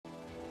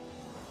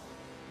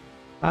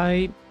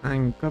Hi,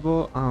 I'm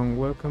Cabo and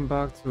welcome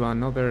back to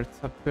another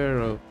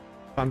chapter of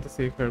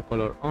Fantasy Hair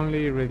Color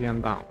Only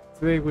Radiant Dawn.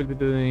 Today we'll be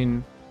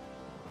doing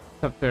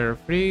chapter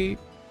 3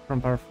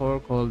 from part 4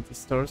 called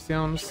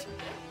Distortions.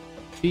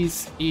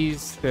 This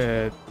is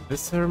the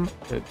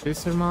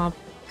desert map.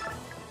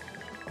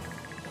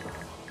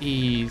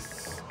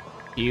 Is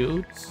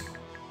huge.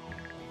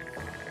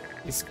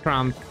 It's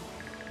cramped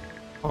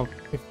out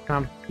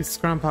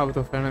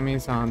of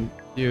enemies and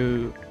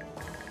you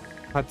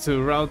had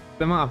to route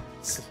them up,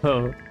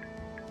 so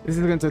this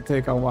is going to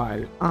take a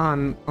while.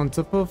 And on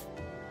top of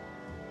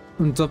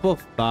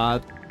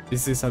that,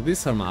 this is a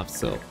desert map,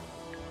 so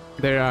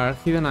there are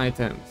hidden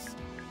items.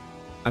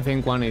 I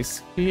think one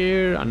is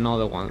here,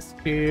 another one's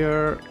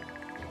here.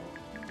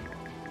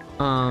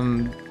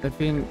 I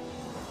think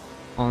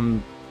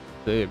on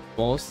the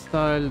boss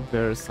style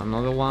there's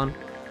another one.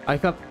 I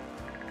have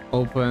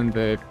opened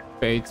the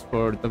page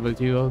for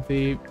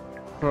WOD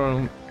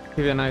from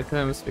hidden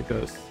items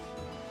because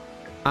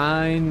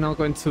I'm not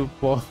going to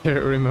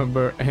bother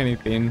remember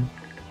anything.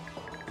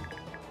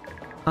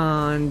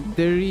 And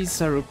there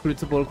is a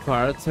recruitable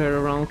character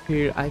around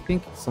here. I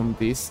think it's on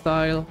this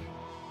style.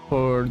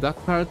 For that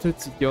character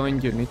to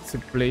join you need to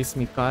place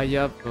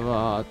Micaiah,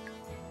 but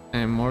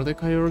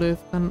Mordecai or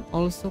Leth can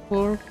also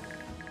work.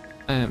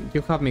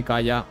 You have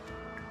Micaiah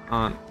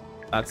and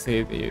that's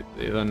it. You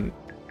don't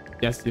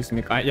just use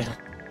Micaiah.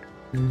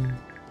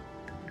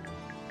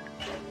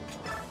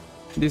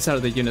 These are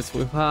the units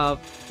we have,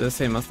 the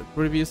same as the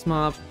previous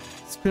map.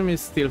 Scream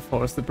is still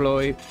force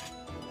deployed,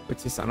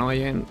 which is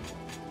annoying.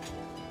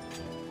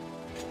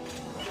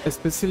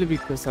 Especially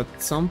because at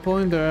some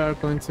point there are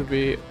going to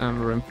be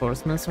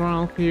reinforcements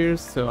around here,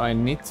 so I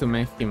need to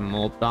make him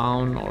move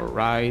down or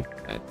right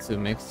to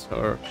make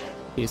sure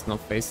he's not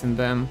facing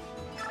them.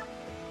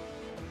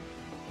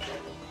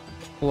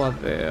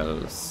 What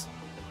else?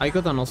 I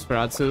got an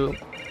Nosferatu.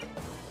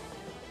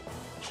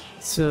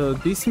 So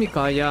this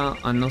Micaiah,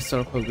 I'm not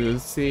sure how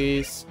good she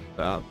is,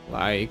 but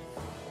like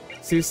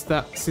she's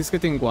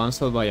getting one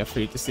shot by a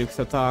 36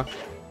 attack.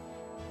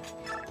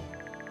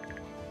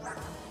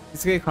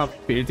 This guy have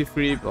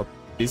 33, but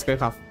this guy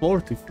have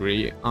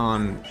 43,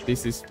 and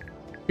this is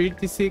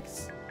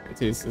 56,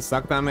 which is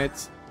exact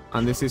damage,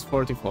 and this is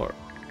 44.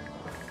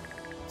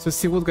 So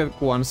she would get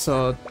one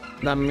shot.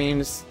 That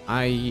means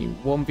I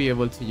won't be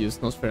able to use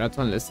Nosferatu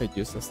unless I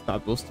use a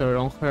stat booster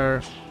on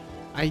her.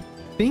 I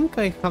think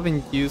I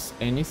haven't used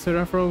any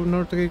Seraphro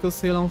nor Trickle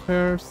Seal on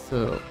her,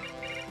 so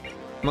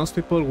most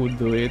people would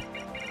do it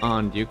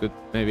and you could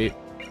maybe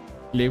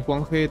leave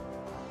one hit.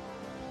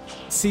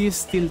 She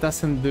still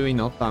doesn't do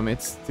enough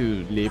damage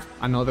to leave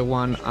another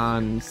one,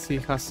 and she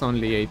has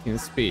only 18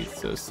 speed,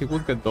 so she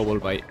would get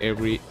doubled by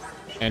every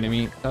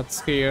enemy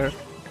that's here.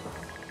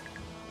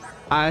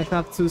 I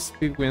have 2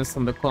 speed wins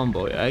on the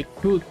convoy. I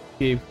could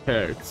give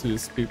her 2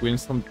 speed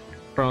wins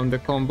from the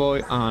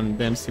convoy and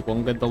then she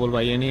won't get doubled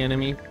by any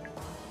enemy.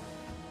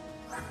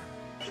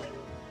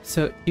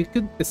 So you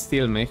could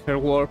still make her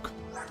work.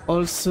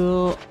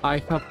 Also, I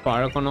have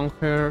Paragon on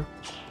her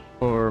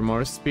for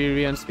more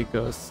experience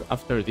because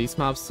after this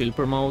map she'll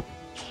promote.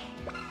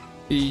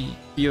 If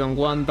you don't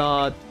want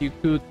that, you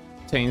could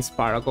change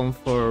Paragon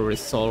for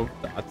Resolve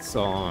that's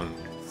on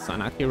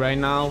Sanaki right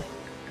now.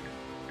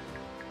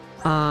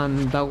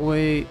 And that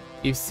way,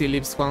 if she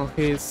leaves one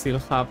hit, she'll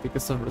have,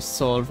 because of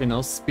Resolve,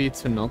 enough speed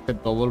to not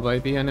get doubled by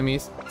the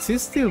enemies. She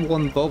still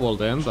won't double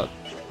them, but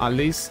at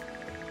least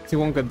she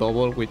won't get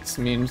doubled, which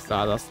means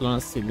that as long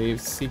as she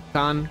lives, she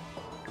can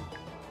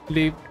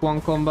leave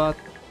one combat.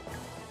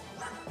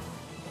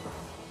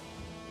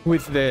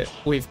 With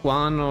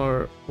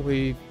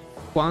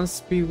one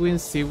speed win,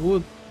 she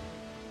would.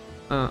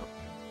 No,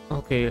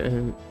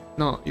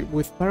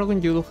 with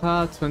Paragon you'll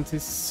have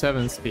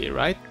 27 speed,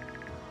 right?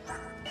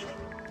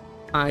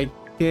 I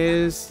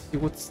guess you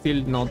would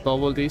still not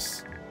double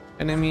these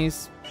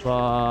enemies,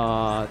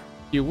 but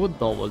you would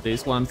double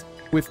these ones.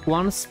 With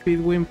one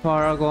speed win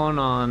Paragon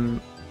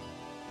and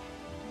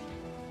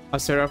a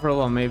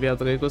Seraphro and maybe a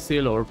Draco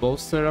Seal or both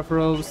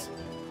Seraphros,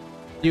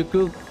 you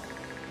could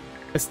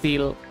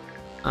still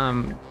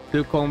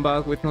do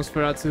combat with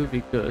Nosferatu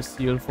because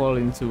you'll fall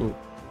into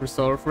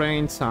resolve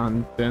range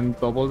and then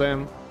double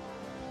them.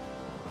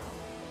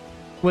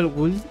 Well,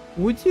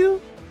 would you?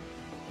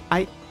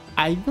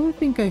 I don't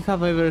think I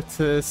have ever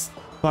tested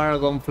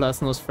Paragon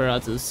plus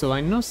Nosferatu, so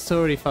I'm not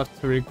sure if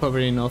after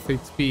recovering enough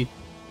HP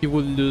you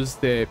would lose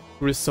the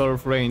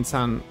resolve range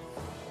and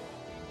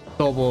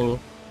double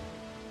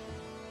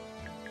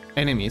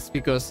enemies,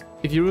 because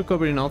if you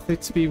recover enough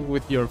HP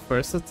with your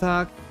first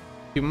attack,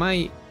 you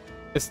might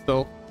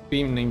stop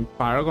being in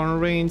Paragon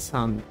range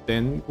and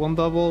then won't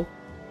double.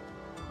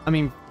 I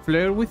mean,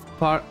 Flare with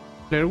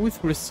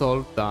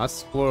Resolve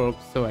does work,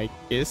 so I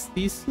guess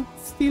this would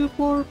still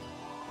work.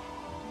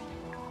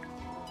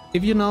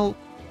 If you know,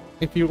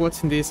 if you're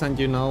watching this and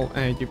you know,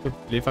 you could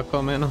leave a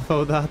comment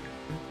about that.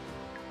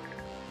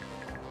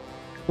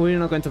 We're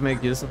not going to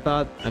make use of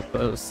that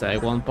because I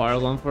want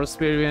Paragon for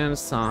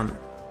experience and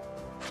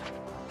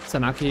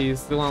Sanaki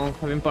is the one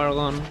having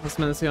Paragon, as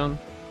mentioned.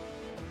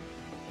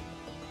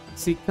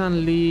 She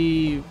can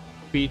leave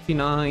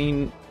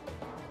 59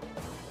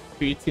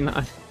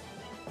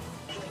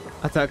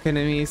 attack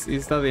enemies.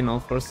 Is that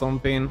enough for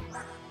something?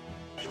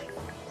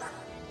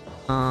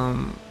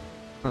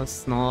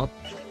 That's not.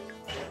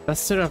 Does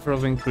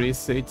Seraphrov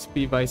increase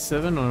HP by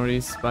 7 or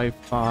is by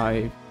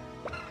 5?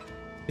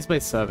 It's by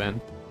 7.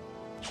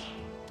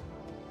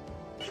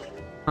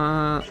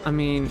 I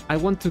mean, I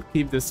want to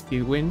keep the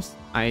speed wins.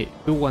 I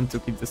do want to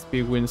keep the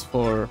speed wins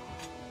for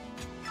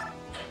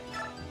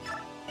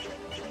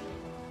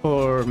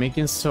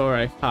making sure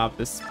I have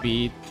the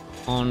speed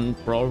on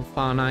Brawl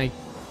Fanite.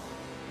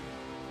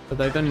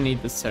 But I don't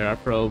need the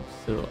Seraphrov,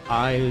 so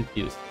I'll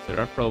use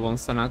Seraphrov on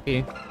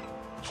Sanaki.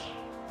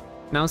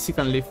 Now she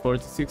can leave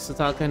 46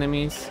 attack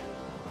enemies.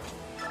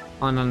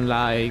 And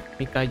unlike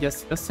Micaiah,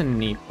 she doesn't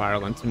need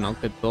Paragon to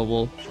knock it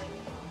double.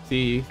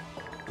 She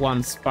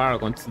wants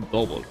Paragon to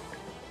double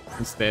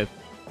instead.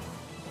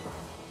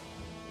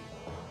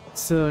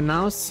 So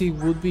now she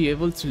would be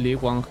able to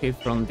leave one hit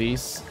from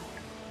this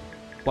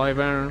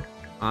Wyvern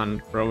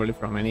and probably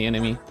from any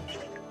enemy.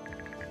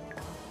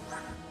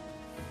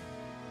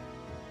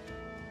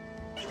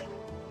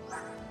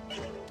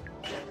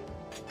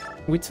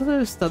 Which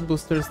other stat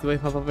boosters do I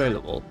have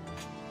available?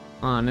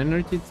 An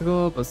energy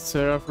drop, a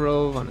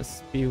Seraphrov, and a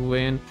speed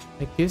win.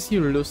 I guess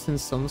you're losing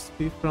some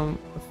speed from...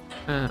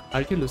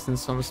 are you losing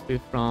some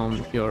speed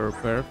from your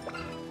perf?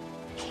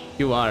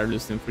 You are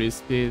losing free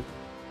speed.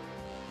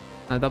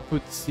 And that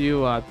puts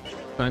you at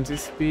 20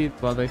 speed,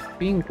 but I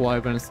think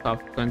Wyverns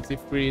have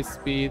 23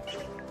 speed.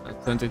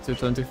 22,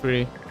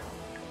 23.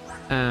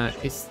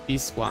 It's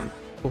this one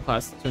who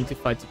has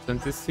 25 to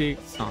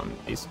 26, and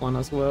this one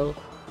as well.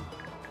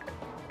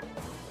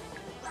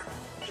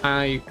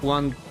 I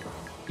want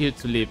you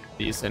to leave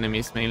these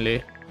enemies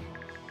mainly.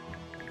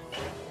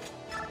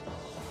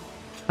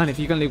 And if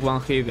you can leave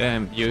one hit,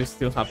 you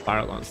still have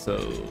Paragon, so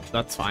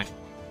that's fine.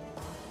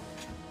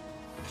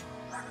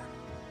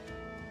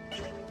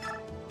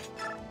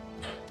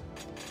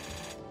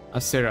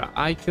 Asera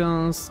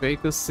icons,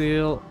 Geico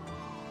Seal.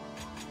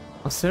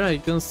 Asera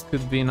icons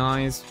could be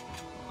nice.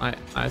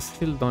 I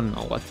still don't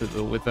know what to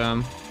do with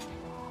them.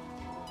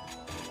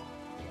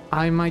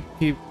 I might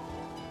keep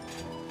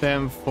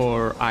them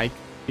for Ike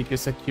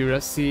because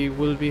accuracy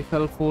will be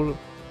helpful.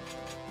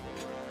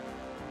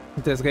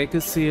 This Geico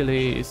Seal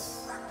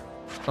is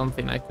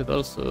something I could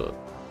also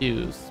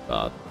use,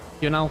 but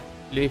you now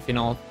leave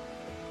enough.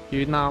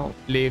 You now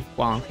leave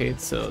one hit,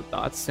 so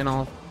that's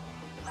enough.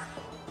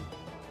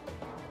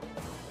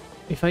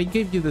 If I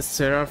give you the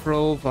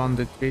Seraphrov and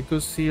the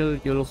Geico Seal,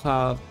 you'll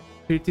have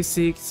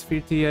 36,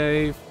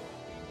 38,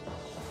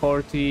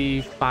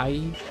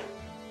 45.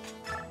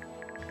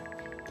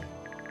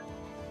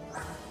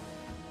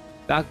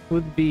 That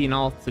could be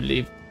enough to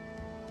leave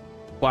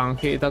one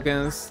hit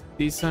against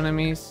these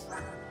enemies.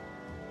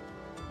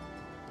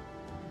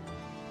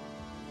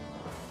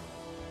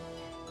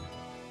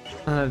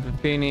 The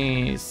thing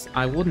is,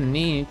 I would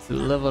need to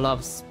level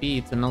up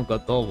speed to knock a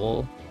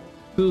double.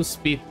 2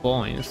 speed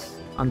points,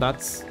 and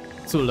that's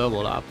 2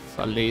 level ups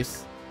at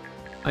least.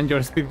 And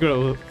your speed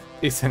growth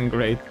isn't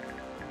great.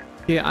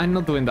 Yeah, I'm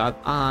not doing that,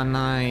 and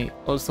I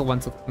also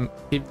want to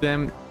keep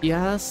them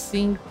just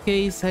in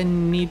case I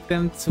need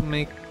them to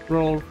make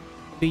roll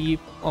flip.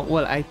 Oh,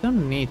 well, I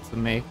don't need to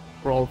make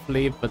roll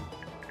flip, but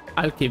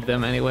I'll keep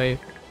them anyway.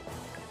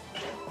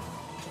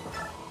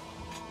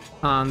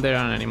 And there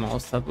aren't any more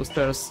stat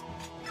boosters.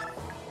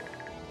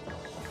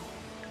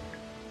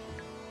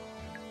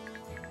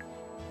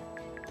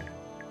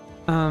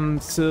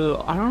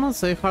 So I don't know,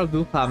 Zihark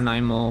do have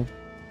 9 more.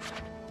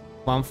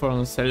 One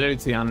from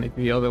Celerity and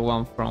the other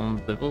one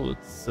from the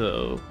boots,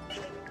 so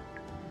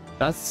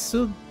that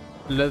should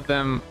let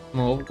them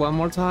move one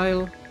more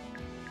tile.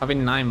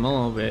 Having 9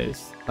 move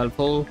is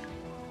helpful,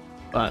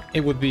 but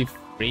it would be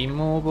 3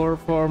 move or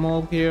 4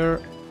 move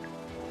here.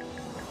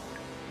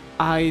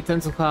 I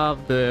tend to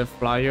have the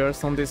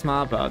flyers on this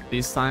map, but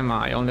this time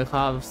I only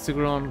have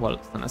Sigrun. Well,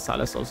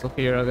 Stanasal is also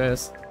here, I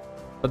guess.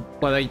 But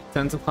what I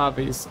tend to have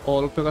is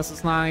all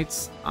Pegasus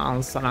Knights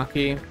and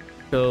Sanaki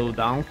go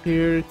down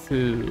here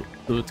to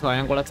do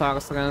triangle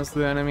attacks against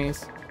the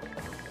enemies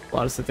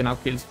while setting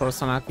up kills for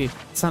Sanaki.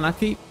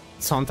 Sanaki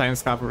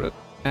sometimes have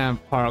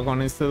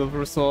Paragon instead of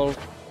Resolve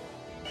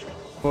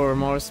for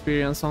more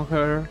experience on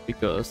her,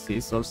 because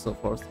he's also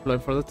forced to play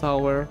for the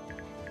tower.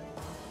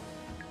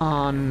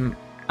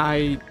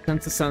 I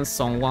tend to send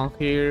someone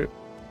here.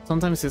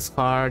 Sometimes it's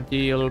hard,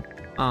 Yield,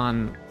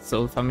 and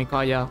South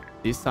Micaiah.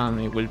 This time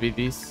it will be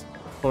these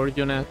 4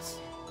 units.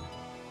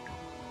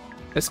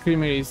 A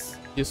Screamer is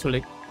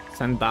usually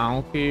sent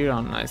down here,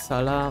 and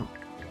Isala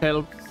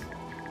helps,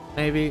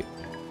 maybe.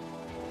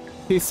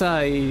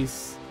 Tisa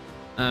is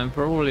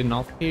probably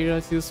not here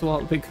as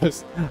usual,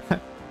 because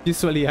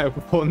usually I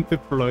won't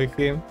deploy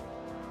him.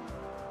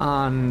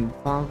 And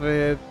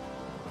Vander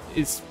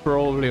is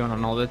probably on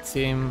another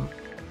team.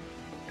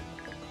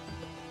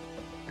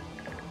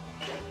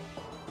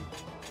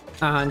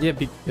 And yeah,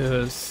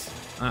 because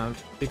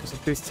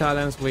of this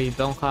challenge we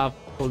don't have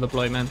full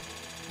deployment.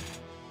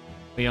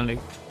 We only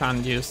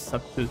can use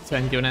up to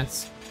 10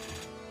 units.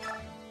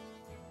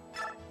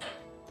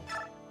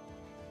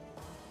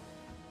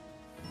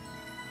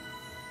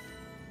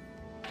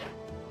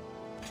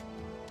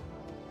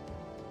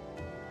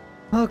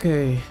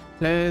 Okay,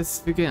 let's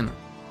begin.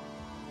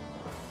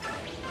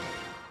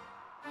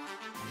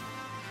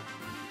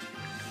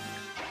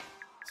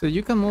 So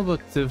you can move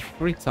up to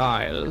 3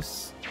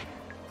 tiles.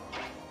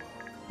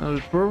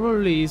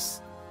 Probably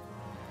is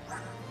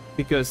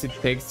because it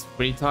takes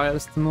 3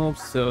 tiles to move,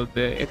 so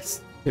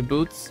the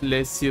boots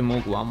lets you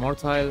move 1 more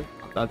tile.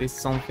 That is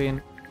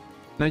something.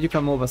 Now you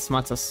can move as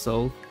much as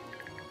so.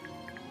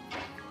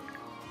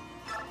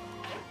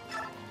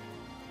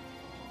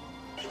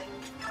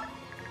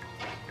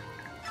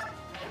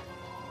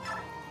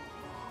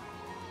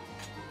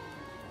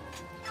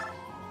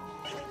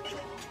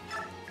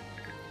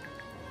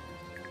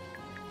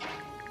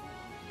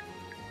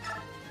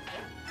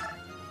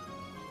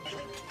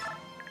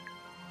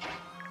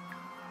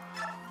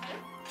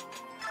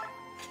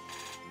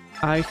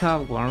 I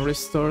have 1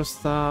 restore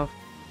staff.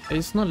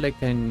 It's not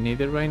like I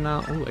need it right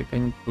now. Oh, I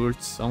can purge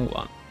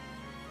someone.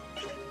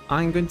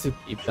 I'm going to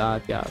keep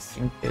that, yes,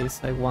 in case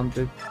I want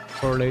it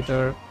for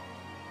later.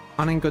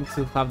 And I'm going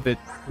to have the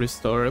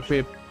restore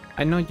equipped.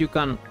 I know you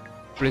can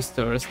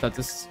restore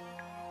status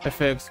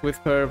effects with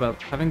her,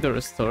 but having the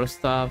restore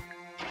staff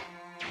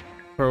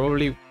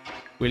probably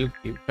will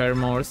give her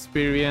more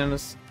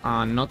experience.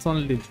 And not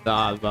only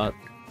that, but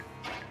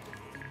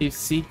if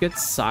she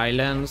gets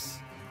silenced,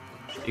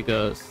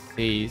 because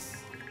she's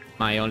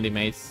my only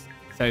mate,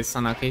 says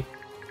Sanaki,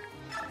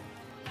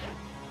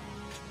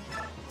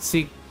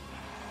 she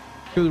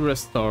could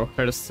restore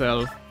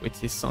herself,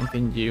 which is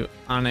something you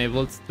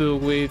unable to do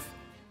with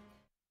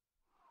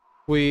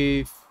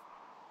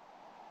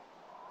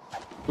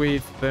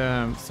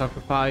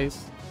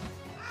sacrifice.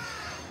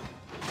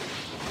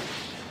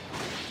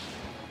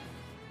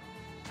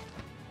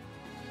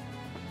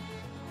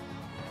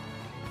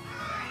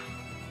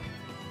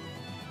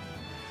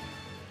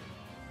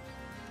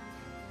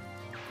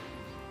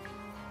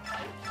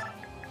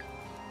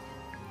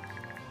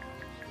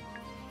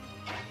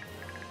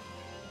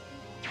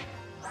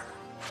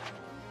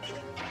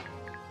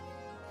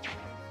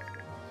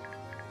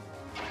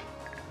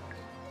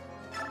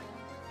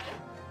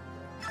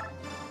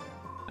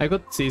 I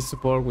got C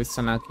support with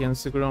Sanaki and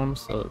Sigron,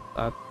 so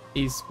that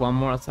is 1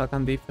 more attack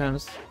and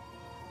defense.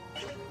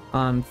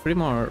 And 3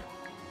 more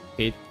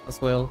hit as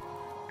well.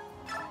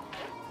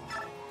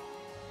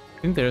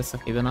 I think there's a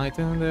hidden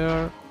item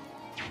there.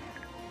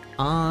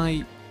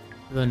 I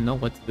don't know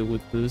what to do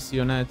with those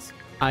units.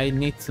 I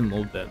need to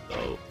move them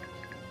though.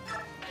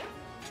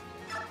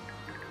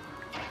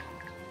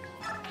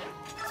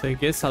 So I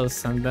guess I'll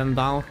send them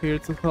down here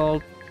to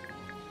help.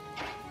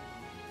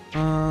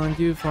 And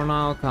you for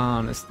now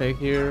can stay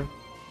here.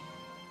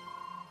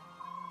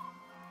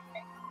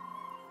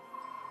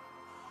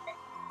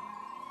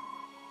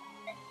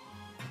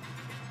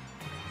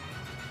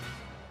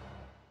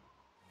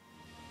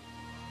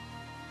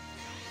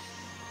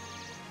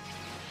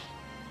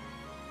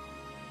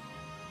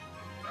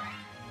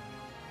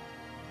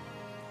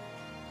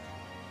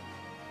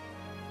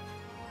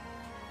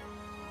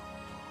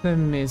 Let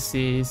me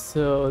see,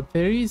 so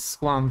there is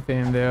one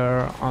thing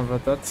there,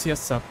 but that's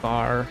just a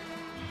car.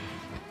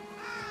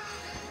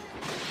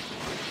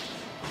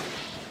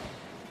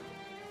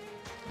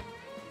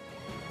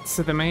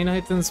 So the main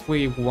items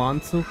we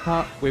want to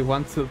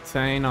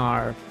obtain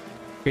are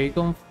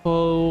Dragon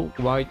Foe,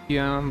 White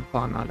Gem,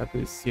 and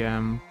Alacus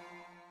Gem.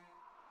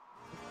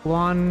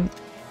 One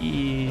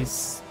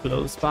is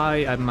close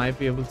by, I might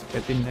be able to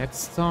get it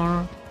next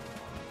turn.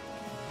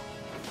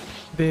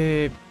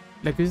 The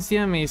Alacus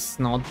Gem is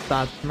not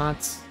that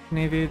much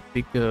needed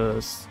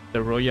because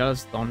the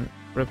Royals don't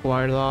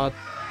require that.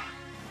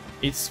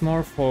 It's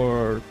more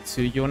for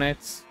 2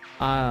 units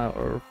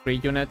or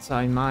 3 units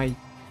I might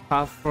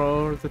have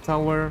for the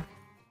tower.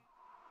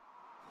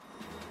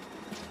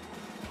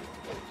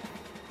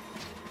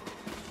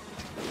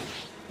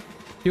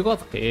 You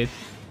got hit.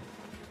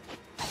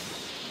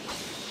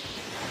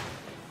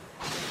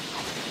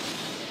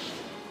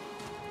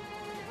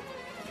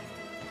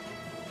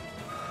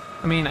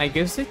 I mean, I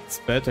guess it's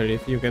better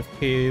if you get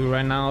hit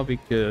right now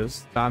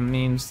because that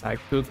means I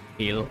could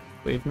heal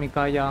with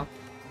Micaiah.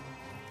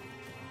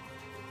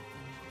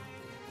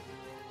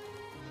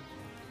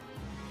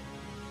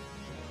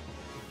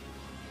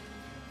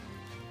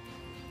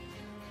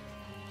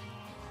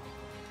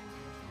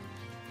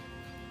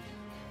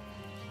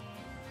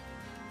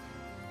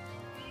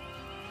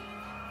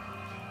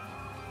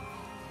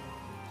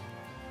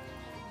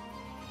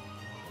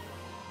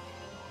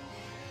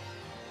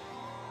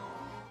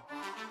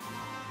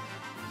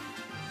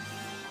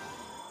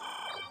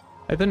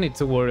 I don't need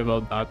to worry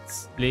about that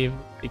sleeve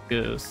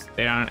because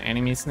there aren't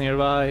enemies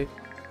nearby.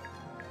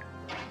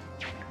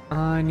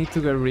 I need to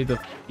get rid of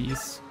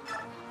this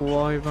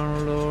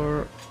Wyvern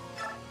lore.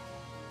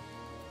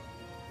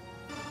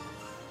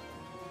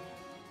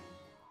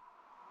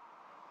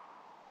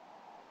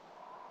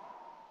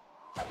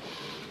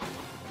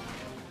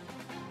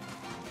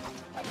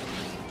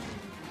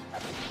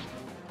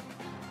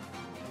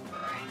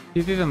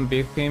 He didn't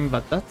beat him,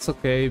 but that's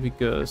okay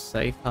because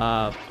I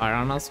have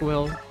Aran as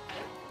well.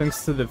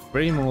 Thanks to the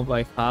free move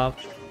I have,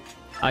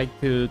 I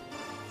could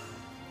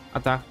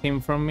attack him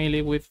from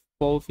melee with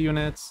both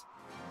units.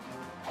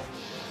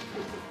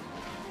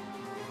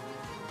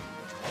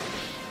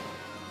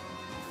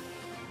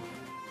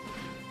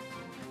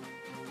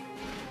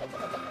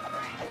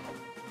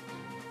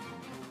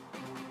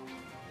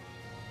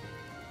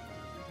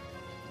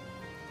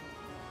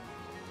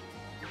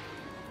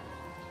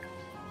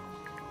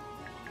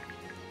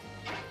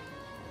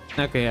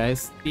 Okay, I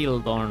still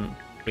don't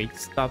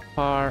reach that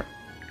far.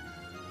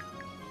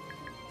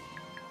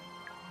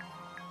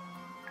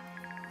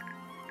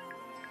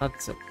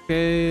 That's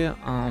okay.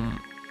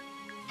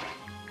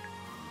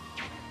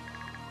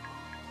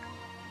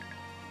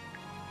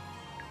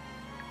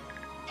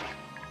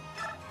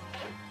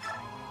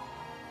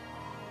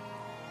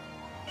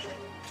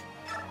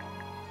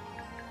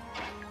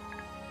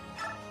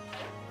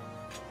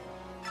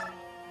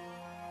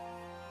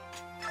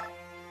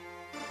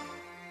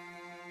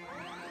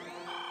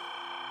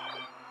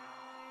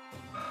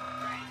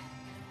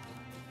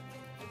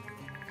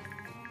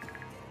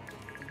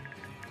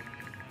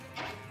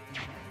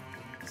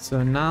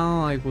 So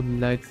now I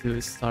would like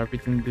to start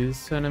beating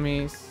these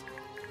enemies.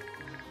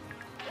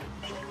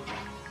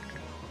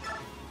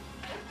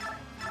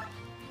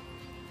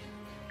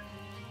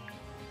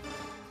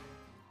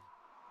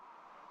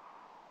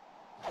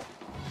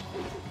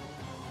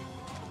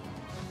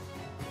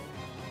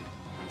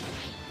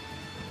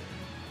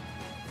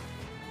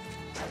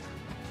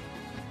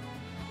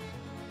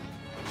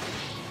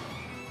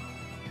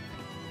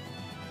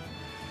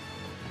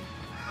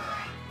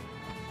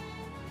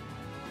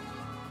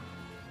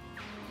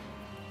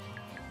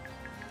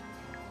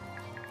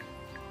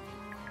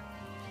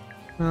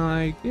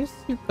 I guess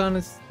you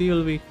can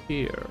still be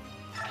here.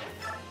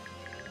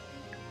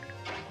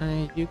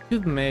 You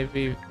could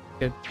maybe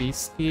get this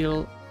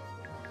skill.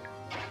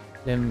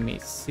 Let me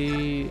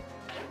see.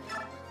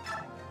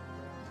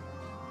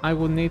 I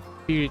would need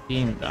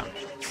 13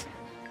 damage.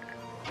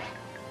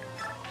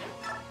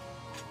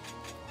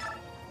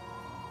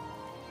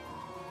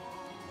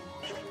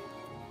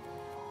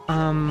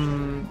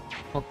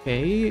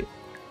 Okay.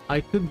 I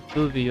could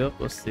do the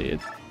opposite.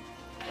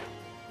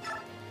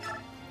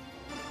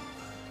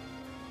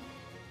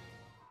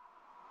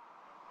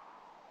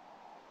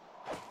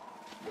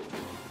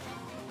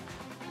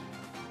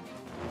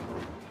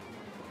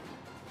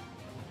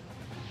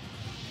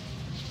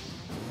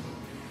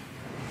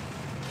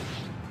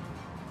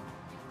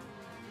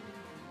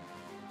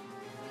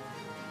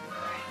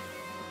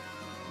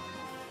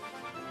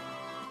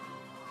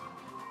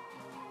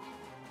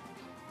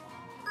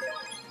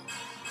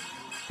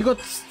 You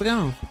got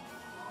strength.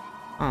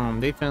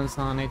 Defense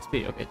on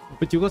HP, okay.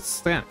 But you got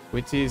strength,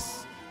 which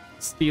is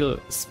still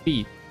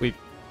speed with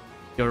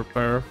your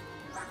perf.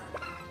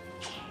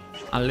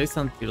 At least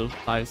until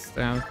 5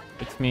 strength,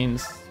 which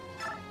means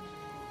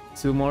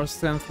 2 more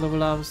strength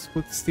level ups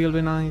would still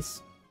be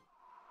nice.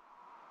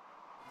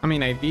 I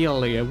mean,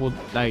 ideally, I would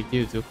like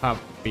you to have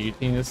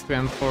 15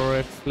 strength for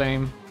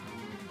X-Flame.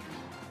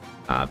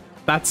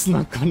 That's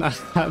not gonna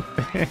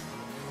happen.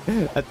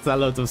 That's a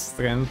lot of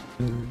strength.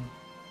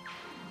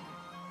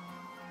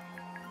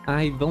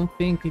 I don't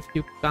think if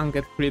you can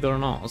get crit or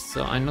not,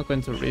 so I'm not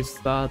going to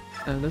risk that.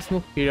 Let's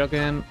move here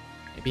again.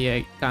 Maybe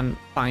I can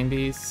find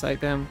this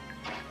item.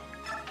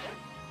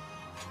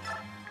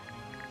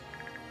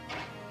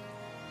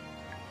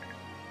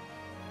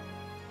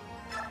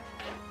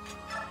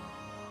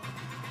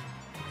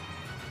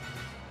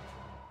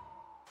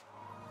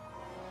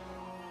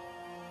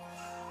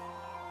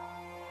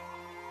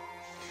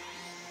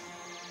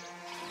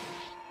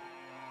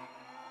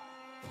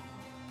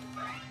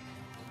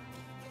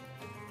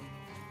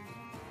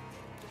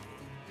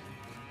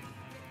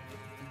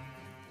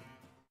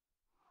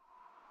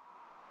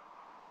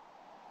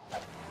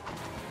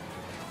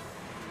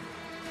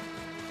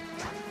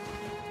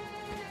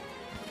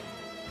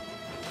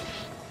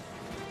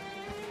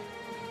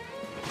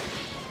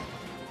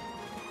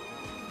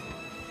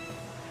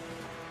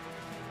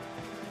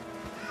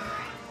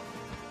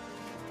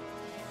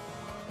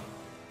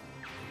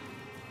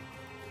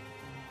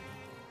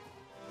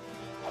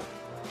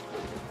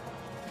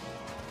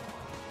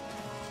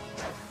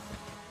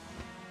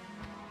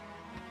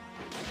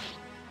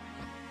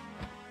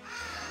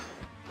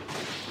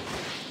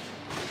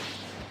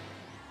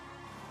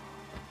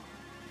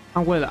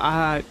 Well,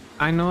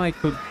 I know I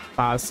could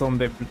pass on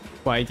the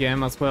white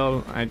gem as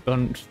well. I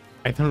don't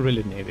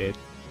really need it.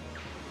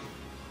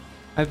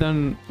 I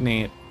don't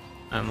need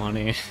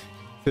money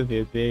to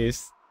do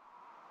this.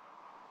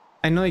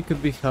 I know it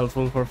could be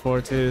helpful for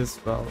forties,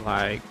 but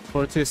like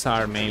forties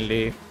are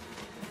mainly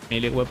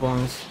melee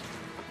weapons.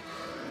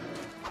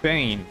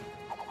 Pain.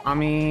 I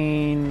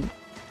mean,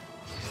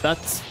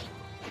 that's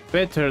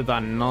better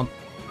than not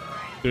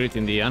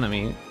critting the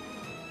enemy.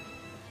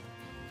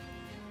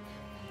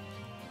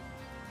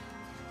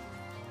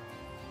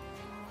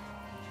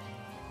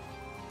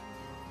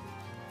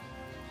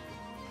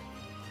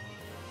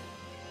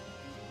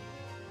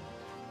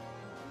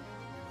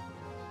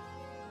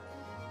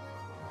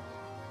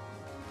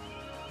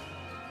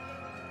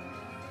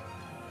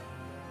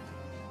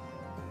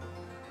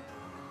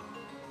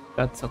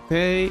 That's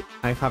okay.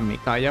 I have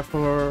Micaiah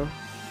for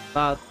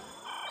that.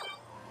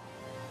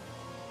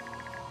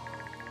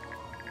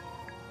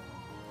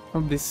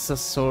 Oh, this is a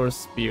sword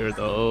spear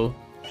though.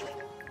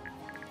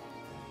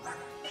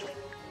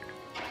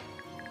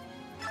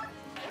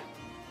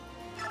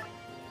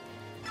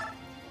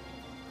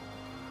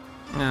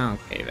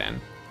 Okay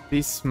then.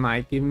 This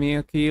might give me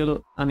a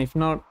kill, and if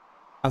not,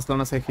 as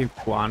long as I hit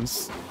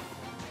once.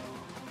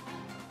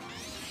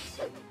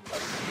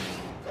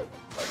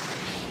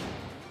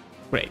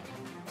 Great.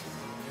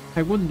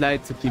 I would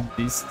like to keep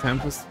this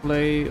Tempest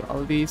play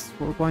all these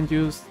for one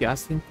use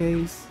just in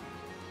case.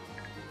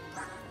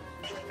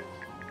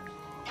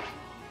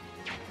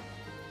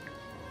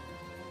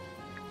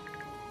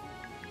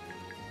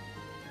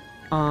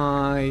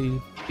 I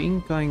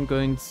think I'm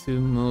going to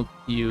move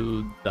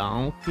you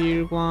down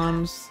here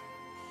once.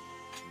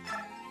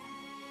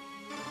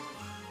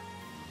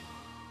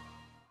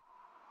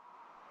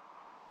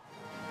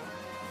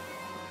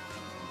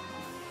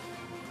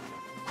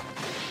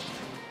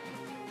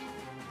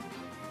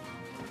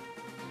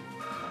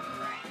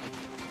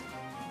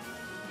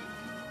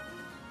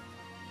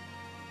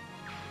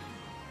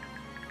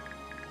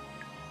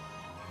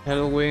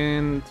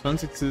 Hellwind,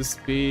 22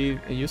 speed.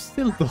 You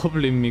still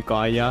doubling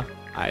Micaiah.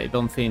 I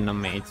don't think a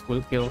mate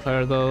will kill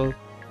her though.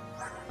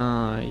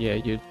 Yeah,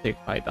 you take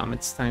 5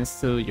 damage times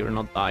 2. You're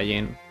not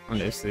dying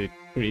unless it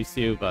frees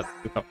you, but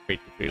you have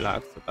pretty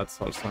relax, so that's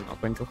also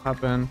not going to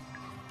happen.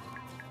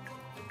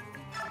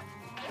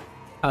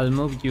 I'll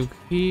move you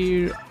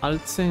here. I'll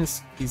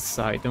change his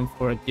item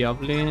for a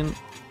javelin.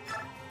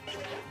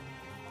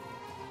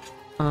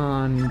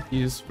 And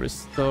use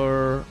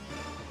restore.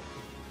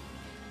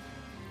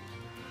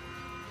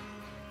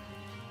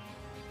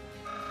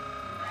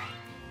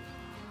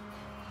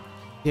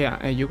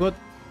 Yeah, you got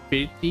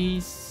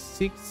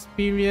 36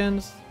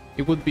 experience.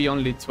 It would be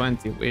only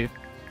 20 with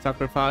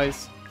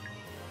sacrifice.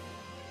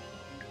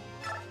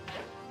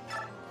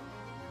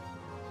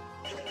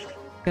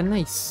 Can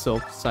I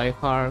soak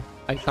Zihark?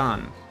 I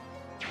can.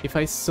 If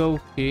I soak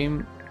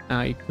him,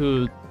 I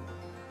could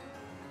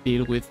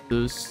deal with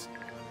those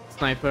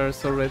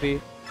snipers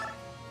already.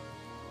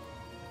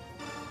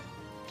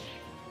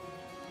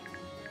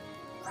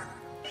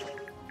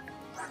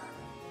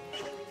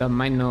 That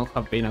might not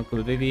have been a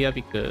good idea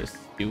because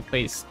you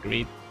face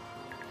crit.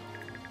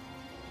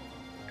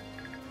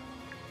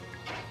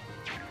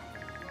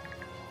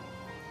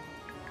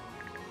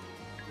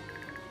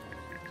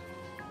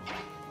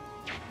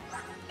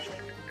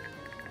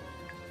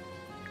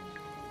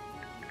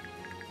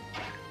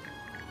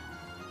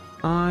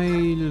 I'll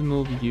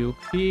move you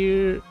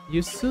here.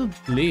 You should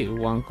lead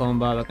one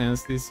combat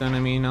against this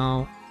enemy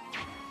now.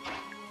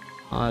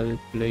 I'll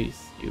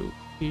place you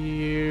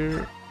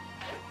here.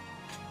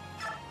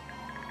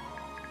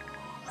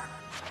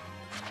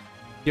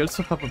 You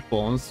also have a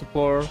bone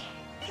support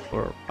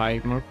for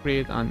 5 more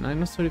crit, and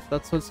I'm not sure if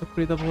that's also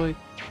crit avoid.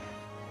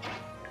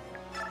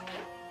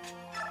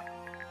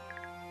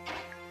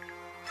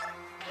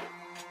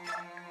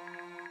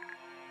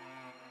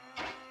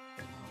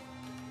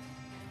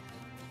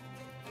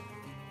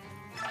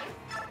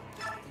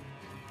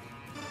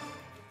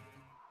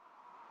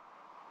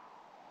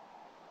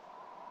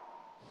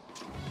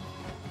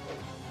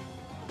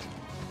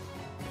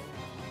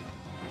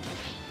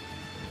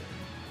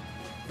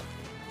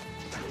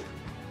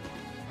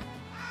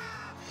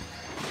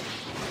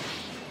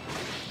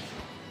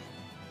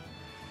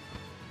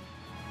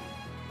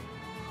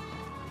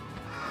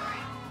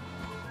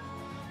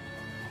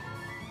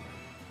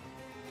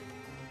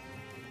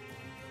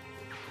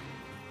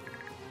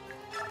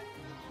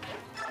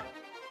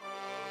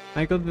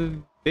 I got the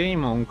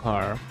demon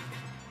car.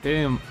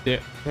 Demon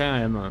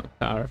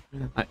car.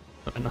 I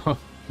don't know.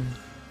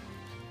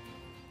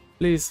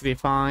 Please be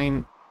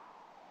fine.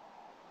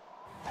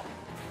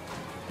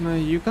 No,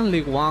 you can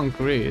leak 1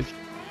 crit.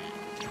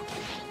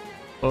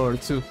 Or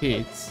 2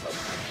 hits.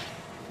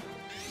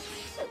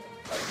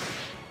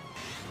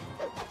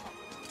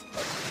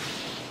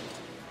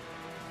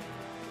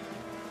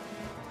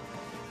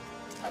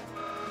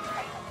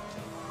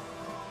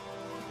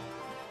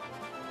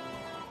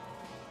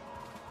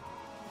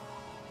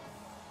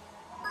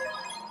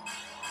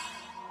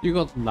 You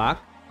got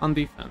luck on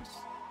defense.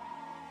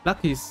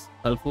 Luck is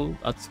helpful,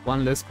 that's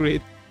 1 less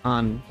crit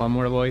and 1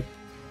 more avoid.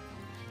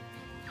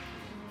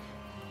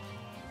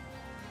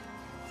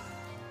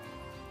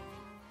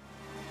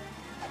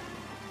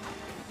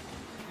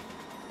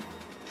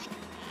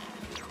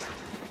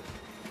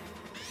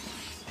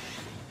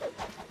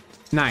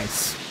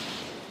 Nice.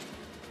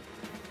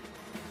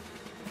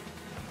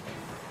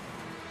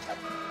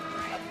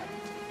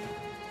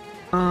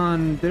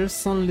 And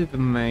there's only the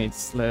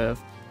mates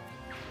left.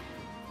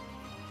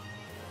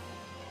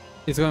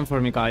 He's going for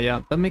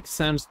Micaiah. That makes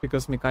sense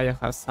because Micaiah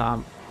has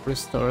some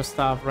restore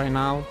stuff right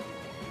now.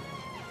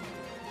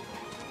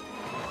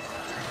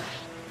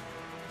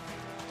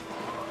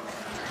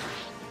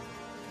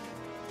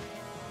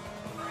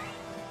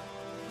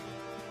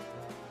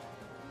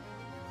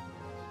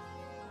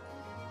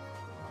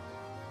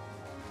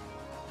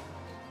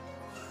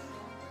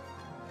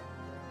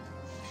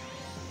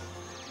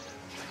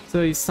 So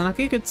if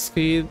Sanaki gets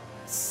hit,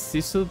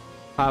 she should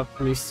have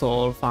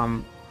resolve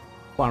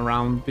one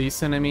round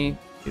this enemy.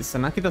 If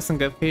Sanaki doesn't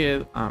get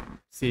hit,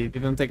 she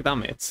didn't take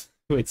damage,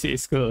 which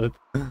is good.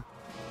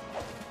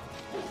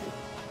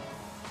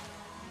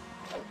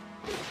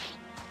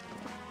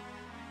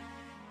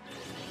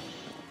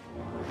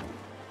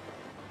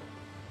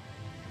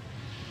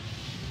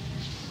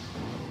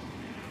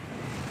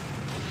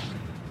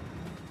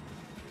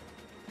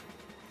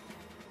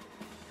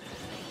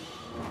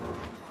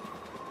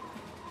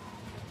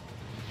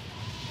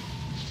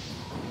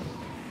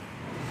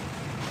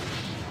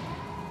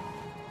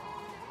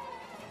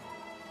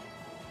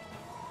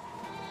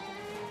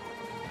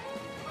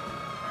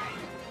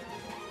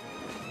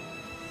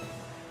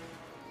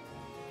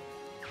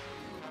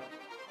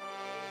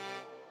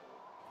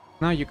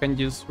 Now you can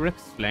use Rex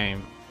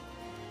Flame.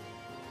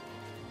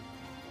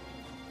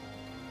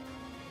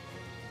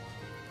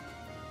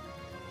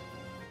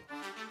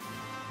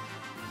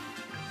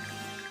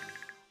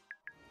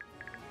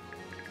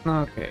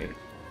 Okay,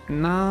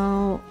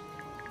 now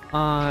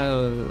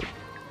I'll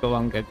go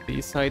and get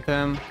this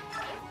item.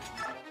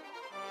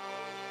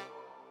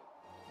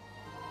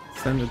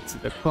 Send it to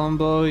the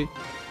convoy.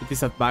 It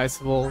is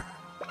advisable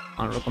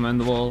and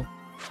recommendable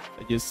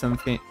that you send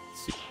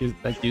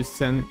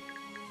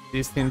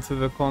this thing to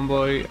the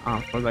convoy.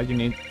 For that you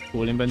need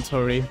full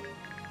inventory.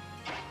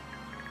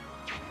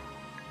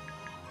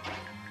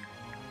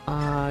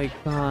 I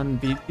can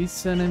beat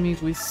this enemy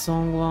with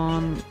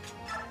someone.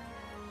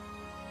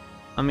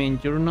 I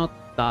mean, you're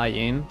not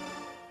dying.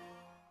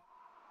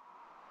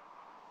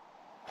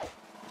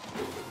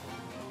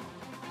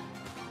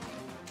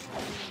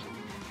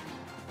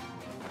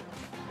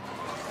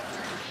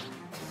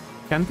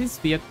 Can this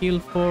be a kill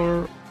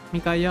for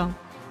Micaiah?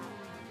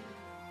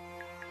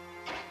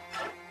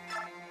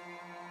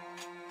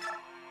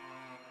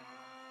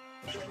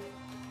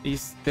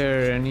 Is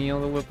there any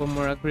other weapon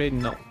more accurate?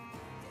 No.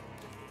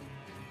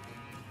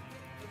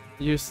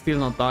 You're still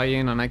not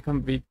dying, and I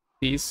can beat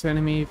this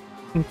enemy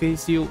in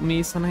case you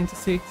miss a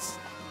 96.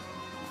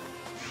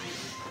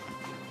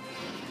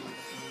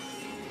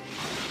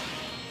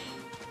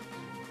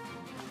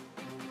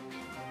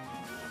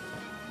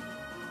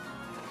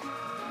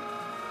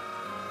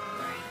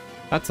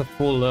 That's a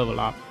full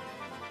level up.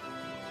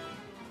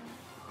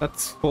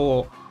 That's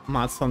 4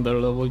 much under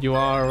level you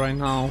are right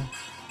now.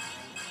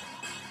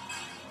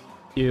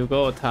 You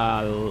got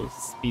a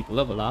speed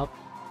level up.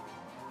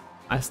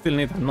 I still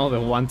need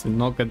another one to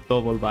not get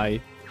doubled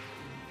by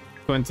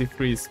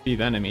 23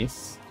 speed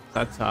enemies,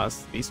 such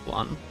as this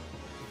one.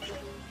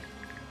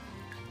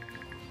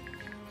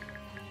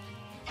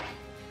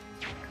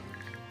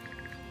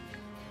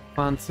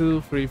 One,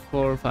 2, 3,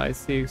 4, 5,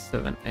 6,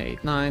 7,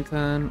 8, 9,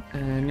 10.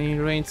 Any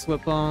ranged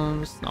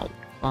weapons? No.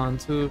 1,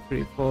 2,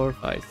 3, 4,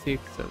 5,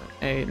 6, 7,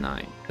 8,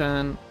 9,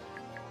 10.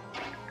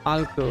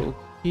 I'll go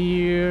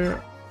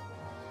here.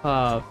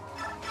 Have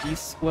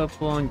this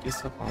weapon,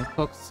 use a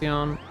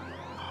concoction.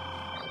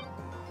 I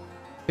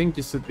think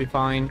you should be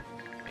fine,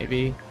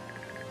 maybe.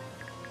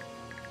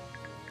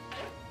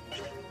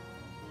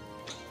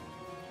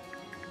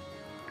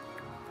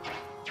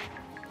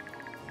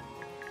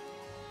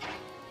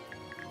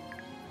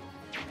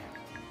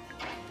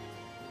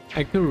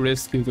 I could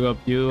risk it up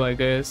you, I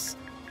guess.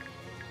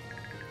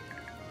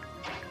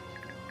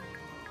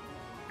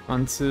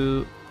 1,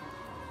 2,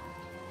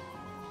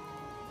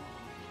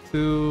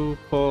 2,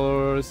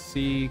 4,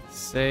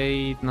 6,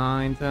 8,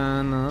 9,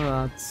 10.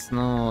 That's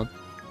not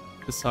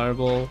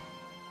desirable.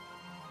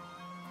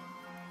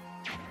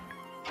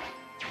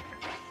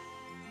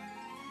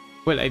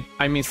 Well,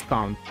 I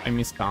miscount. I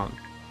miscount.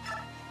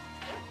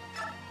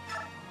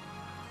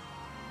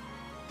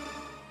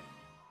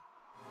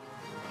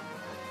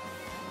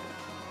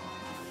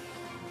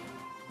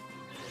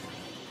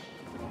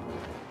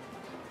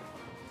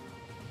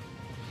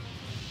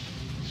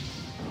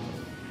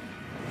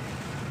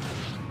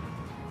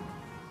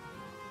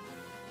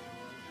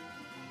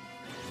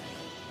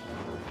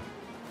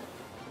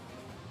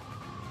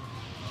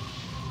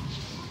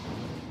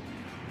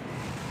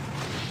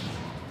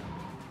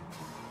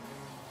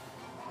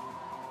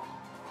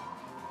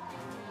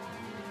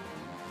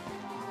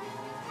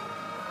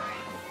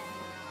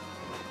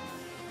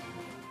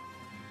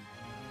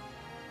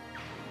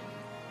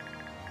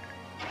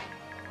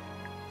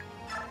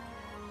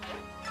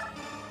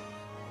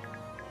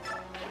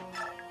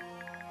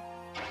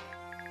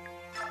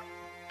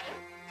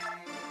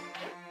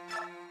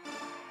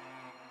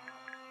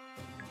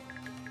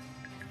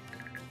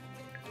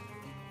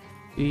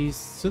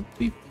 This should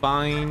be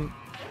fine.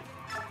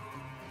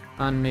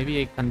 And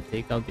maybe I can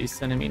take out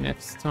this enemy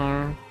next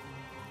turn.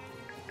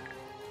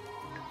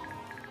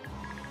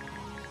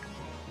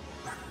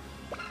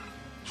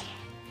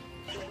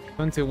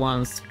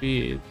 "21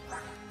 speed.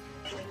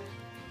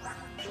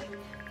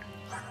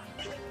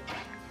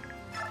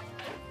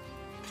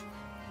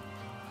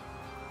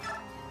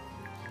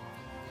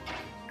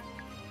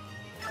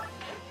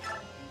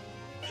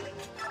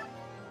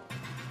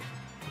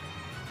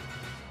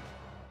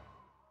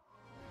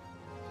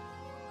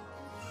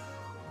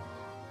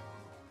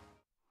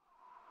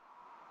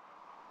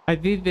 I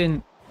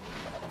didn't...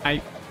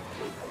 I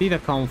did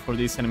account for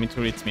this enemy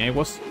to reach me. I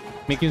was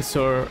making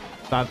sure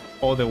that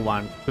other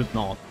one could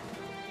not.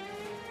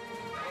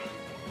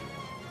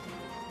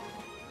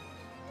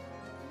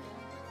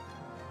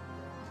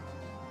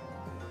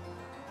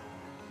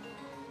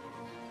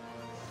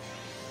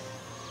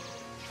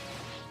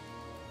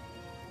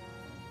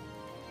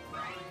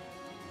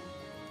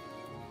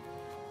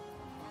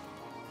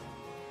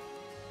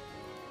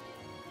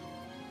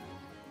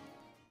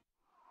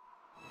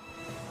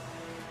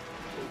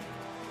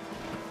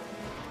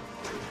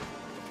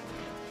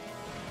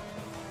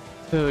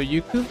 So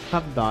you could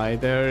have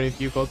died there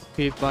if you got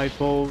hit by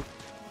both.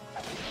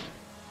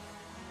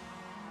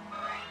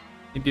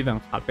 It didn't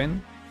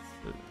happen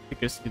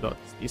because you dodged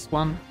this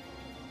one.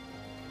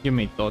 You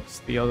may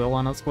dodge the other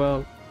one as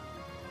well.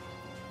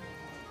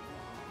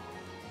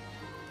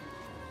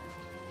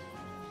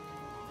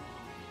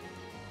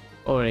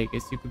 Or I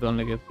guess you could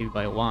only get hit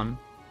by one.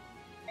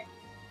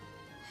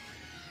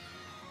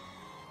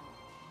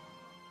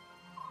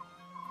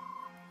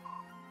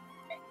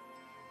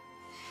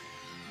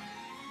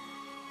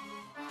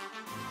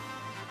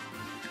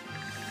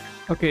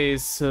 Okay,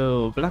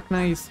 so Black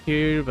Knight is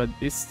here, but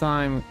this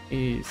time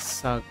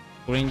is a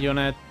green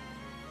unit.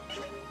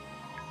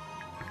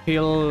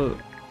 He'll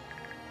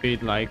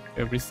beat like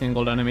every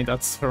single enemy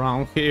that's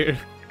around here.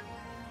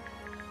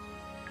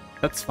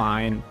 That's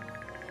fine.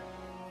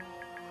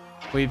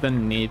 We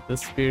don't need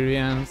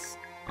experience.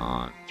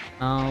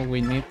 Now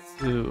we need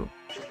to...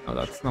 No,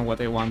 that's not what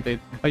I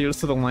wanted. I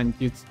also don't want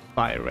you to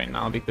fight right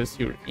now because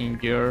you're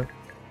injured.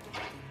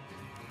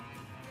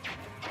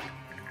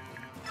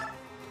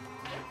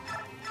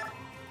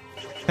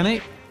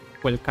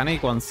 Can I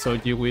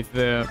one-shot you with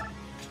the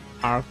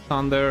Arc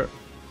Thunder?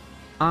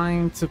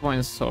 I'm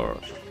 2-point sword.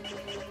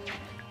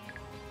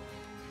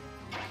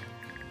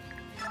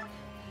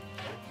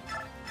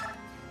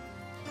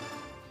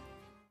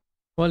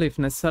 Well, if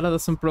Nesala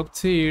doesn't proc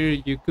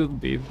tier, you could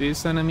beat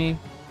this enemy.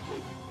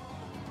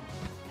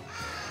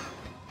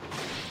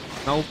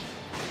 Nope.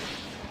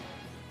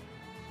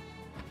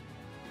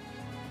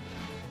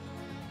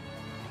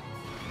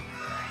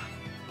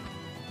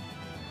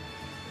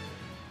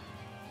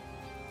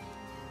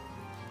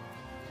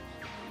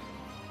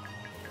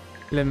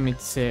 Let me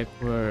check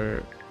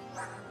where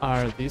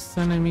are these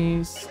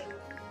enemies.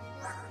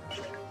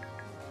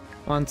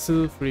 1,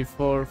 2, 3,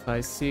 4,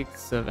 5,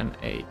 6, 7,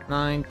 8,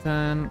 9,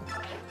 10.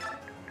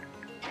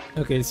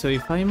 Okay, so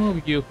if I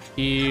move you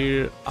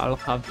here, I'll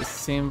have the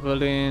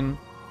symbol in.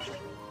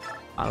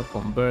 I'll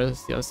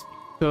converse just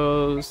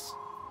because.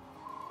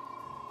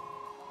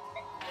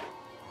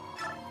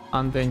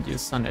 And then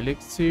use an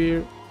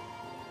elixir.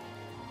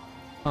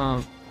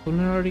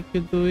 Vulnerary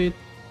could do it.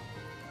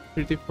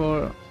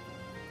 34.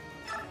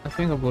 I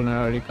think a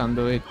vulnerary can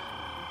do it.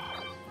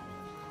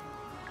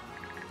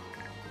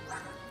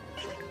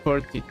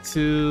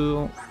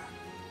 42.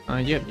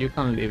 Yep, you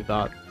can leave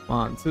that.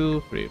 1, 2,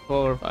 3,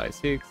 4, 5,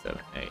 6, 7,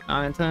 8,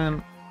 9,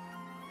 10.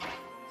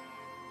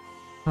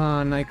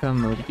 And I can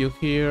move you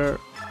here.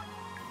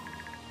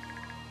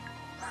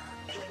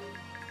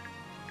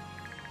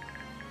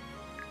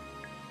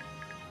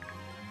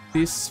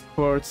 This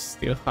fort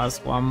still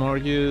has one more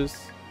use.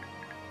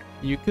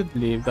 You could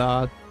leave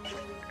that.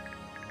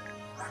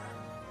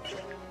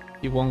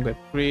 You won't get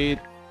freed.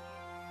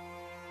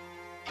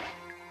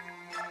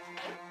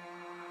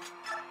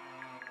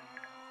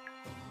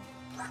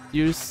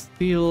 You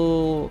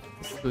still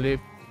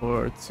sleep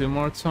for 2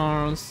 more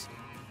turns.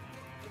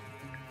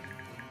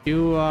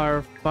 You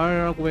are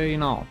far away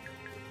now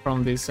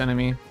from this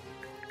enemy.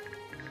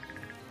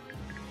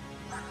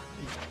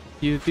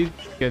 You did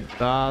get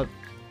that.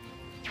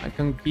 I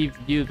can give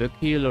you the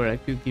kill, or I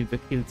could give the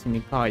kill to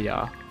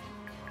Micaiah.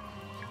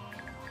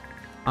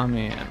 I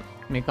mean,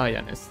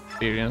 Micaiah needs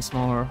experience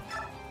more.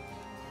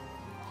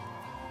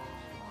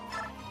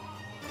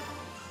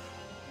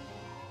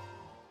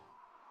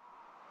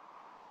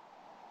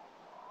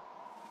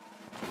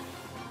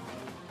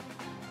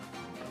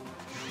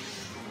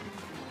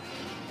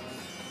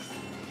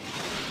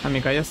 And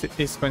Micaiah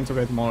is going to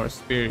get more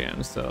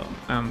experience, so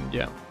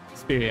yeah,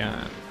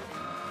 experience.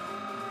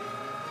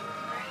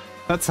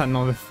 That's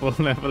another full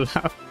level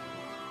up.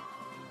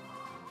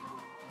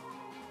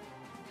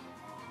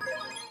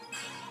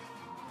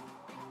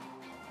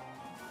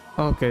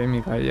 Okay,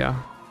 Micaiah.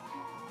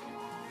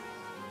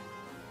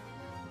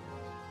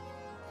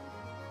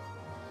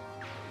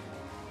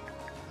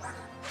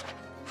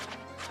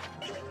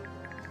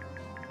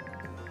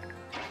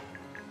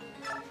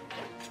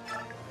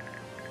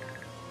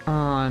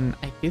 And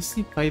I guess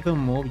if I don't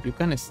move, you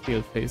can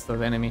still face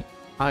that enemy.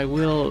 I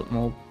will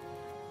move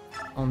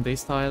on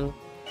this tile.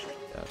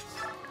 Yes.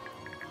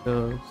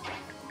 Those.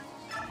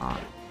 And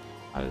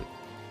I'll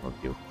move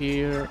you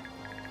here.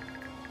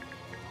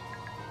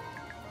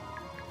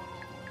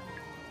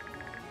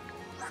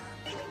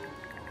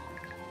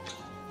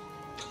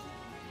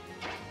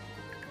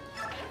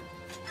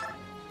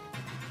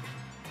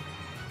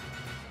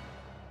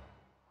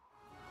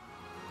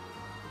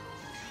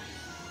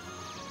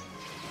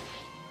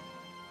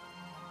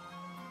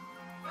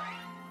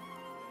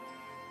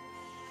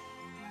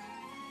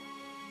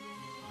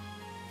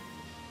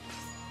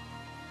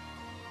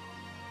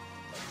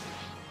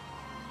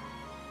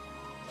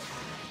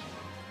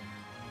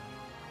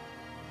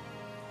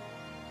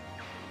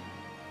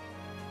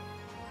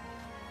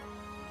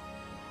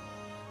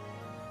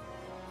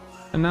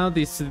 And now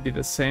this should be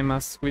the same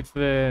as with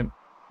the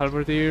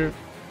halberdier.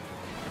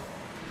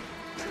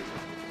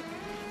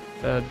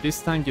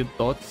 This time you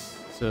dodge,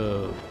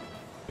 so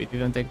we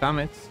didn't take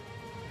damage.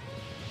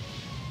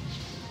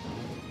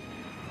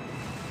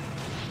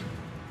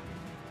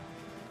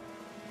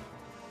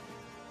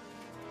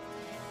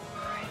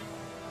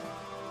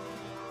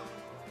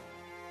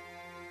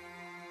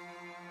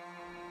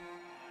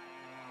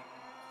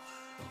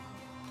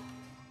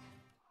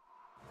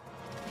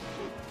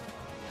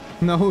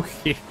 No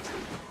hit.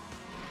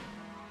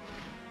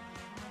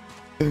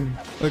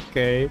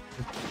 Okay.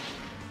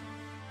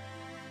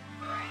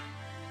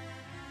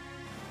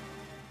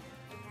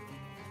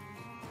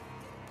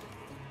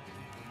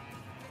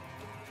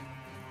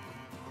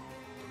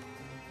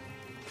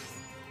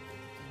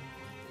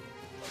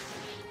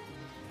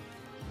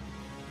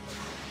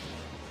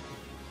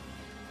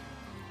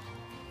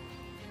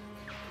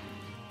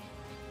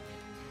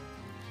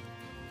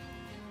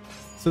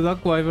 So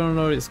that Wyvern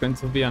Lord is going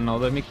to be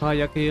another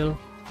Micaiah kill.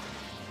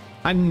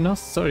 I'm not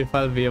sure if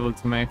I'll be able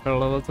to make her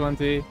level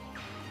 20.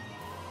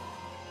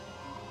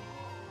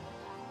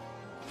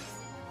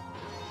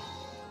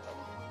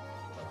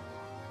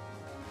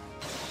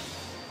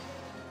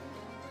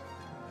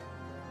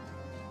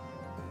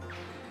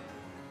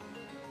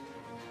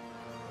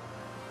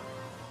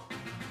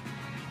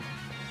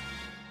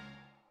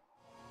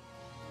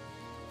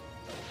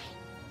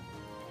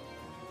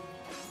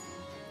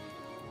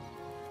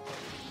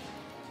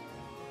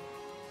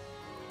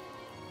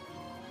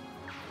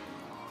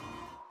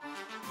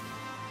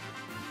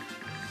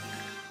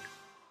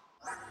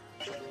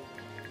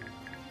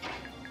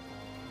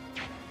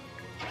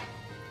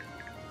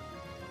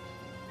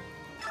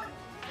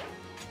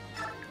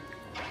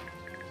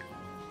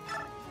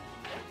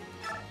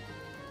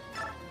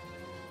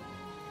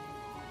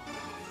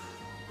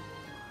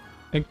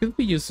 I could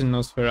be using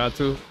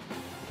Nosferatu.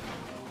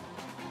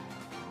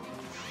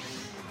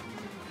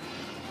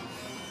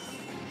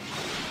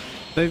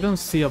 I don't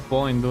see a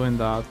point doing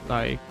that.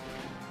 Like,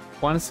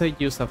 once I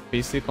use a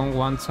physic on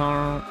one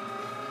turn,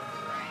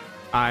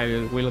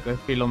 I will get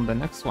heal on the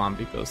next one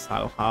because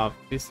I'll have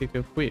physic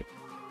equipped.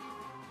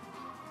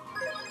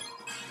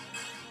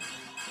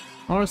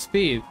 More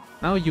speed.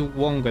 Now you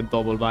won't get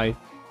doubled by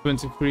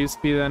 23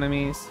 speed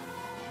enemies.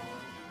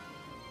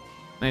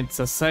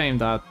 It's a shame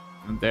that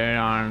there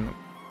aren't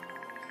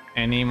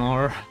any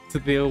more to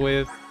deal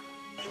with.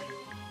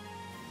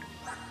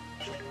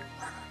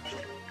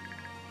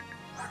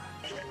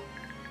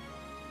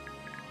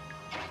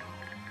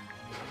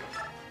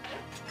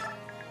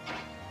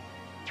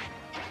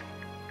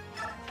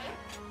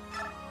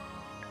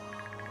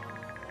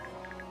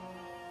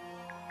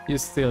 You're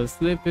still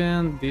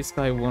sleeping, this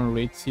guy won't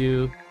reach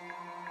you.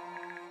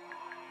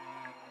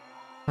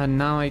 And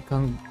now I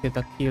can get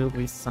a kill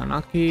with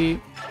Sanaki.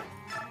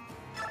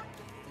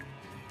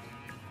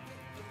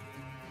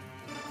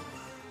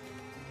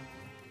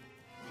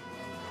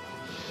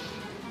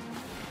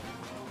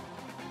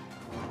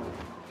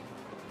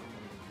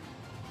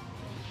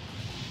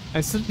 I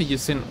should be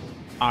using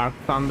Arc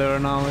Thunder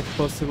now if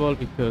possible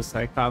because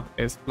I have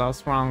S+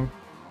 rank.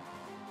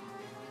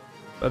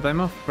 But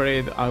I'm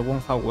afraid I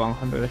won't have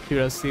 100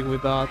 accuracy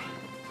with that.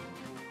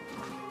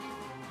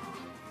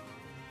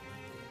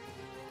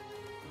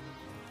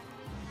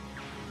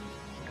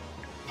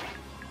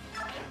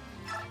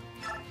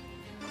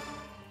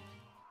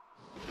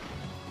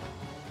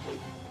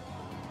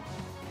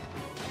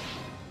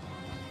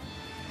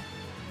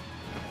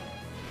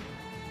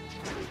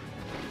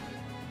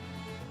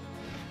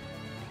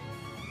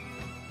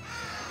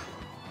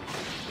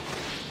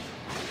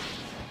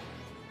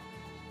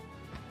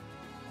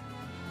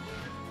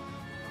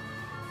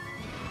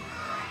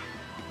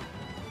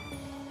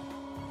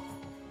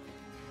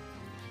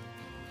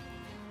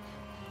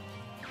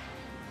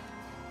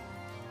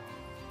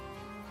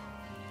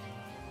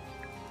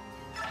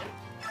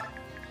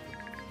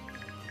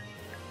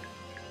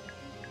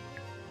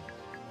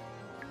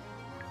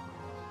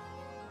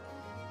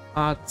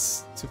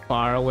 That's too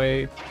far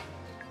away.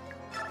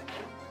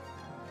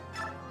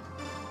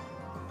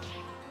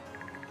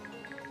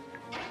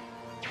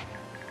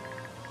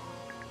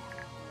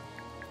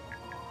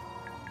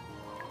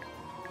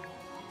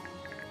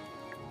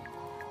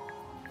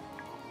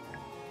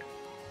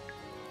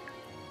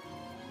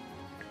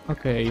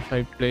 Okay, if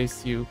I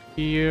place you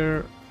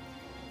here.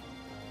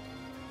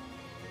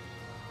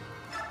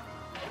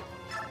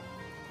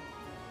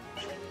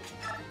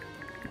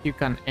 You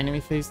can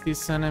enemy face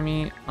this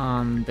enemy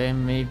and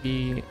then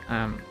maybe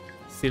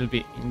still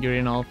be injured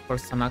enough for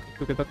Sanaki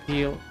to get a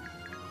kill.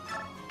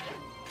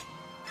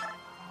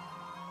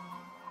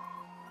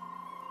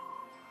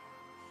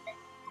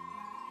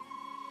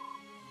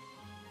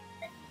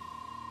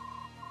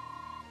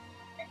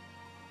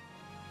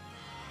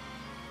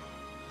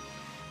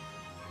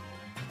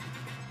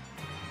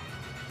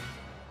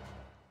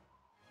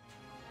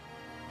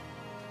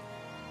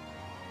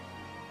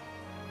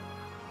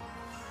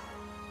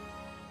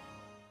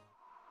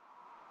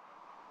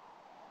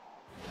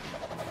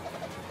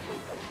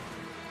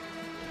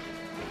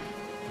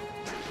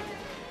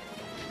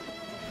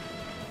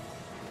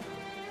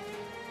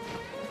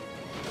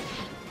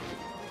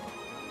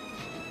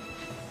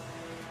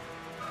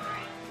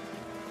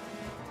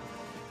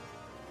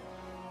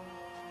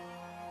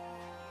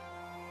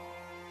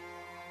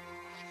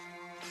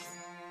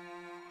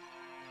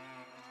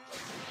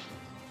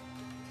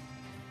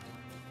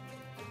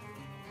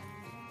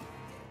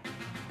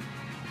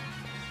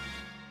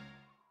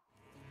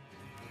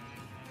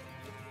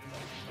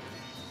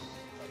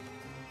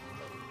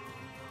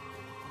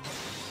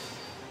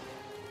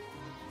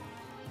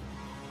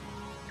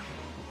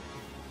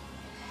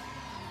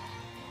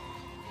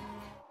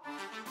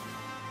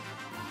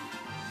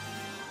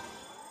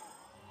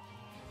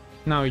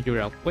 Now you're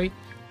awake.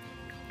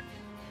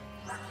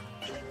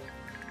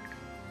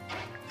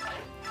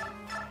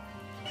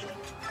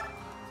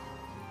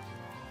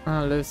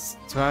 Let's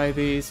try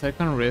this. I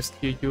can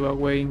rescue you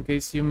away in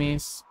case you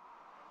miss.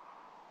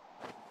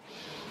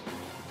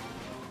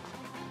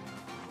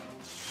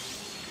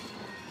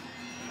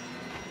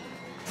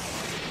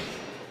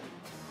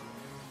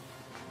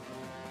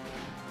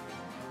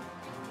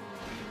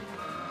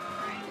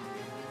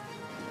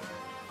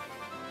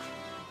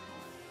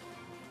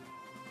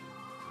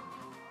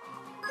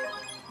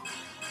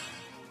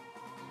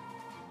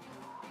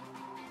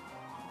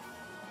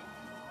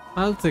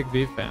 I'll take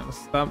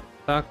defense.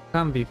 That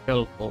can be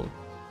helpful.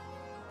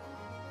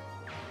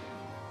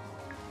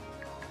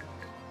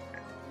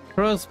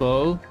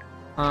 Crossbow.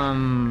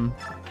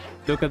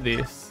 Look at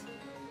this.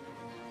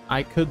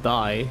 I could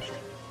die.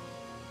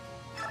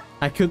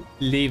 I could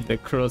leave the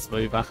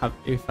crossbow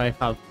if I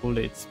have full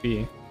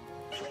HP.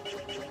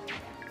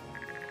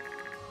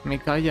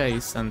 Micaiah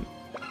isn't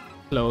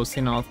close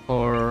enough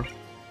for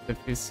the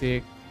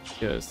physique.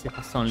 Just it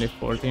has only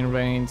 14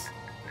 range.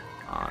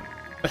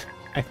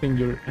 I think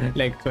you're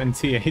like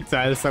 28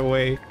 tiles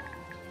away.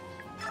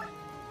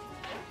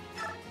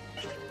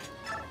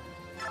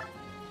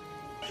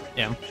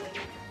 Yeah.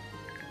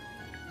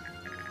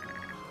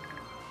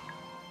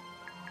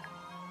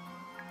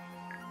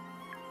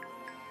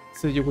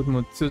 So you would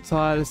move 2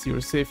 tiles,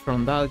 you're safe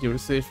from that, you're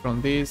safe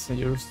from this, and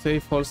you're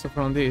safe also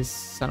from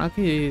this.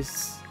 Sanaki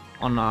is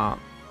on a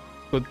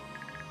good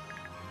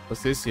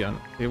position.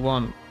 He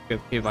won't get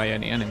hit by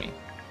any enemy.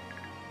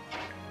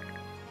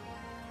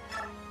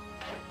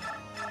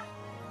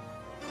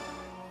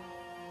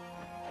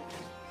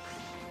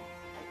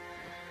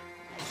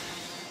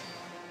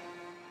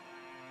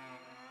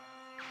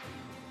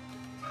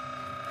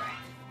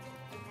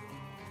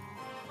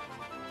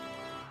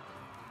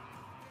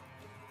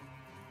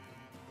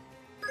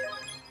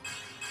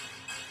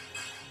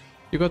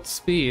 You got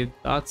speed,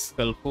 that's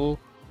helpful.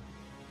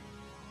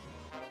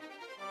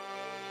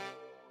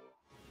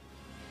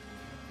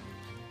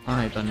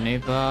 I don't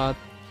need that.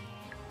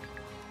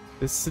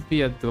 This should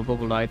be a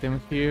doable item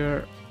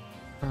here.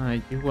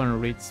 You won't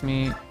reach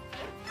me.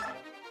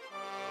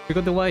 You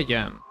got the white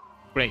gem.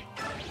 Great.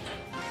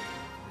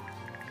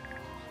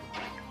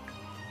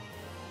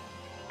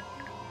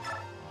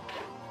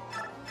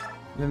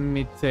 Let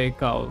me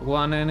take out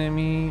one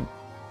enemy.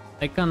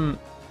 I can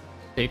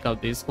take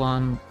out this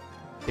one.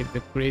 Keep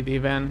the crit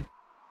even.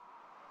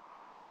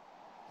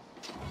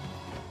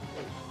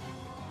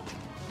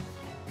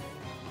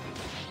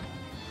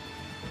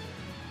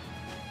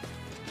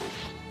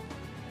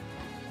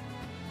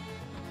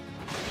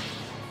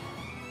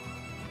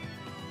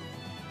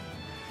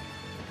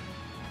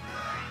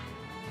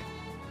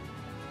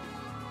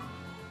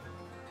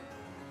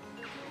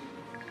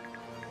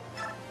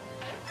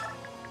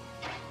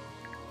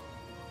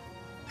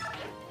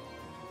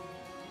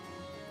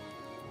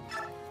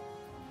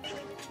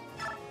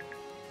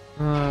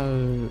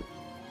 I'll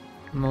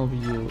move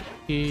you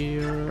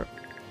here.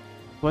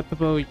 What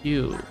about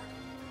you?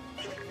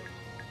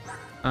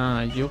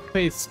 You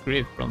face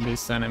crit from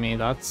this enemy.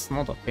 That's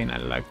not a thing I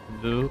like to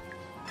do.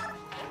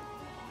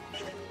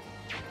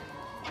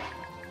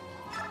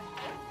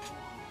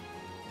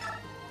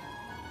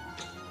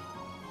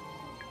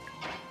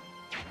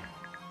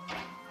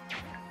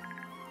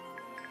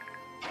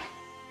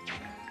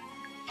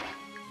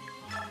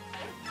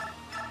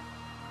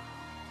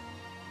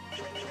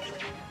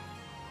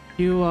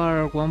 You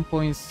are 1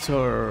 point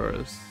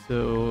short,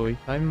 so if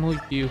I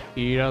move you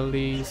here at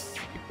least,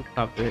 you could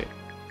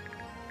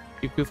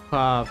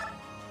have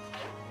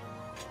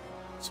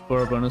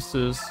super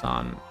bonuses,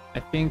 and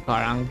I think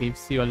Aran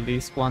gives you at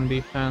least 1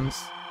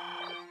 defense.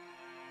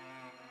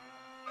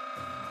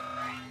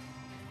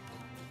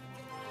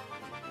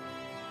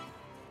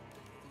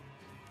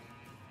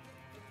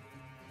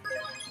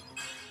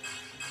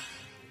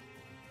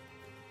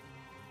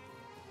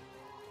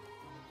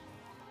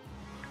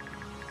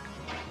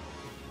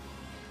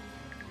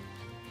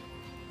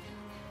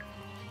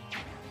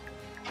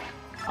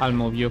 I'll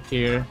move you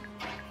here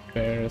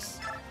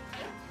first.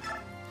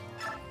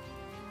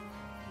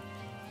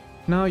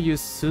 Now you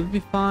should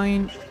be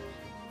fine.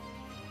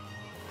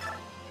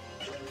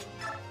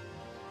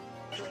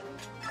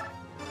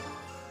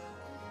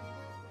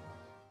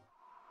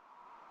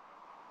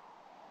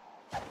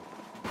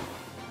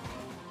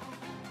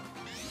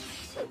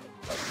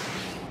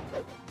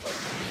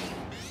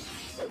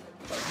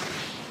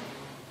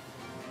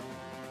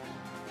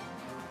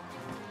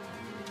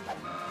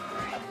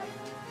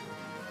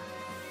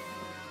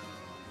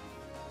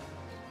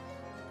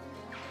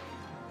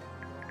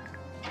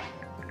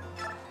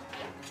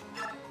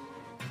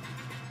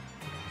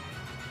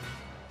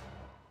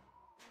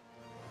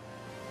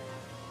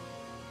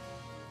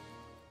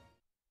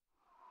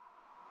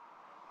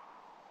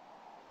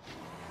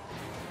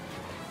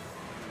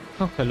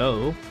 Oh,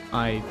 hello.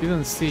 I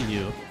didn't see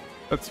you.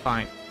 That's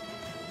fine.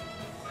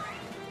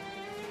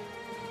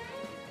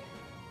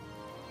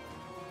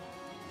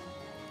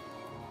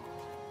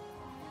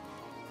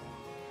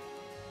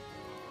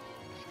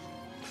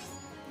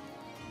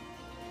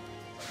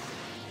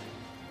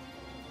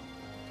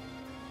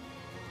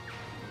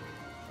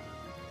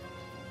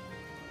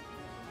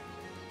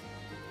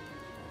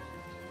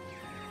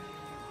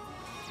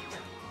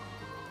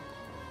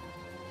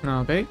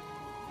 Okay.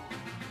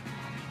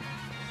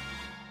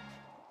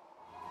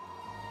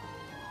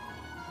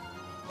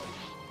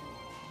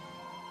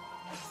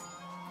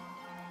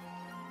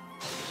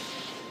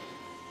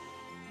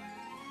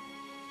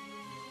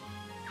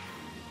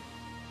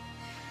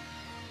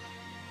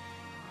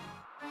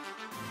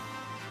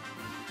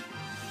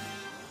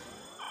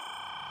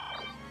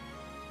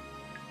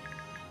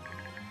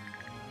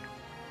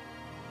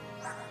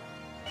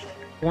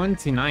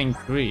 $29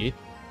 crit.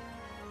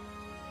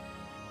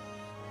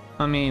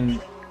 I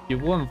mean, you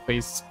won't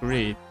face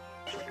crit.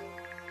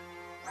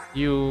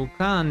 You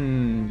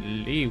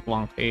can leave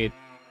one hit.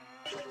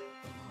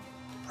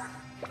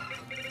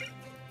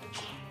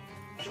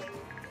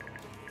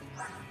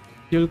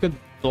 You'll get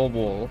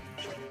double.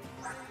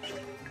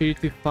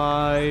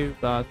 55,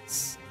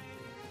 that's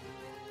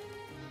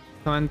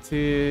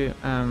 20,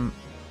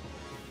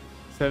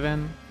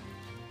 7.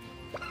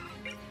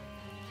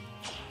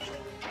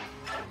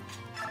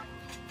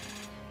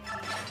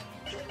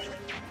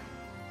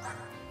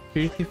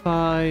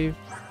 $55.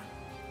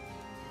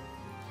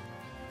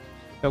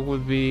 That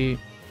would be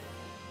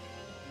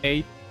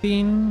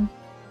 18.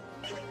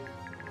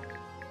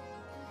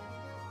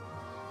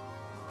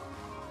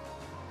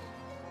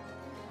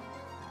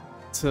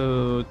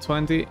 So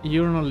 20.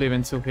 You're not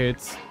leaving 2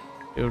 hits.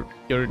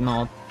 You're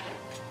not.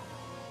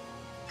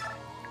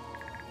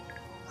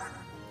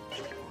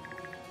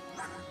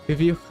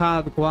 If you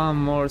had one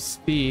more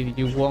speed,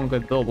 you won't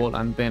get double,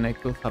 and then I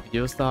could have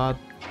used that.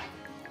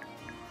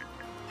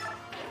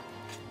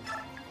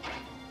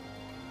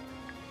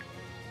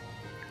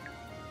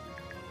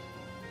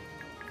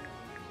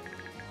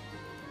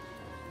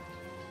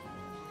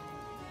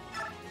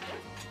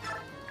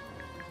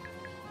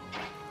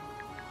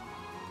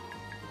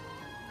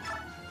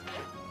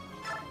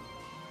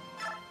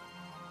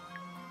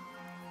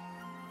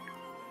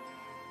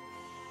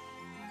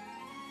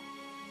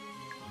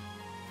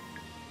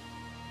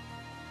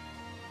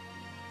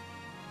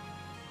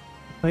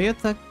 If I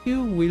attack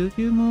you, will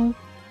you move?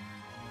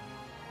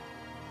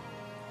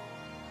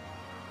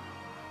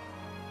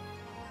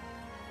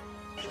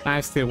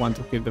 I still want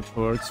to keep the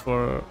birds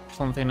for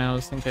something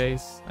else in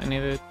case I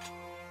need it.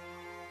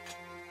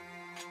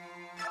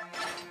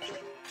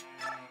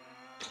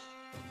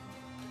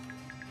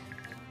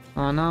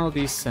 Now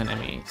these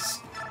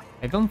enemies.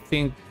 I don't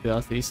think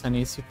that is an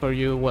easy for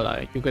you.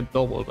 Well, you get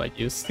double, but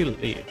you still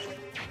live.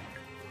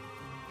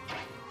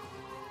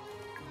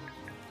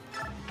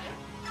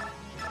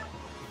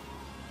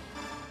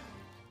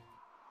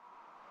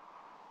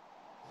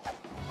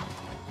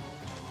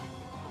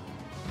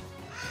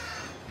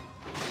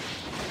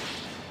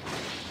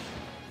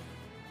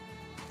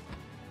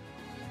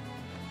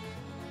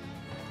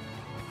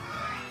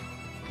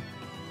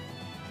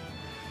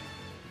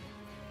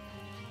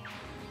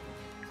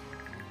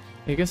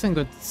 I guess I'm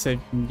going to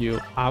send you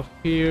up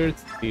here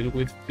to deal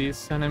with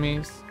these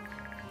enemies.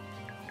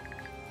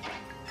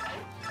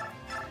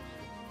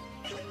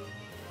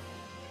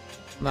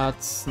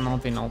 That's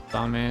not enough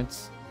damage.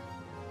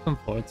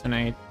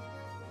 Unfortunate.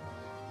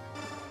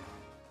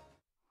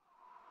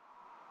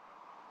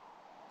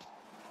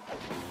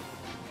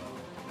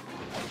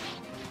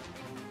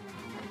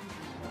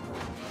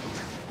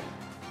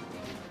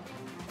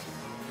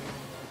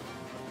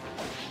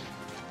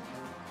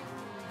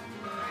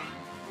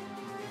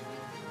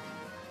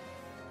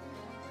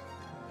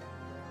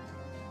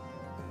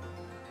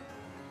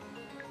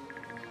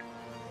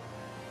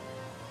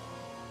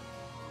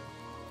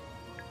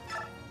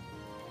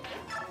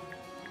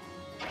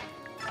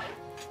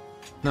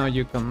 Now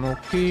you can move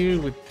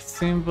here with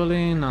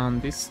Symboline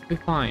and this will be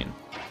fine.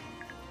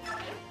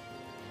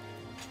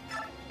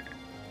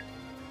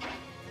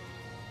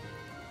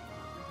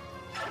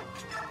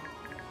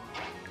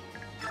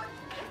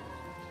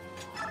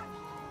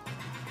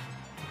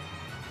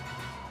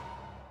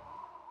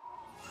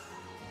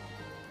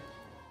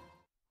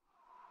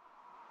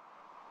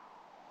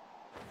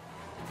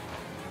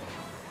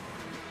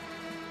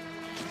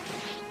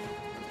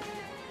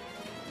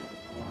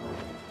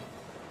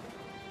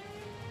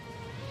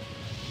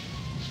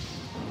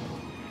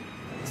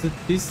 So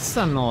this is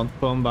an odd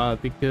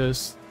combat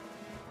because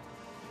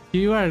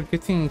you are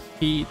getting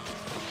hit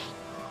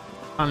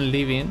and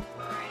living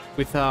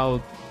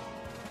without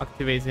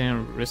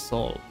activating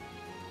resolve.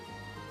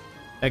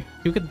 Like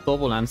you get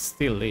double and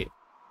still live.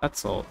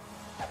 That's all.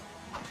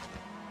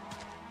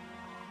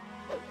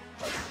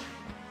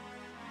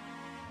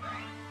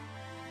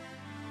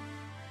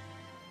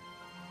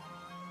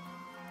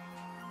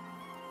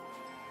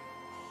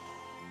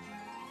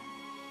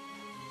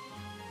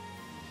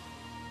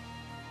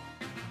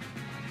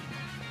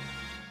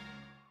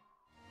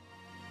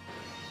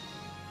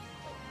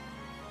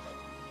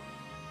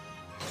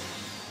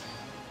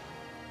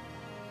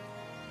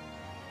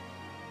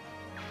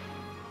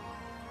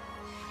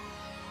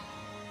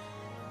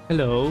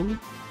 Hello.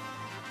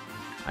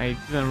 I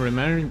didn't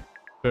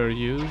remember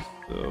you,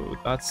 so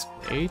that's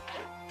great.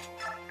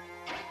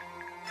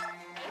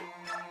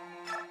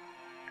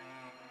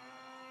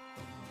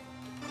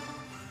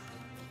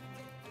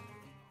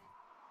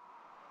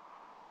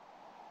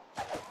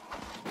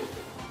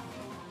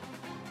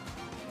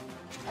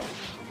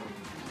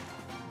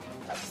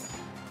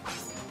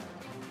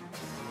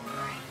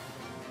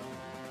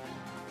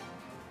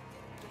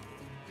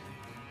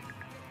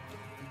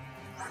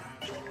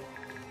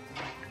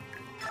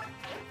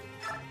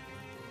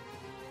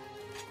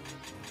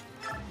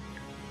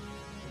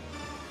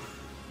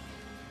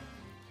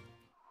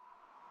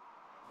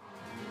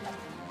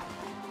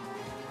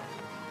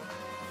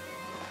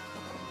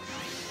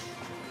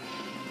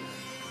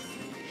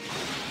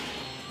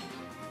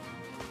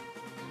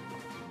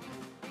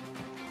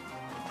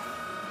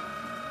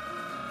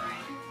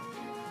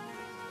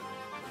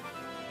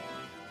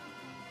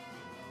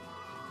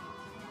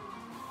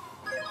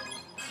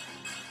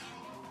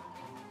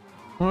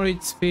 More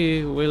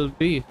HP will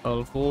be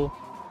helpful.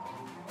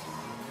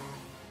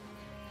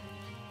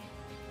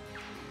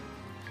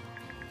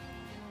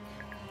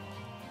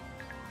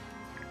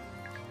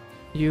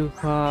 You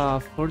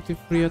have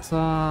 43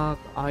 attack.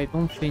 I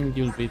don't think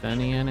you'll beat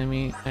any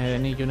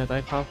unit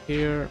I have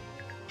here.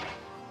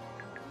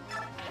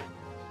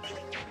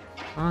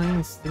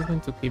 I'm still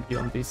going to keep you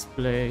on this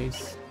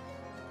place.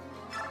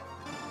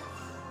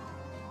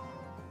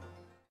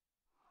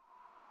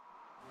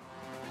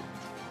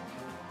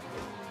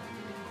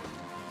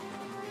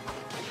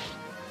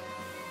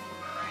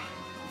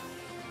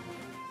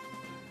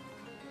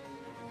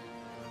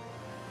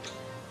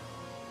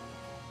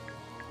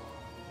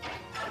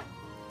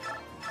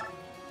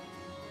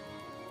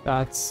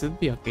 That should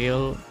be a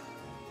kill.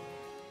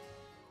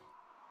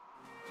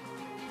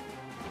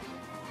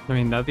 I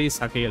mean, that is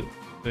a kill.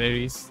 There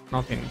is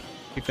nothing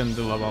you can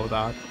do about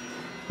that.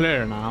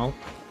 Clear now.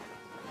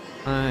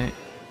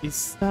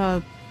 Is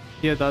that...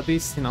 Yeah, that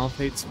is enough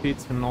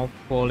HP to not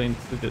fall into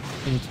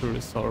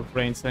resolve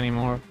range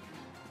anymore.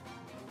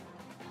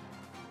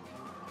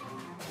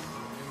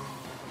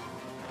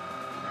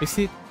 Is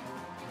it...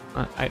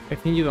 I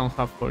think you don't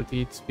have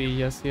 40 HP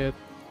just yet.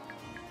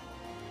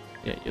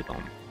 Yeah, you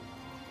don't.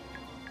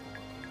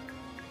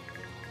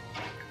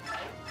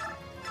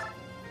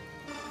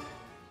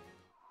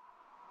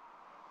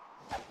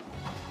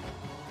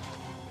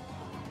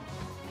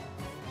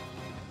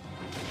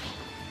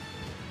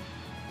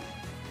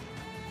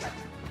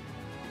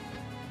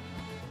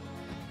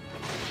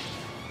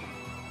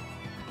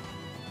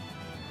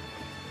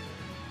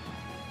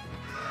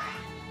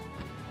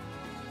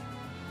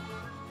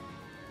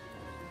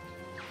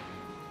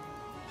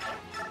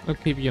 I'll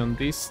keep you on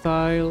this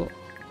style.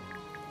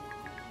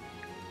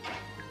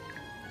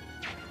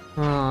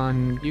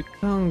 And you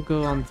can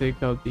go and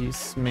take out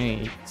these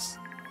mates,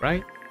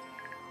 right?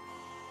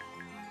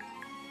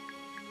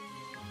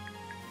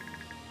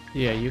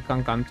 Yeah, you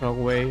can counter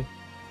away.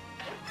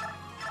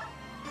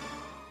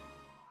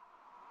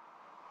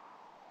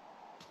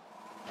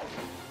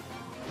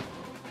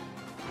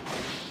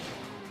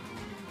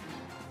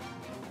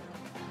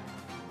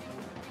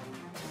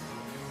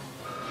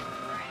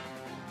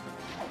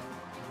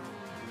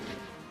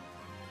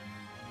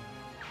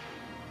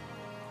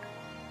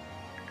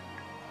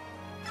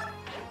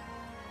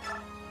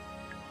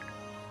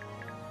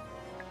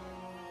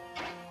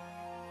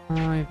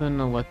 I don't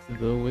know what to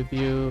do with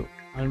you.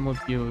 I'll move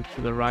you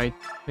to the right.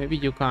 Maybe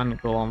you can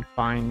go and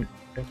find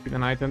the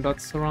hidden item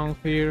that's around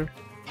here.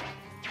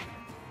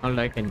 Not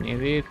like I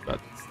need it, but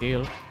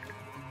still.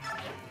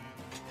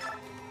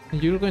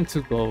 You're going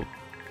to go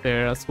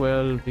there as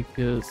well,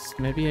 because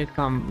maybe I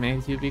can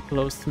make you be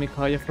close to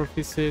Micaiah for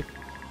physics.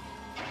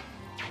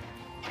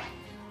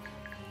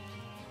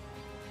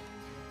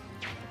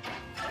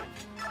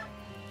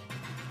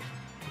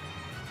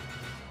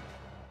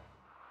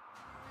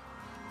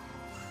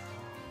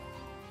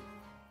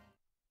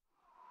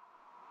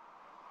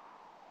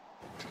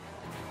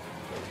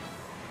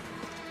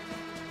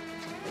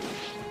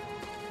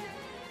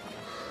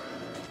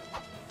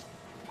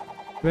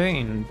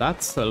 Rain,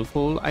 that's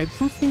helpful. I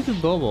do think the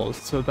double,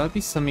 so that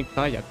is a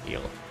Micaiah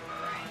kill.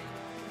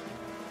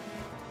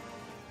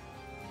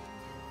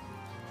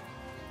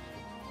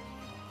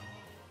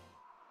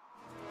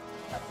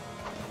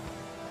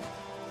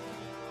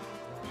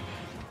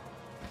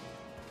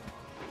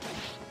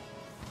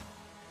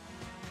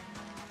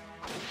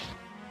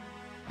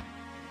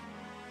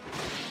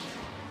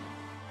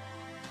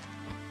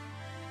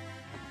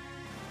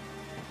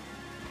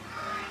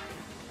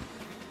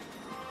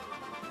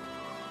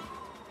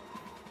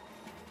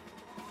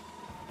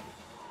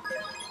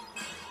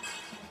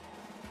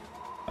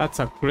 That's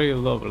a great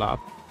level up,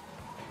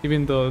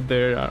 even though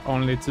there are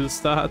only 2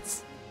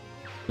 stats.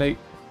 Like,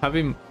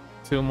 having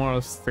 2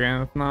 more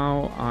strength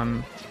now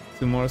and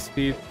 2 more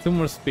speed. 2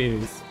 more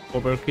speed is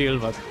overkill,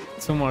 but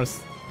 2 more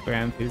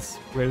strength is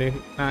really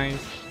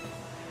nice.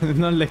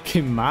 Not like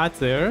it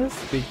matters,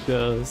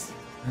 because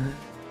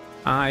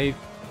I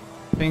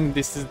think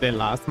this is the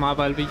last map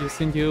I'll be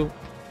using you.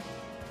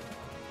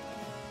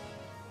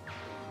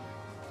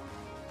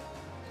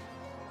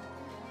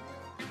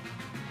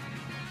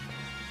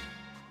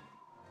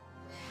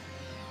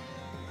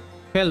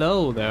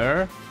 Hello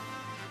there.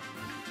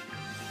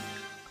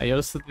 I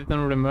also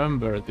didn't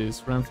remember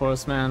these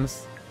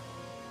reinforcements.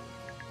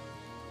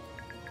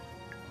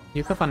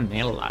 You have a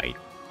nail light.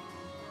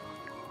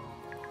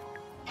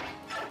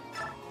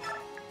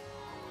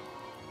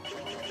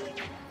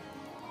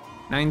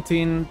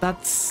 19,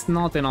 that's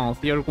not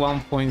enough. You're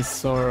 1 point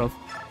short of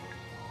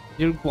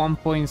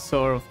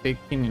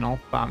taking enough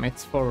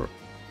damage for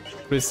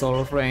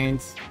resolve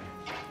range.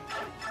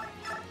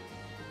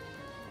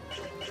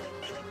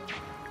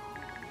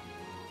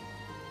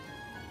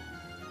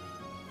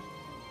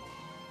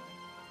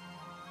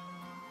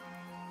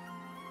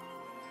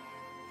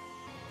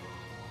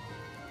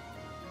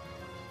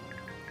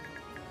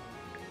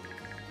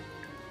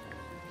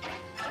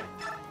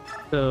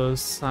 So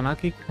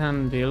Sanaki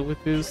can deal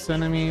with these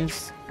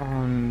enemies,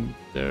 and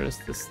there's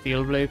the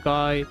Steel Blade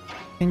guy.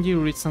 Can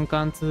you reach some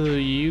counter?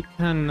 You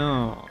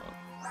cannot.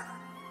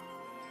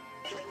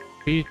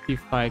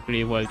 55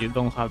 grip, well, you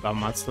don't have that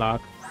much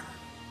luck.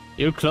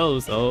 You're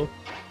close though.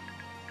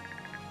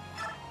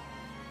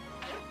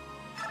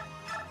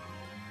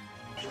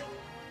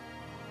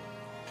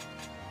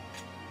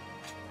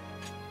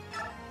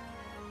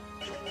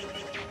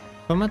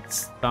 How much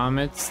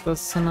damage does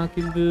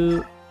Sanaki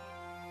do?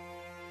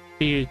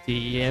 30,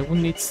 yeah,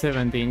 we need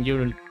 17,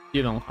 you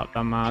don't have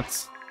that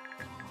much.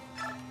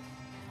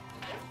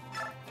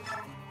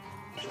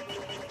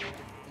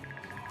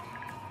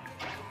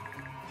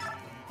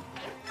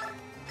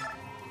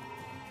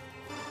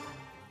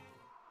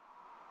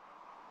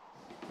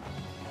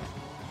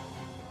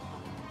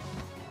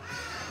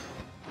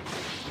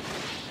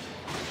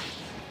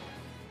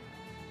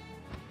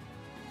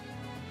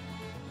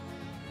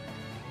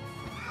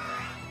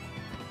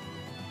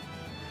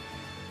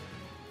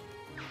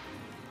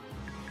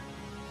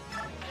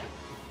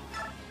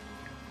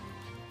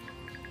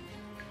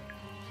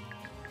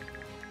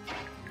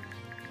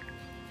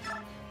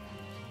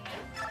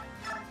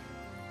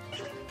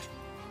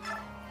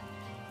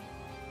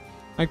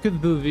 I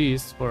could do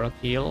this for a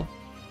kill.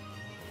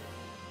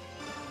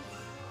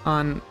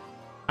 And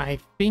I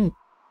think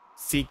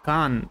she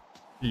can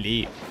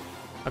live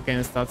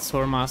against that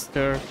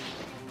Swordmaster.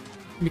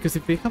 Because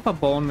if they have a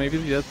bone, maybe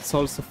that's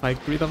also 5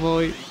 crit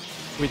avoid,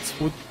 which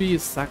would be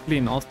exactly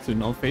enough to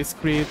no face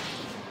crit.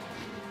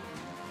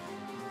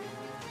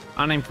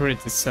 And I'm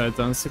pretty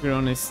certain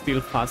Sigrun is still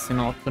fast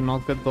enough to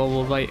not get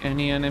doubled by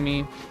any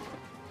enemy.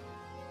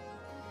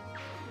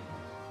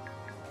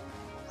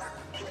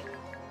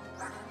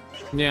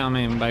 Yeah, I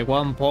mean, by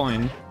 1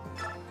 point.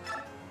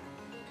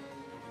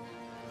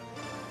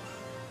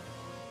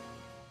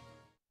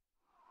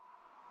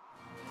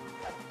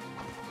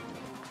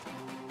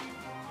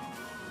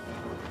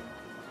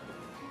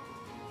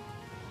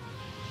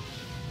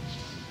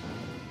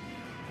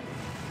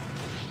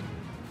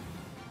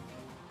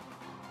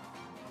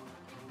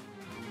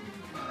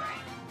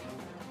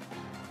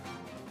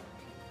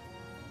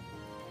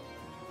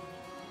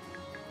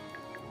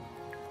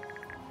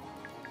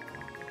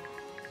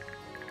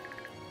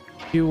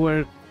 You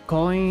were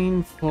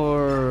going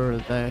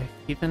for the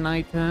hidden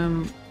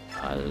item.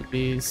 I'll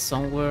be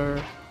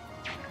somewhere.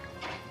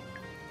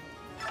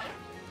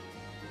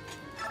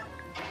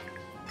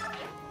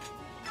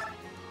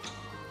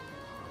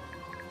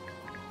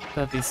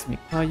 That is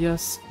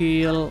Micaiah's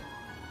skill.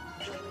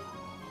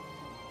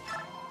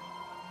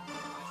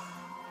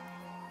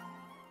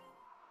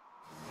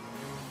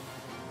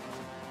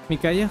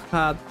 Micaiah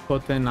had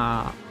gotten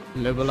a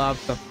level up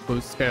that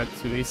pushed her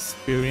to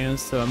experience,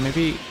 so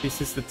maybe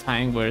this is the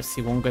time where she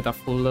won't get a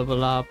full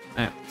level up.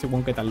 She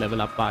won't get a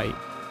level up by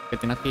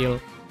getting a kill.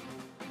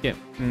 Yeah,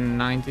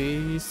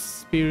 90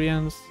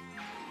 experience.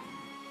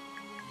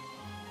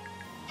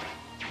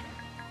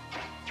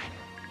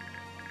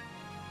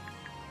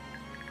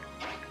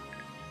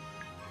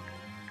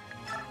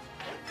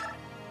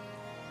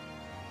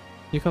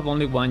 You have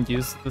only one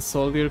use of the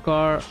soldier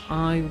card.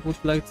 I would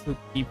like to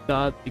keep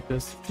that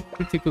because it's a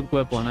pretty good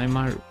weapon. I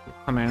might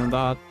recommend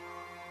that.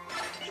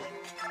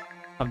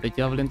 Have the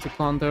javelin to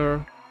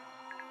counter.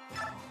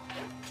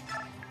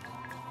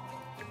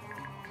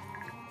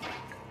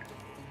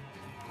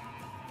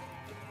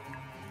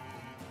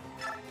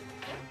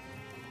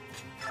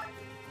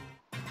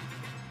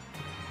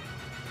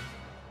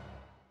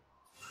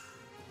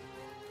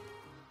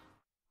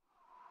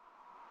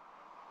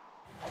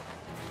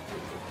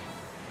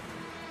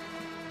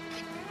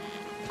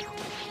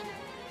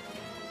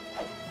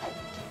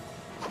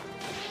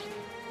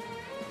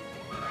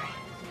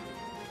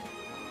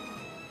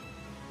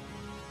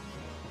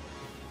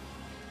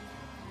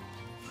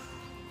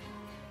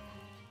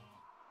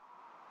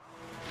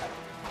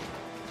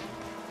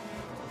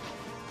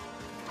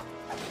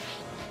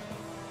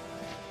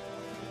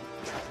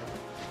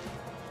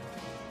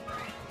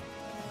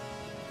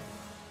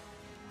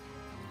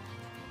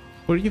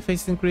 Were you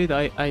facing grid?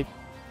 I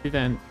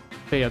didn't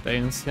pay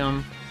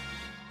attention.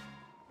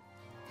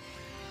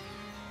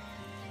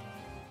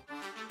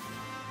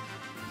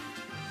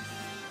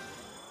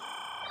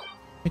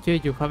 Okay,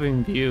 you have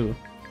in view.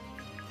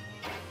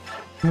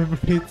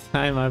 Every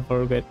time I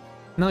forget.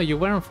 No, you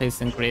weren't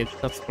facing grid.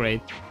 That's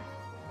great.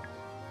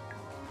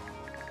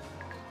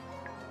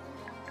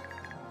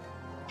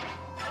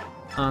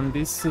 And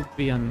this should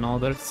be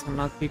another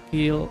Sanaki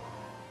kill.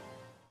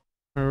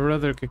 I'd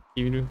rather get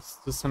curious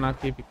to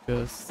Sanaki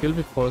because he'll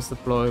be force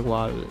deploy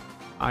while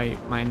I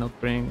might not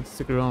bring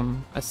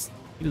Sigrun. I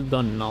still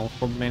don't know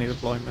how many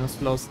deployments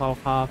slows I'll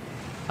have.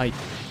 I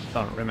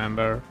don't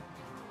remember.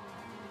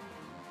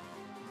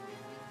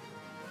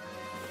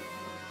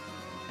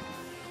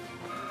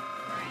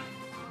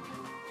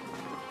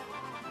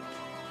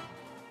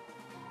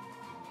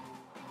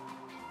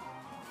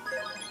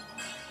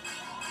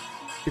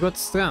 You got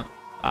strength.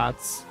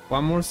 That's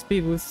one more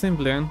speed with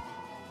Simply.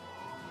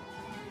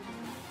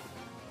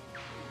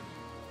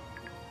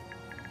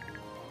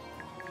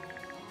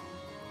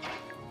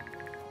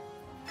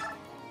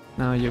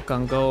 Now you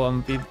can go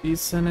and beat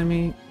this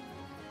enemy.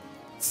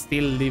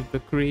 still leave the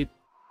crit.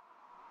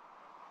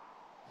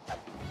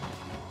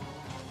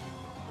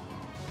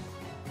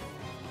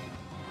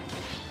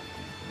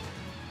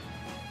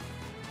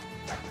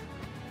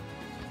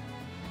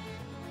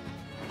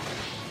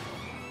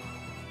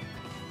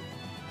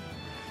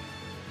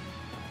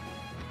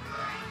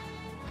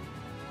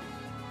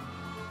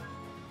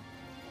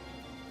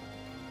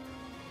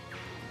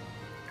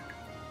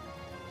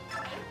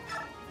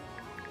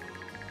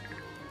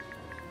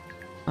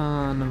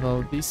 And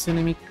about this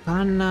enemy,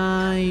 can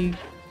I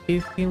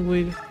hit him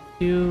with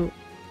you?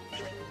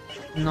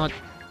 Not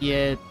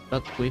yet,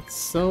 but with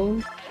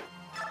soul.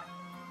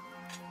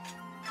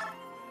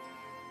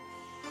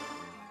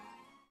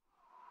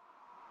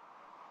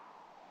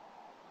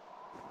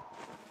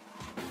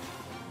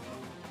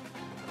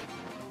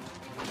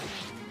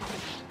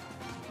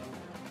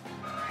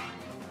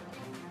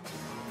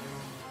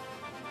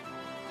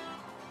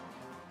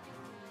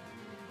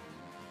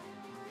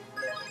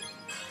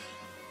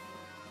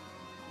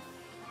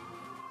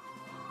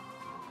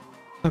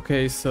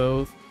 Okay,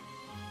 so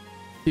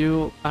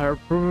you are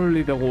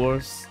probably the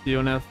worst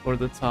unit for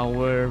the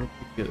tower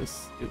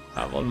because you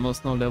have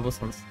almost no levels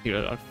and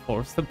still are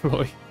force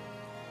deploy.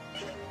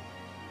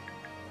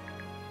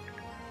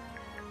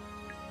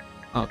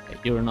 Okay,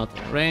 you're not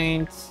in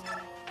range.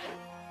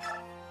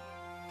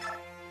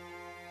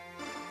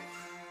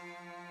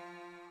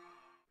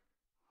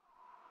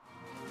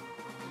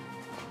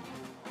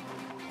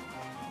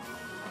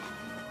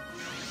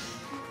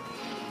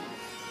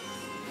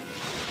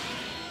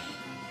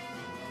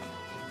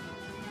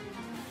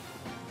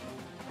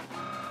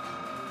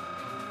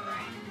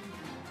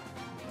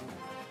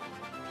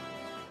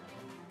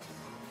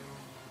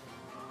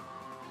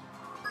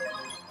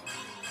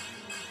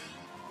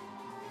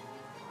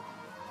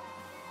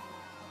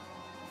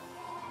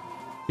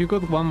 You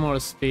got one more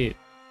speed.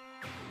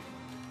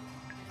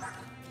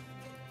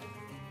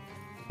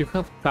 You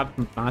have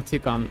Captain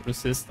Magic and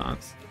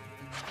Resistance.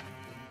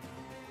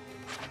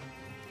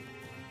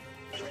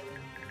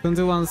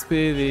 21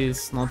 speed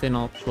is not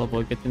enough to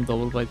avoid getting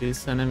doubled by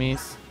these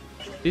enemies.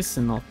 This is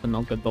enough to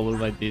not get doubled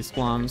by these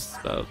ones,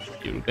 but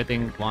you're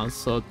getting one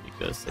shot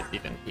because they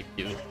didn't give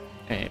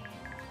you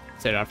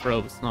Seraph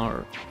Robes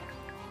nor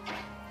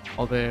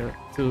other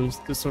tools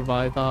to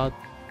survive that.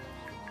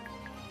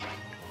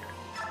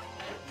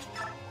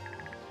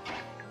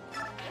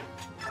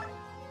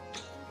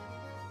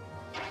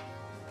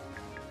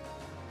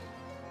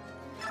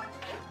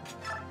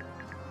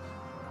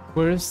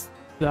 Where's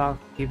the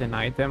hidden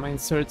item I'm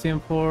searching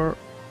for?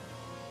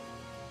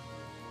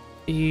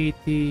 It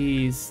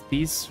is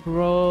this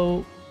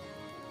row.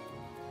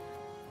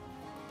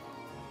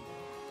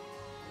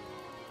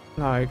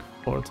 Like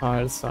 4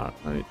 tiles are.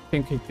 I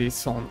think it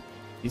is on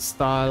this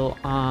tile.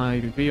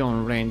 I'll be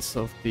on range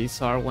of these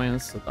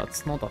Arwens, so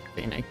that's not a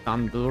thing I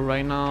can do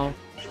right now.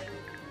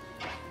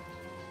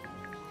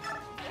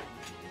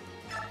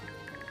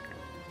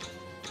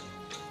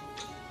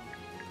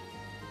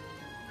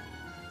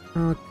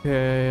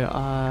 Okay,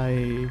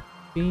 I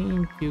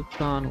think you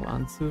can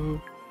 1,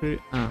 2, 3,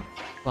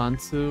 1,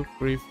 2,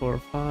 3, 4,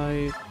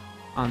 5,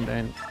 and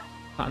then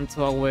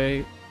cancel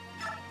away.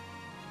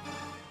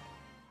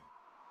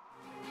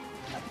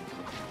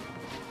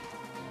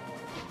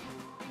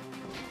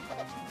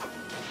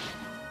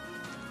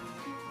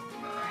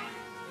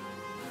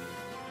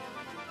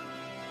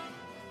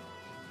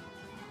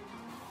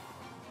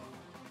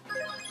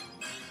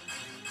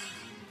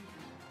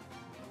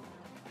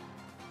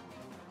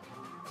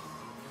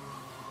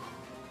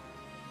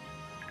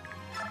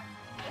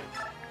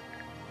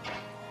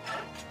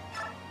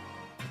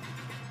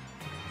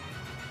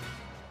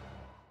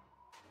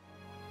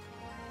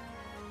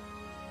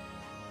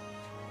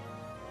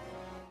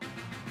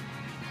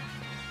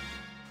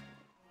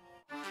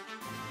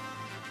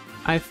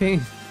 I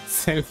think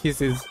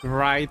Tellius is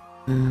right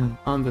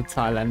on the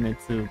tile I need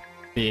to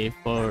be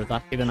for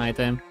that hidden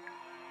item.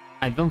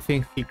 I don't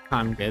think he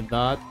can get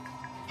that.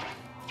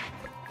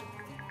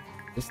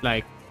 It's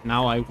like,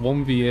 now I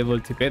won't be able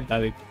to get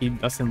that if he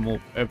doesn't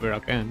move ever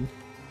again.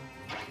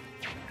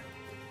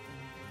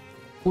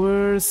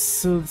 Where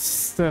should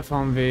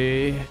Stefan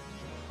be?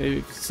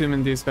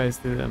 Assuming this guy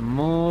didn't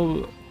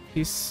move,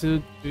 he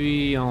should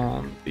be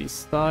on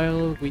this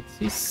tile, which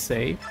is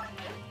safe.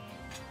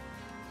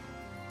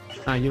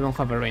 You don't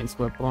have a ranged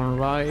weapon,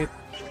 right?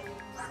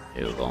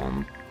 You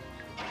don't.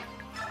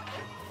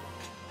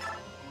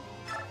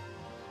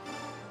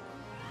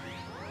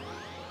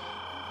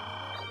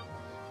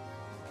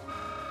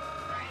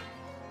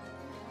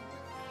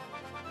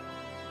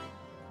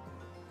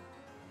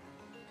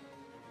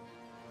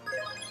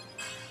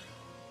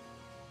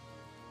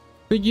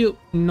 Could you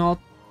not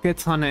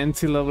get an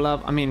empty level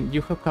up? I mean,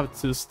 you have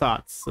 2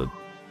 stats, so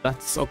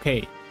that's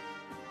okay.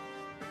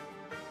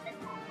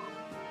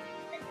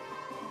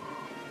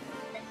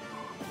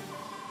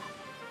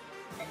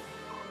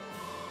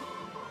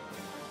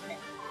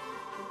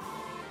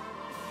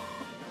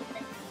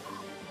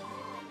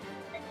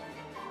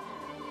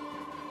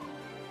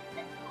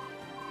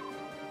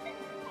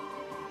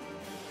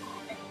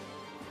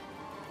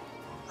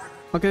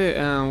 Okay,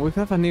 we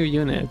have a new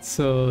unit,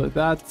 so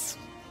that's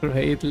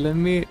great. Let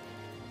me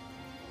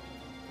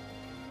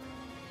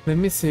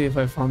see if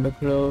I found the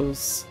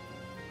crows.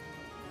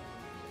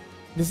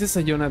 This is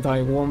a unit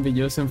I won't be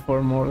using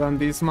for more than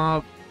this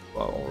map.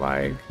 Well,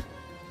 like,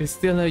 it's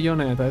still a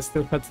unit, I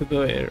still had to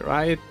do it,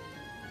 right?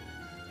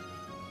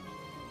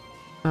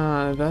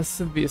 That's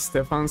the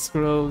Stefan's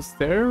crows.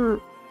 They're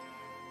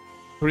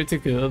pretty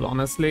good,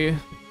 honestly.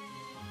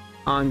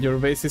 And your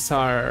bases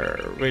are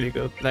really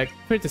good, like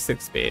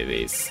 36 speed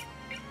is...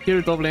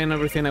 You're doubling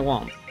everything I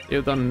want.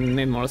 You don't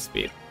need more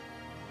speed.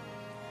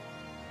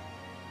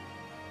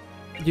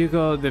 You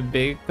got the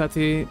big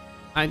Catty.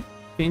 I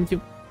think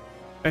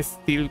I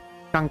still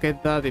can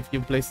get that if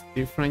you place a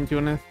different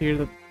unit here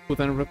that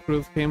couldn't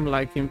recruit him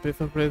like in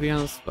Path of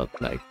Radiance, but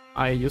like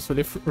I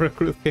usually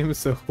recruit him,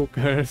 so who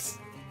cares?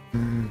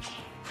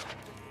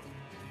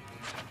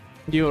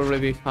 You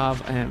already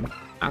have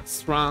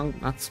max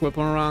rank, max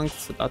weapon rank,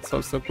 so that's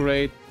also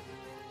great.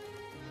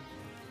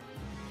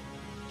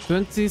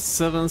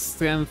 27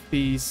 strength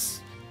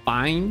is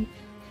fine.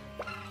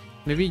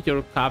 Maybe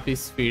your cap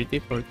is 30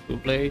 for 2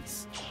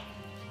 blades.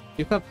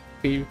 You have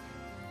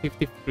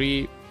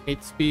 53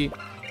 HP,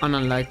 and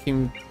unlike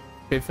in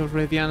Path of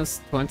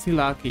Radiance, 20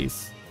 luck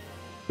is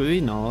good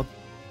enough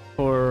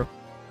for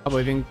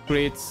avoiding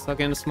crits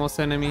against most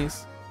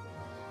enemies.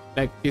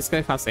 Like, this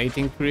guy has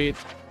 18 crit,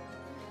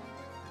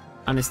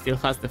 and it still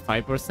has the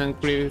 5%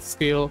 crit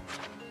skill.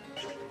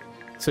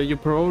 So you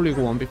probably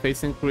won't be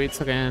facing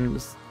crits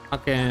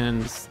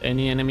against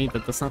any enemy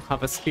that doesn't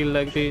have a skill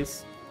like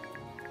this.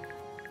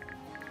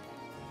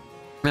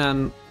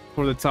 And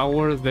for the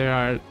tower, there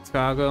are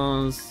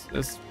dragons,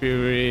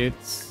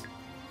 spirits,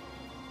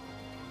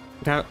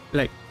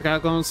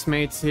 dragons,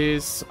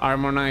 mages,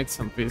 armor knights,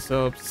 and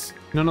bishops.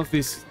 None of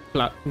these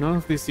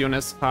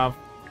units have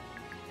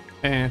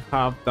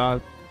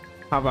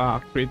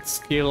a crit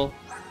skill.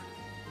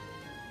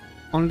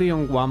 Only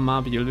on one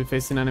map you'll be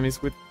facing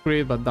enemies with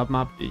crit, but that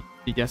map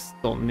you just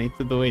don't need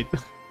to do it.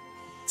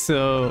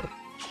 So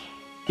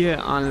yeah,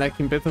 unlike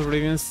in Path of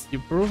Radiance, you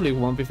probably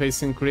won't be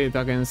facing crit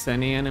against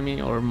any enemy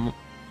or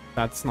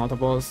that's not a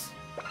boss,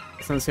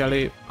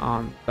 essentially,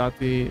 and that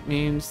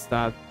means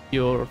that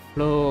your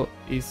flow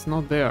is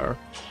not there.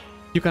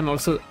 You can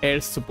also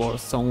air support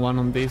someone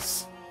on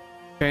this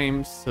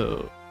game,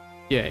 so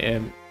yeah,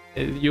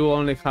 you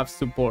only have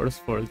supports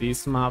for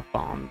this map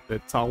on the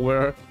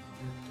tower.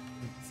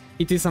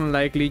 It is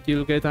unlikely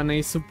you'll get an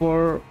A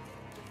support,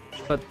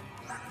 but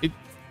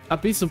a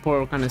B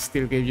support can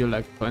still give you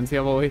like 20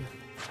 avoid,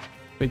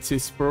 which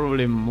is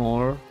probably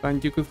more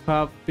than you could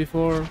have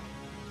before.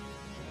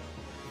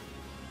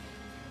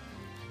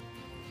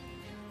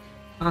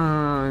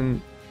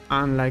 And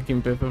unlike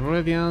in Path of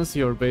Radiance,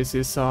 your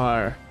bases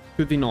are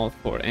good enough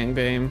for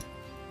endgame.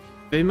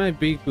 They might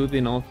be good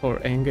enough for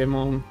endgame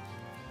on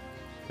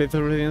Path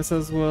of Radiance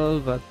as well,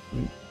 but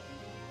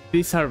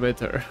these are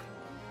better.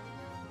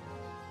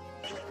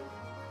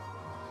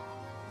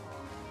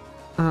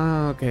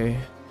 Okay.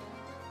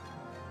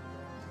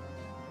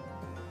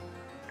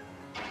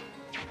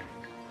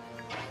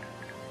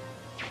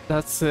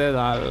 That said,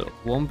 I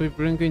won't be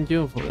bringing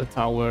you for the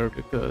tower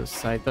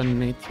because I don't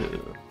need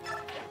to.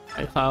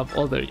 I have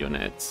other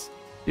units.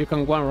 You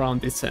can one round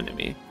this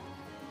enemy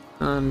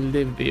and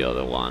leave the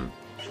other one.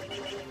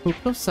 How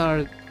close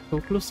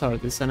are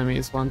these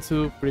enemies? 1,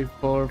 2, 3,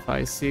 4,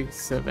 5, 6,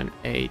 7,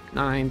 8,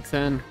 9,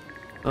 10.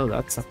 Oh,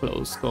 that's a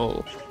close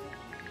call.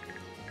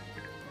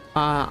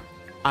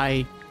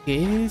 I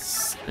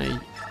guess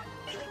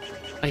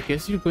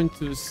you're going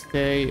to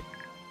stay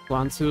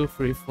 1, 2,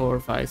 3, 4,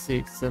 5,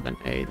 6, 7,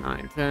 8,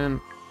 9,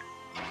 10.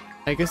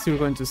 I guess you're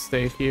going to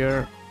stay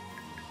here.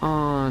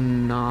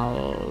 And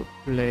I'll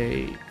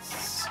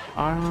place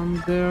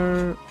around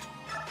there.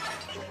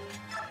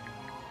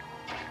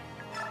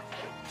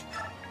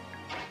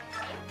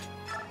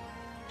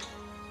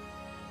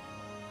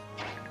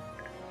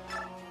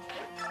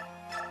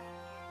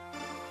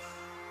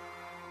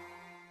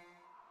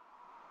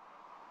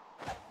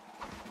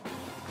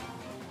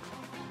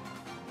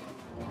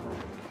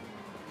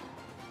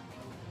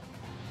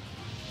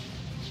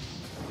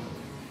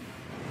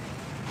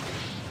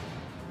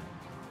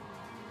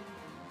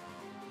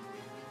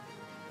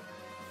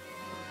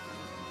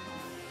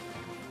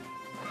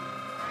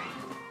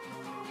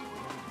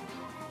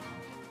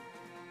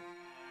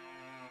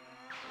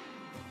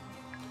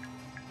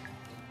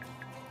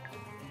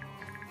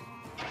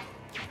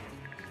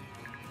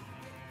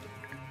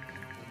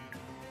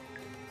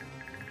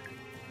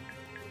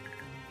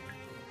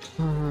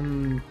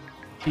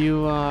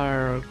 You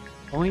are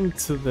going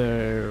to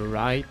the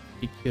right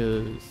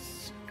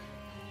because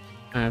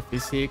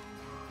physics.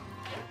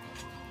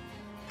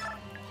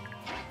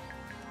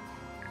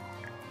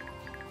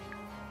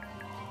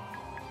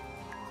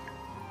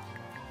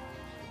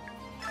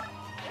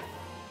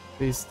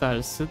 This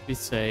tile should be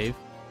safe.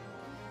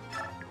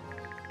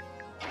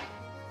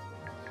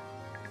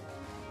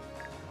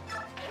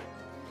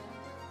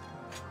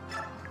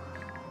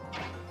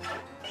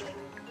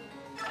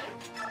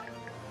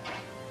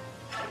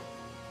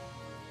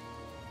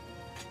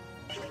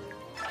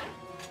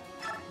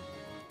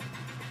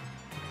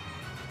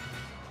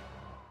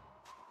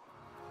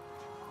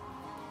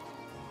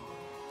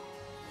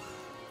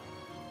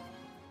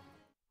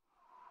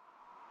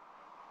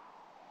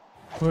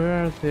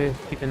 Where are the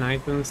hidden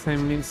items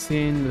I'm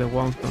missing? The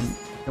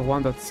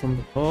one that's on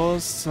the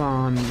boss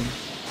and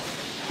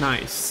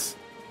nice.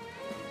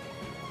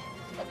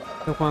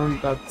 The one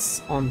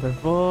that's on the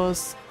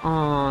boss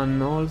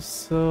and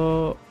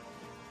also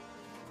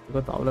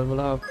got a level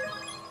up.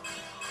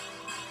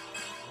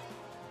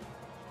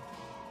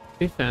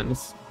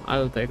 Defense,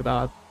 I'll take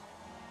that.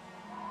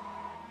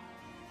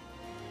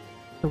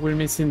 So we're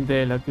missing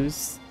the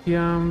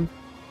Lagustium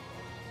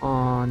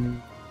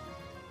on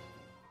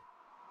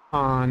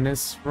a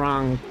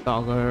strong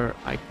dagger.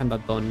 I kinda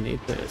don't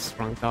need the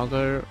strong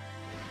dagger.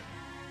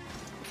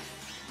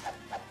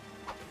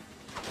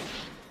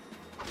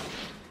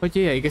 But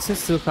yeah, I guess I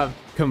still have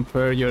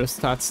compare your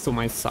stats to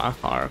my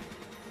Zihark.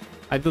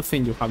 I do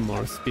think you have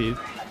more speed,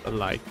 but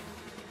like,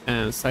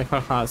 and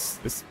Zihark has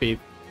the speed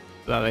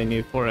that I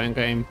need for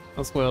endgame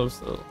as well,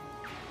 so.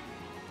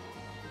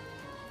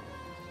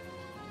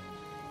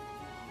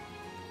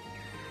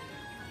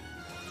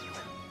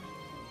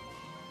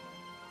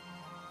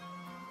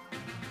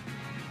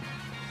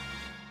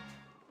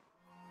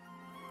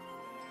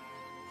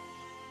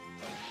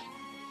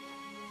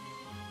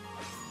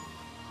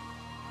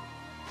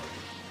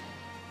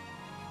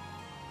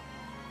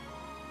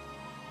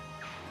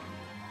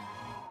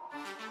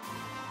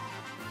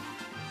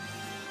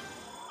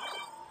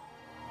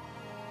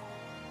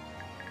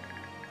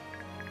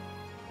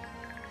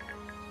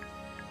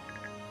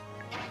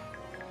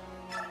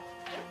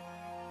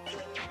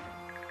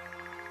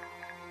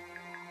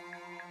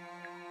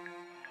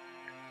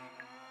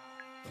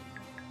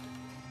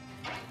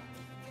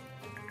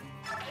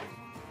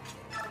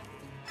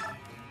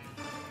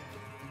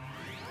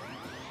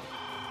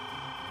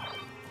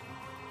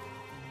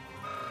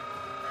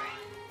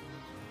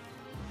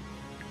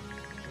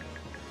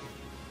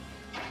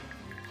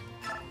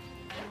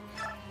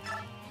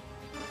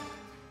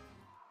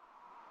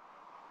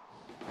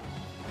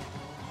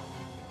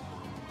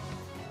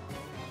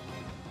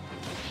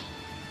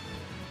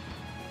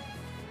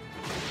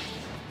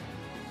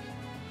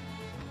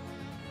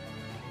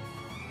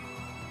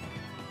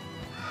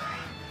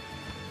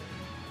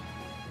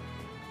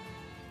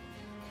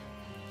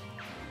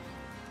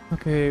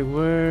 Okay,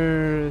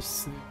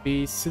 where's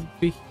the should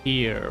be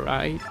here,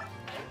 right?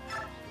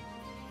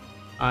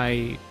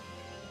 I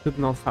could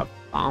not have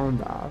found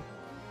that,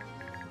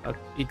 but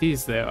it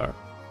is there.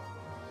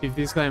 If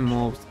this guy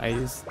moves,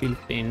 I still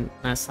think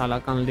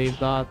Nasala can leave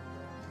that.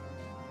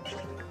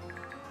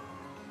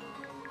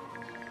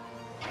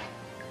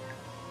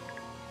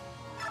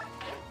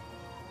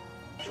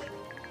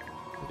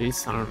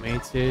 These are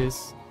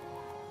mages.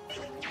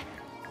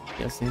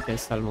 Just in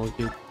case I'll move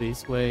you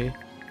this way.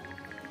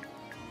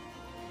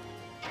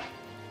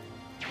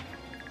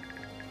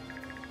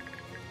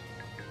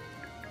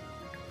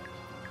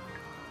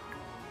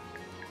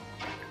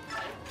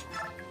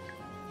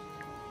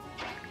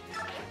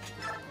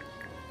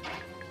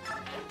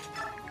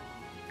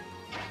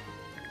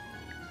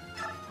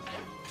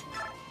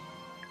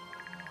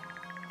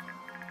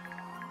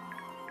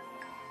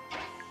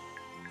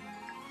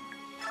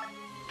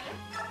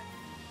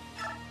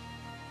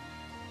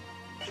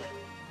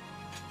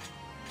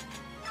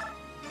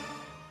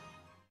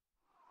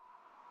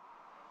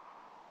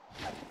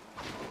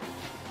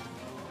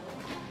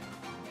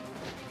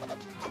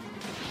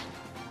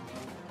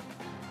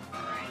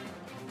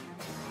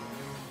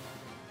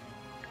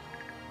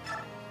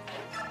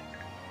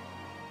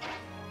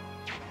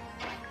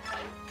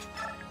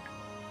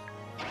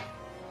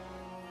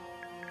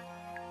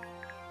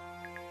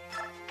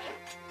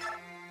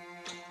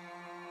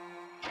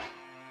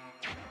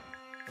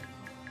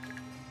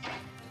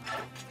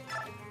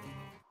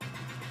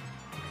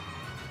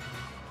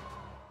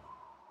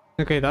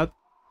 Okay, that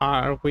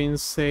Arwin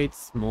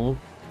Sage's move.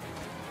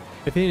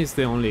 I think it's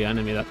the only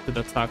enemy that could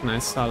attack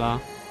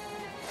Naisala.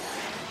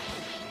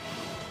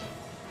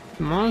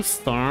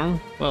 Monster,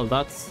 well,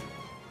 that's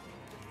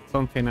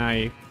something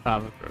I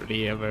haven't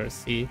really ever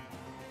seen.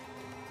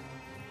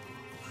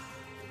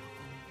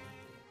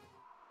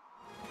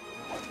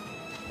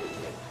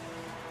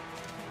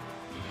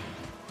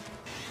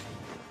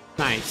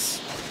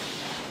 Nice.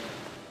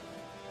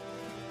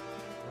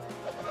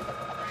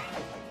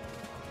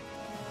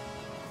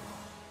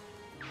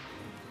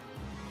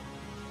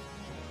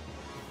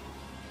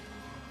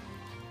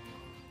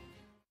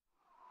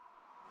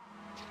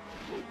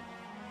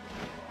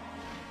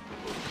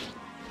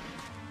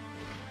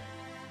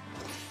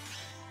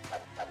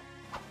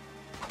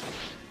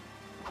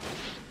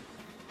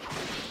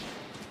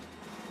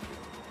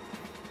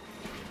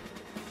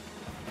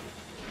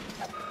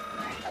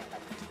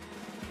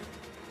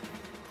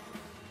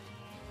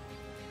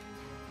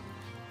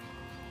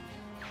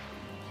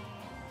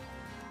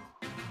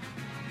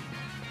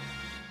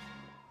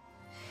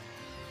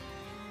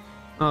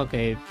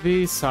 Okay,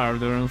 these are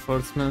the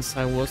reinforcements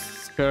I was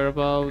scared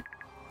about.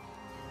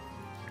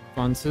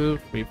 1, 2,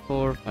 3,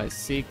 4, 5,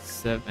 6,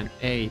 7,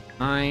 8,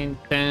 9,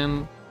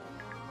 10.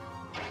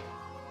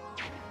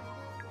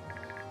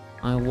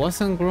 I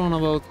wasn't grown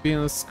about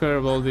being scared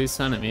about these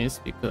enemies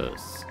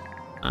because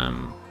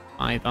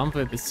I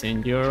dumped the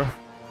Senior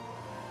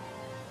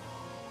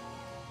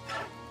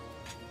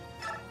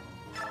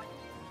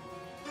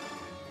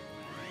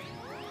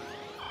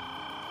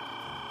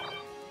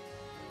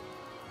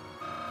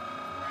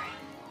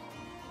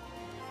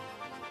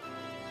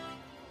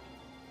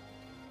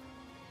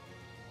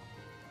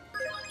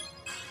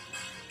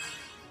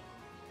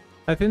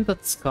I think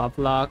that's cap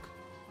luck.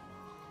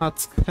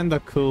 That's kinda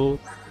cool.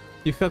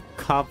 You have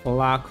cap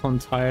luck on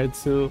tier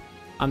 2,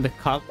 and the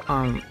cap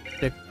and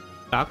the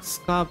tax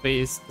cap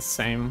is the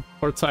same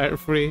for tier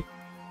 3.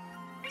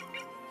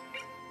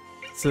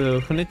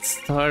 So who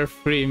needs tier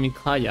 3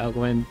 Micaiah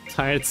when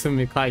tier 2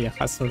 Micaiah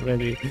has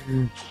already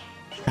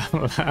cap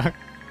luck?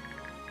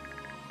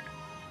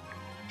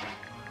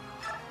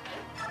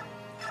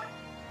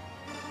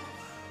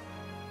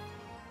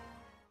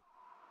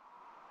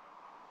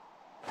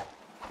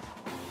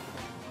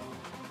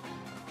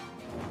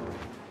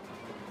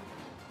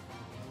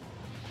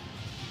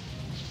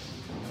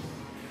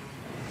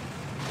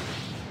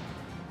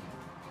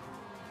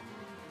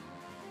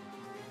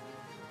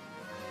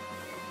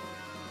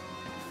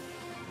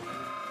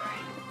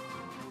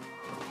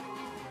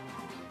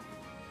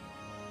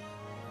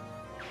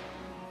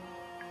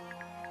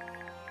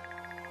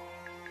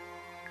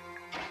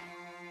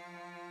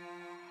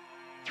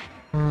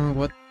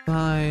 What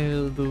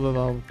I'll do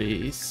about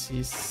this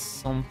is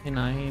something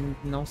I'm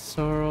not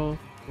sure of.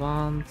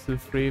 1, 2,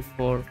 3,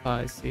 4,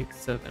 5, 6,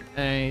 7,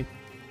 8.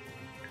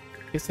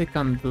 Guess I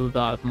can do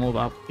that, move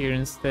up here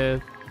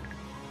instead.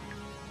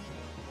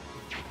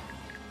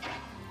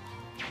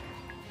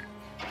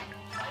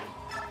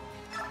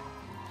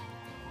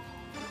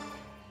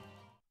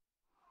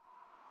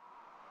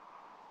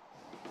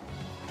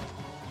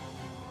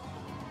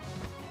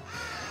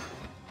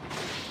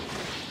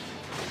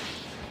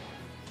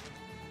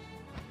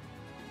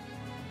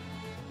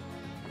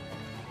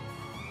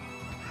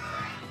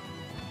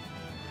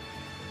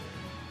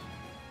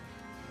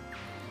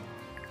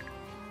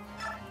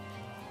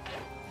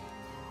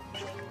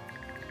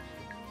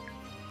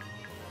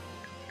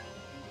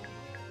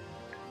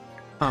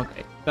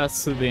 Okay, that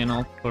should be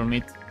enough for me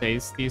to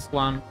taste this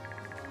one.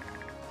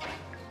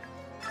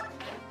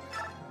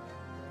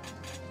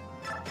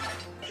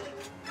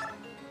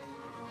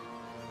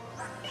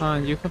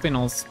 And you have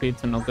enough speed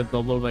to not get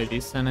doubled by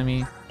this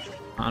enemy,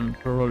 and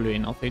probably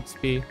enough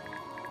HP.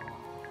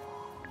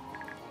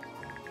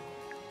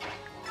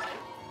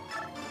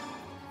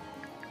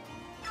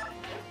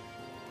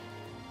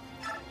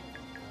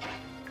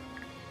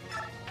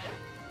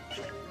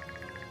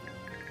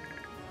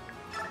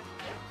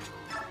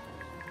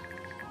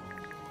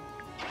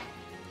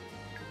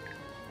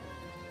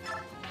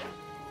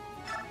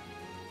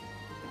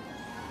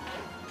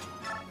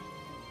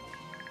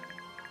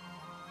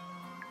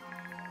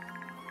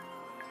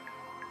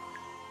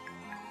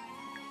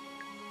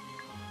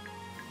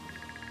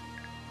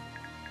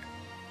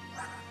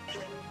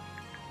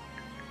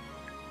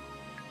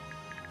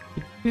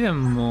 Didn't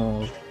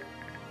move.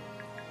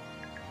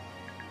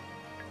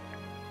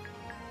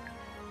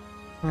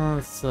 Oh,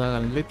 it's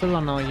a little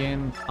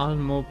annoying. I'll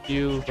move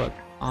you, but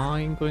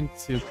I'm going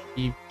to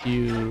give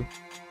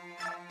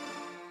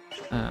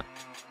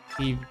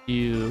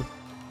you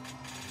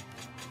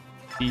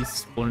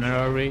this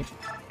vulnerary.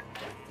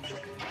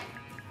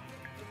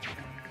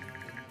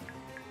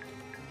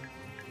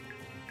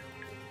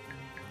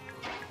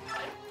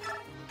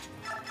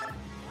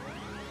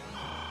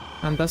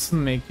 And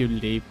doesn't make you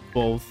leave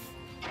both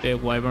the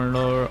Wyvern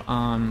Lore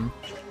and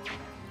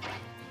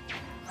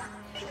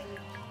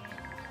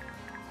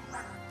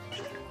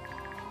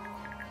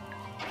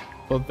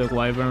both the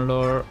Wyvern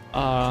Lore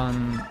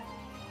and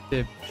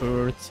the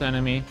first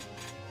enemy.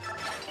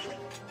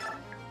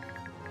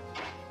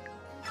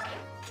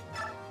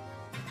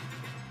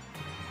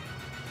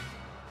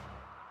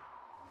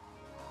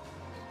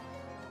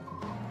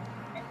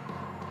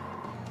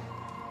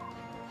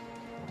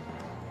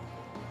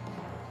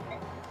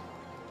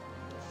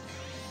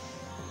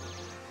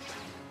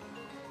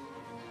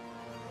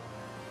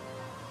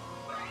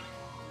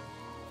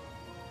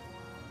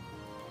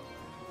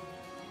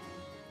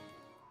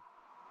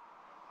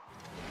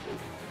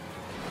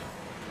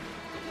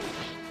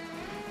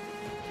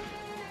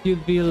 You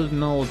deal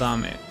no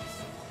damage.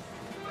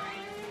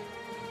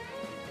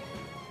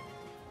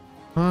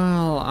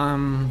 Well,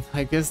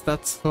 I guess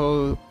that's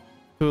how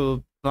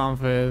cool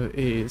Vander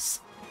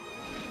is.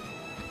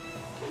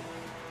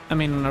 I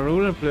mean, in a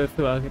regular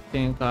playthrough, I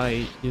think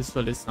I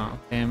usually saw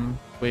him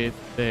with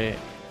the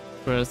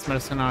first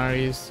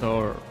mercenaries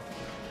or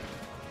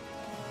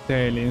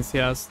the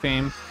Lincia's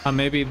team, and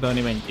maybe don't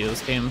even use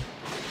him.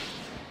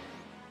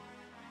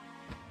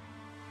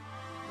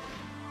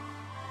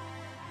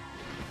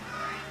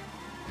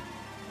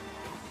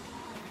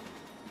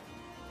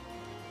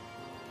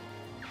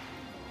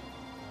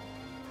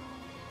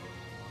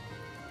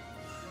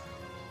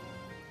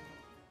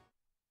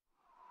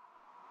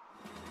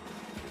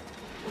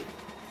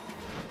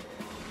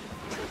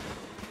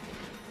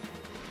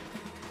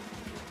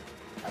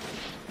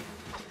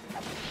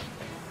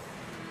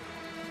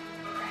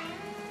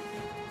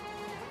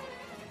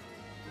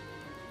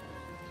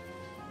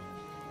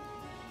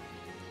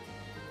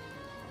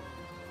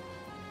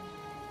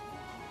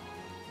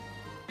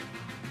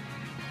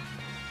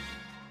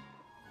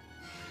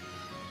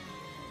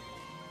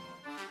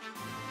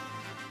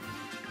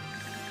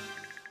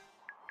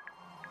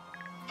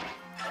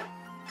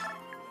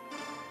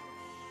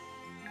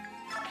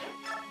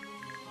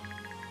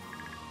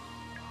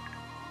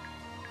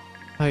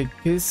 I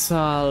guess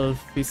I'll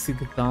physic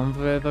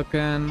downward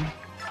again.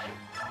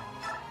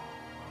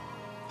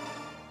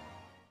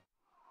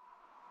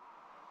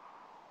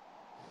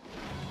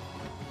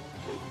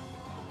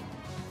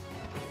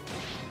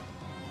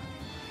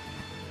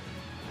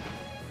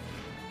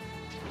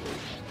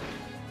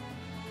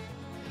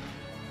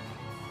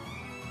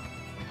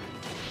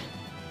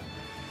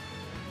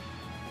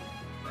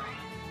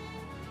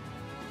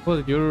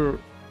 Well, you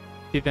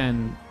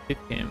didn't hit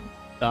him.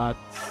 That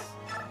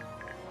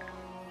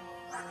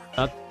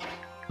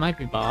might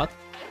be bad.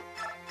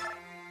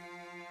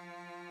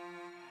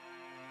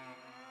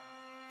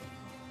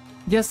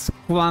 Just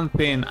one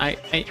thing.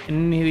 I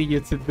needed you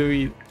to do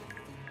it.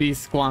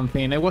 This one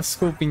thing. I was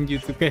hoping you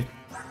to give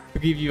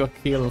you a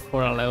kill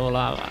for a level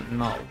up, and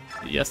no,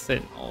 you just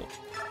said no.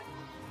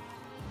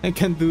 I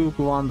can do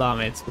 1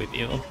 damage with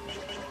you.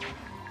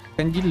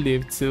 Can you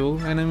leave 2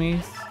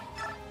 enemies?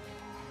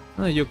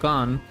 No, you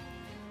can't.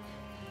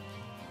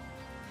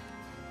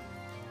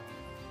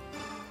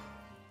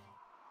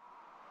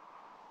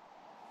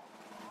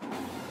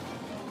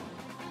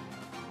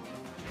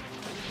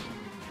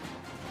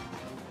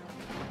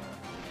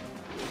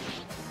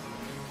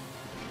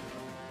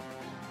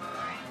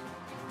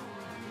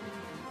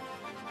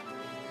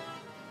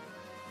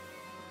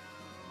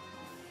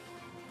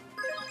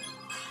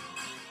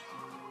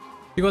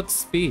 You got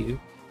speed.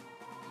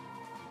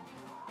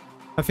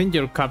 I think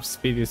your cap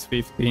speed is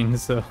 15,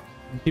 so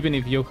even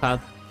if you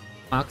had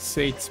max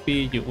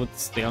HP, you would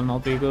still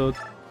not be good.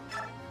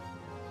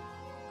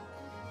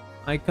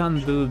 I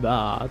can't do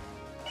that.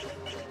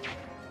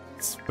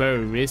 It's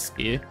very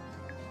risky.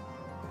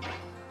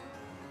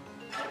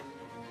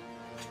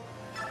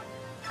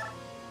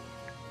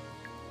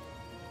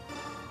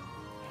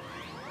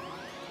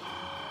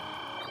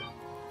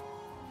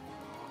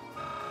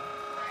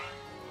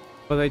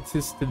 But I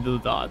choose to do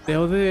that. The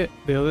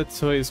other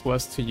choice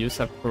was to use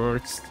a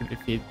purge to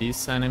defeat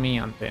this enemy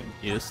and then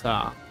use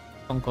a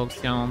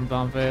concoction on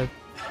top of it.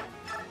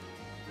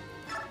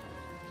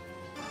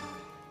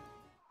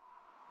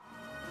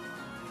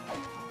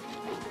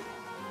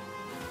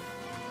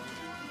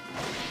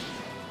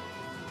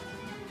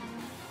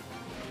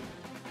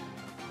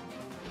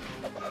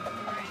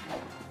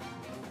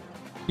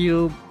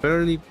 You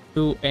barely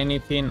do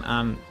anything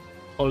and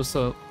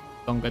also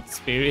don't get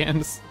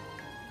experience.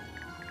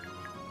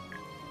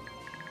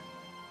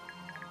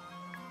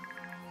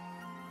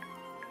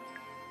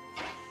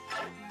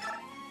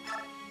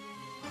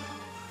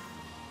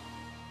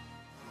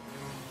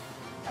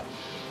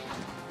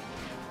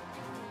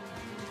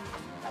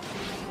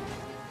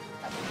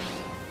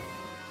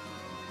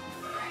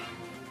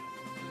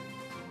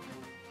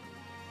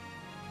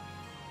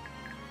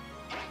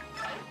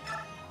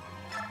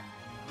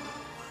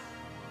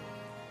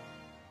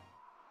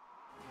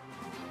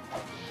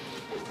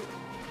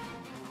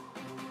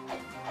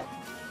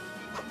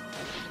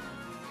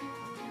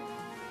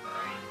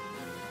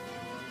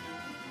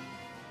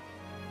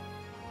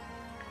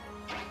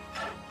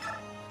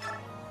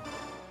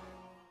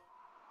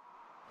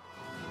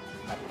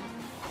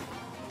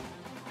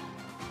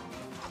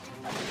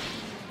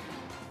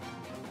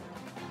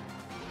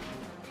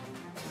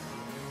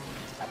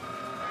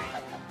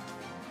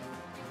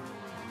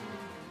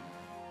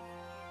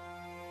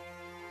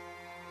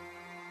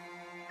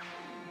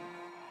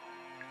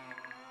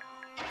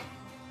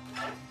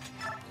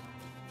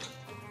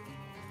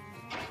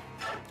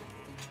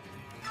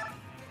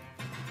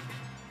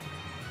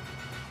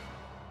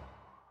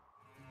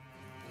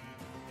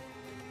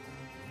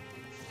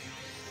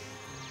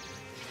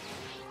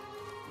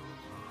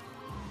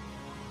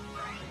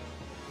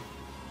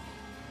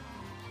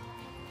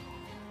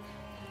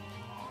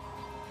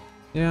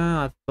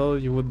 Yeah, I thought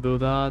you would do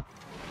that.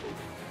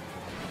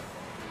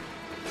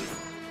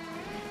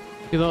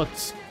 You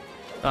thought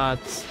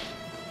that's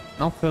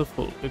not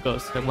helpful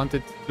because I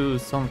wanted to do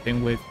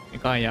something with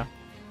Micaiah.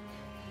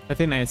 I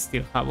think I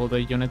still have other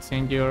units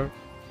in here.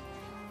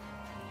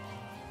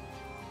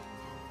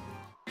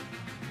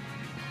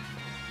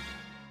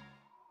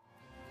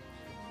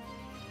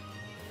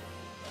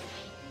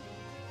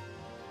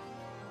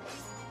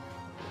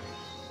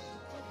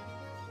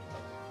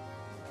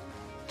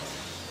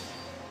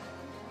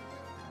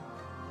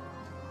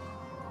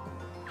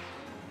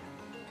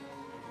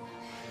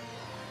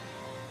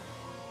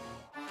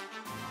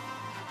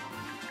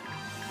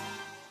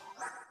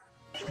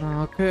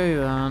 Okay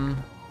then.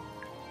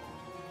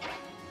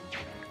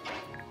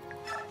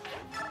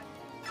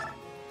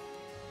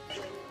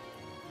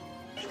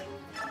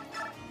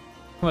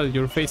 Well,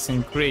 you're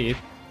facing crit.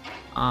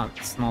 Ah,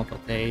 it's not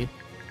okay.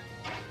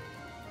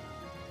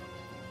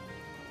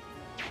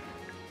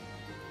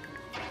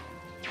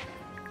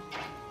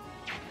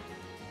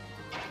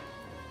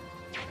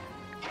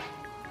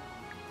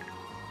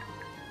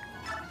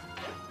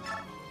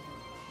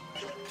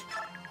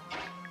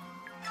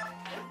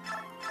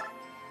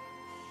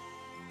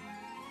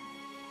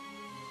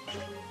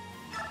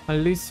 At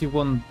least you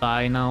won't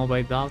die now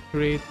by that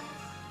crit.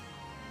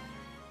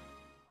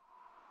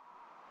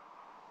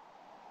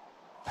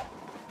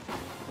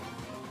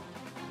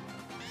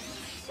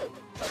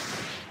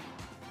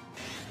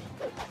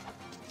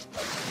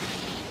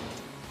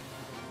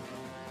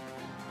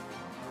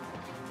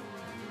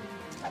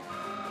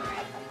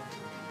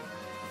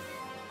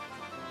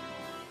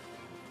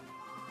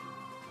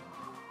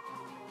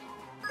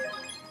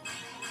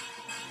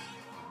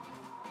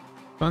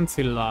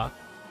 20 luck,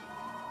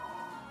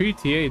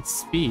 38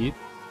 speed.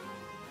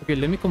 Okay,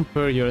 let me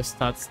compare your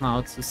stats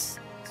now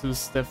to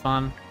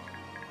Stefan.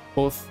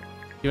 Both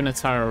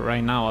units are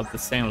right now at the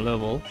same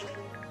level.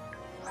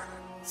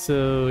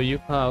 So you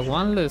have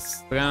 1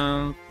 less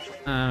strength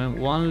and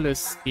 1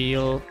 less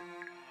skill,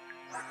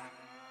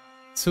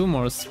 2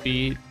 more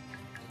speed,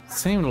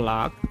 same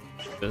luck,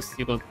 because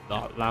you got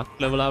the luck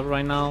level up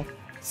right now,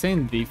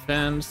 same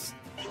defense,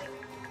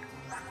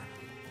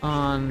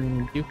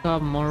 and you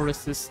have more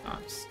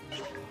resistance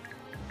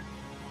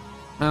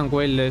and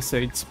way less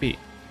HP.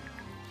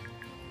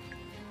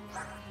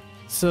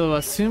 So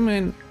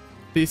assuming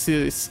this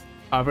is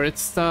average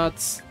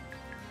stats,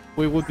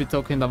 we would be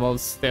talking about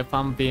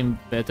Stefan being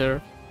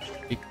better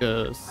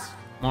because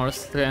more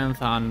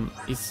strength and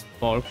is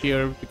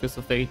bulkier because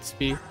of the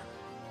HP.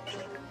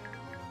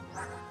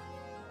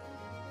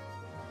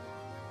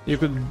 You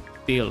could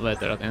deal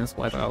better against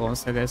White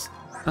Dragons, I guess.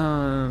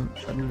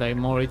 And like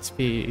more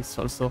HP is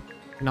also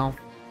enough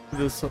to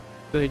do so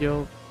the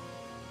job.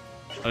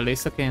 At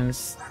least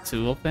against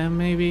 2 of them,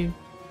 maybe.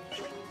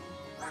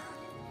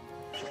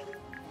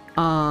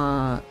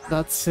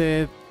 That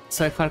said,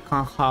 Zihark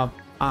can have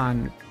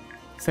an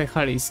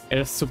Zihark is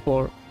air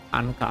support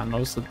and can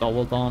also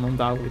double down on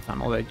that with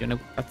another unit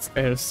that's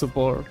air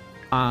support,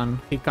 and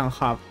he can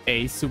have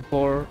a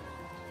support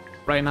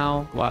right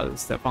now while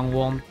Stefan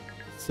won't.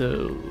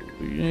 So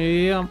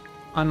yeah,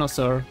 I'm not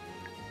sure.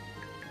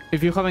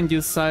 If you haven't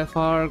used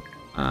Zihark,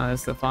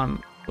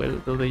 Stefan will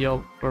do the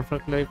job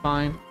perfectly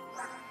fine.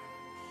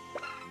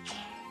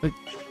 But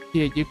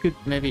yeah, you could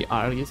maybe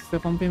argue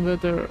Stefan being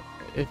better.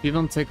 If you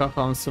don't take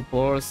account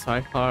support,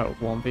 Zihark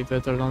won't be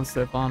better than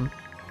Stefan.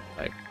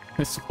 Like,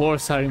 the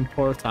supports are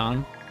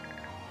important.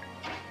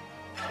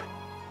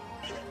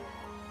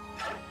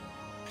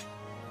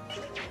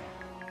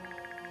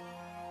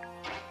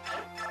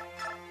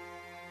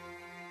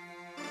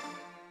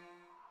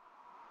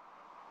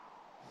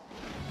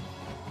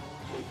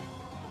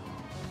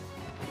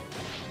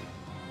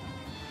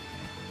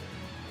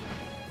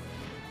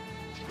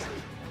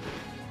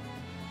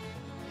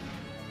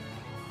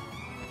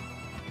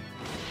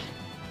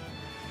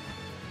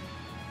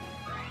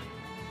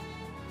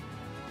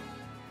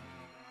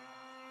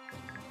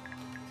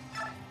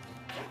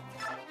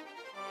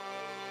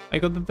 I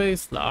got the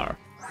base lar.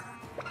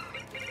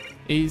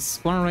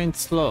 It's 1 range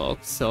slug,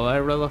 so I'd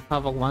rather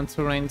have a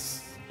 1-2 range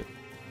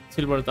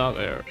silver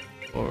dagger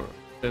for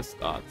the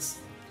stats.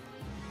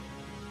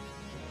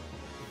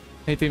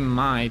 Hitting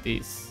might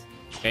is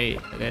okay,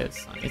 I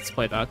guess, and it's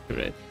quite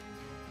accurate.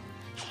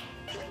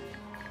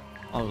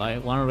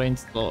 Like 1 range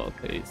slug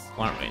is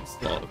 1 range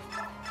slug.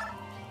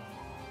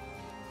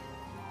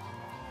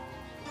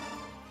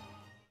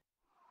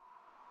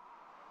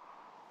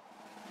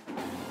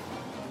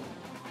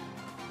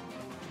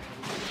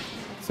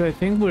 So I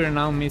think we're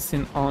now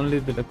missing only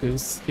the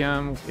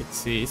Locustium,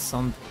 which is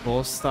on the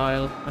boss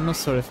style. I'm not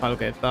sure if I'll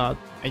get that.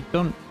 I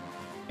don't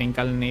think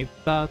I'll need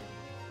that.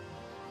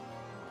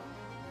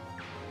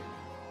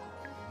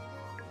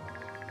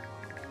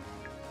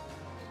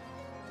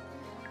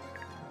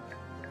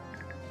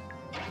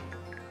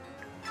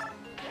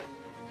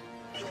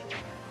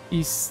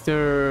 Is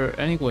there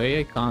any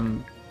way I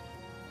can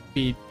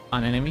beat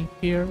an enemy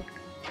here?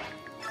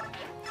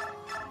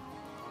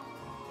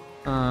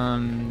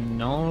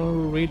 No,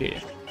 really.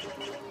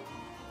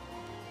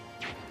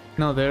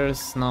 No,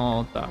 there's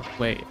no that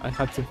way. I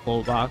had to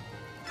fall back.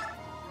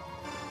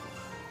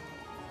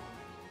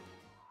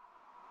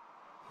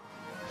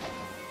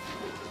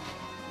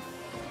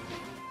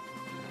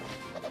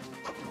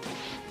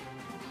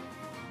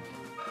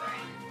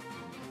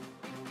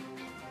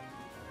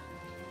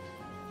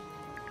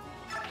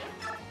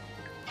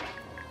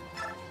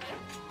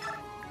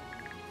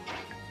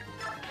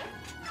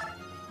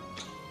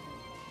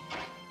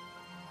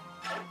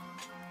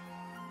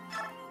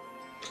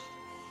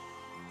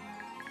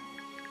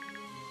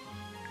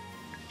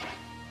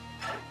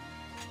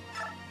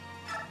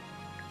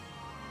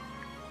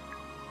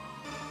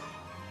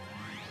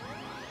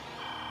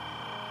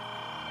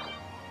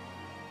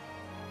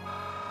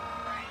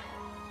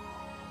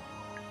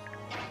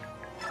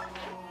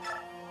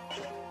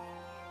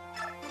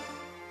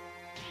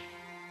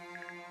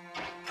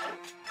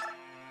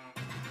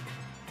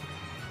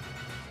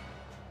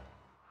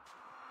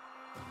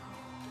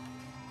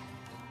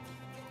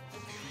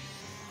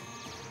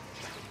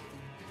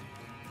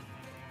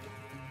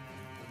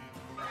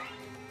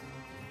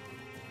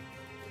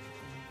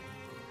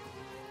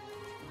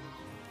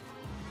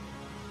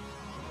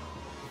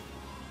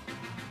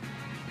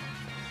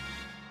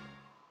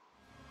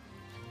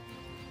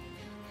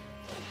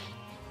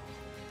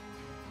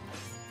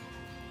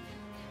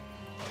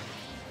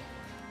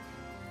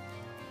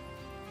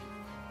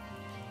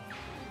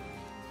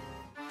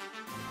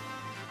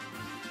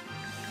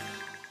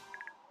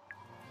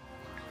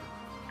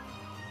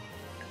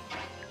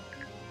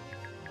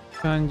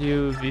 Can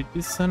you beat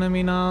this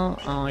enemy now?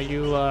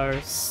 You are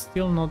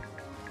still not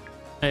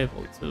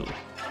able to.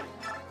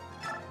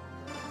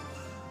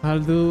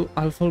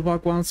 I'll fall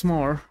back once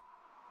more.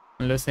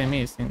 Unless I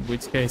miss, in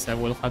which case I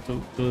will have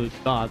to do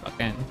that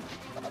again.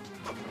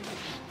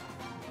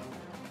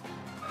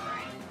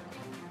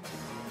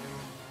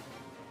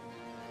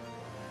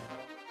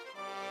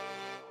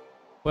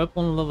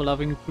 Weapon level up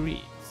increase.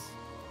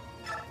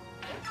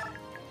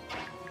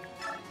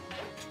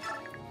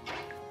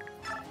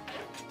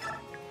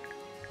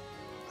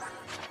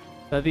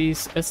 That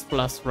is S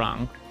plus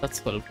rank, that's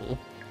helpful.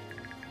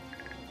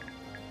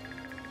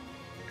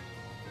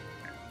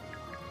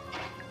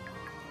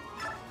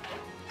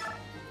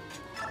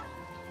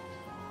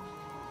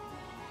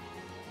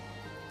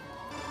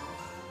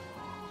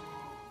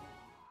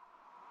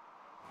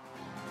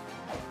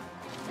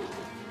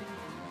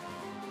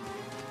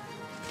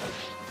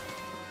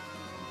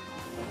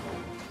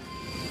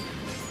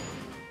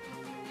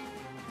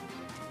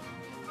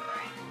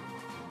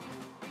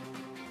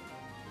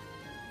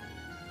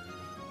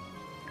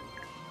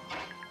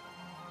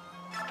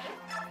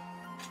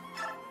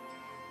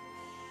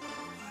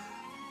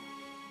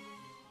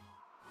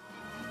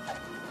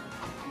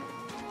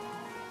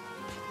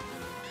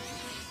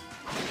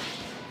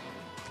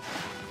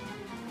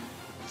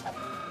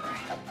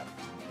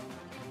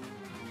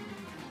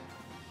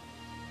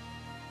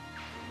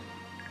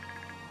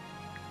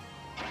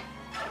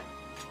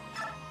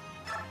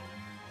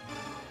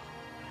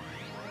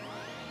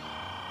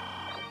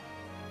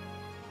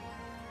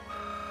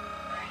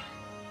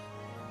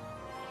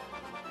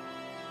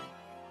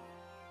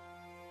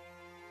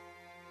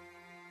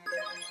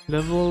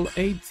 Level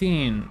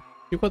 18.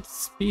 You got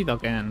speed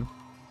again.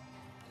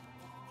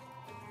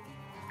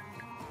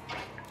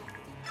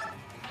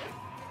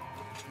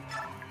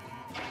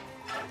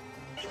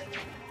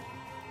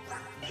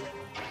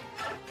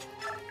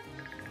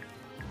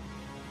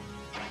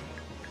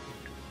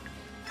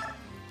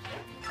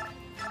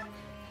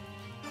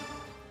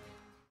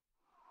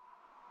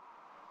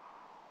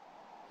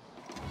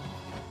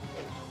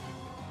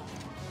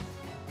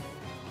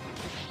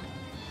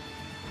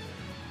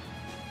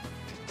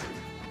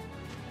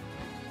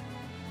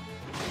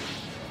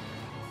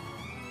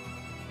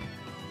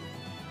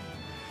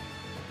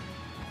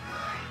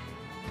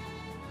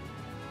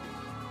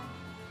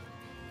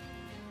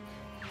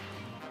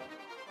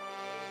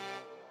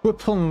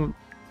 Weapon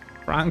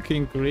rank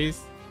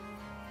increase.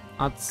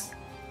 That's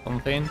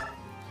something.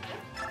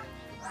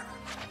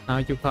 Now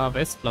you have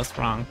S plus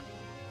rank.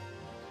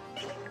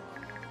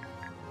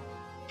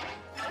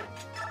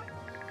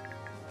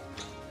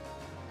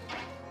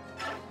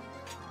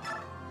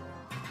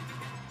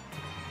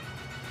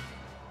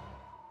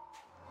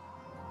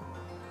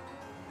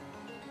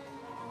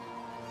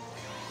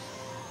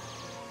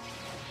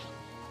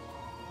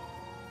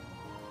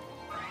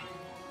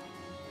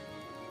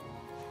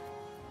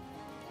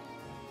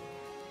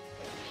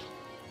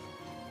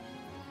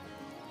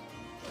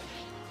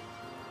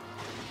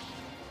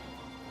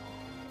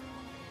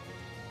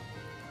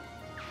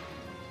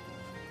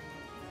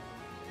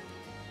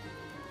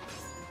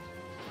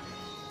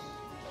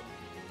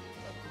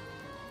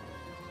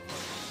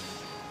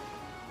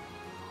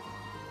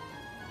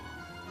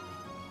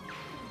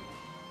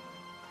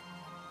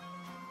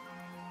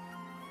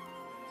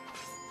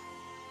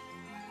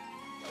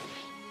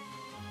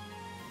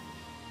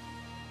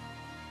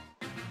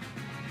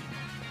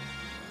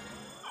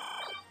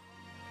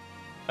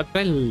 I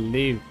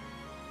believe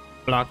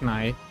Black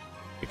Knight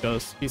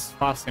because he's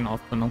fast enough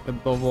to not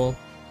get double.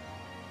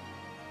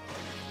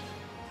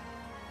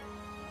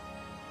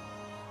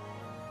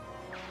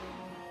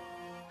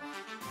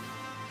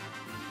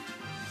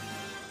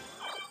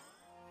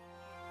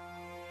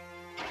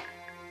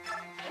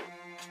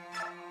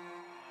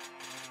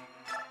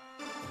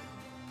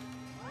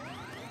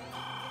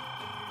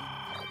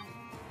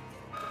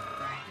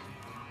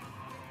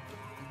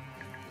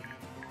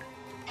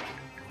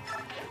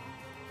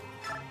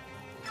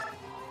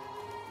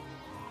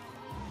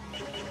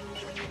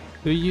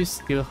 Do you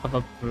still have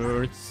a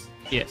bird?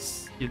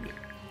 Yes, you do.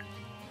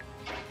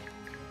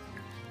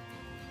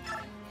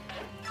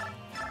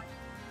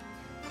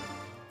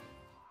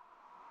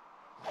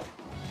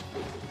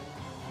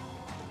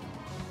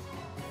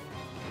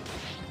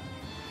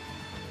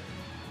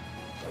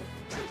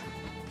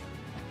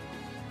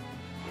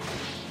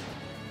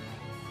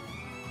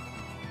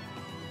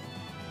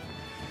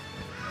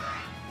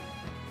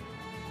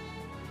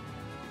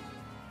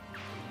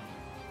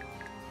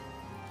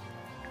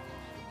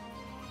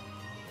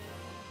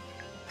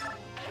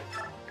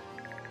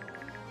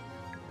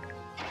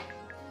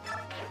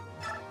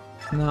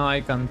 Now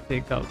I can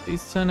take out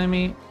this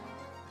enemy.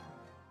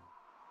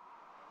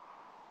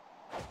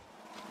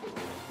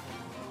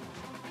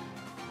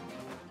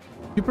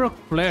 You broke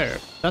Flare,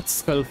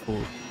 that's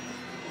helpful.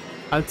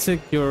 I'll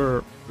check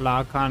your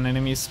luck and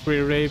enemy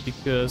spree rate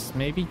because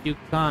maybe you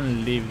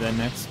can leave the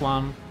next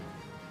one.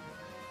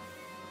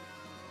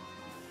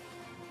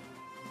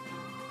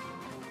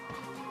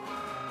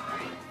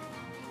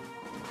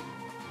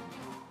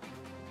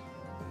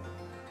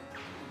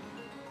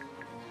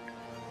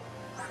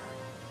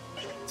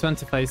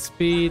 .25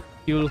 speed,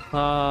 you'll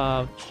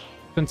have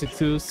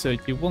 22, so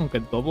you won't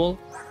get double.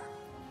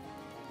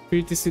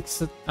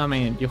 36, I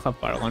mean, you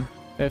have Paragon.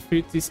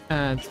 50,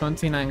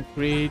 29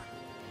 crit.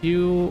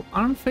 You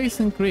aren't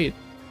facing crit.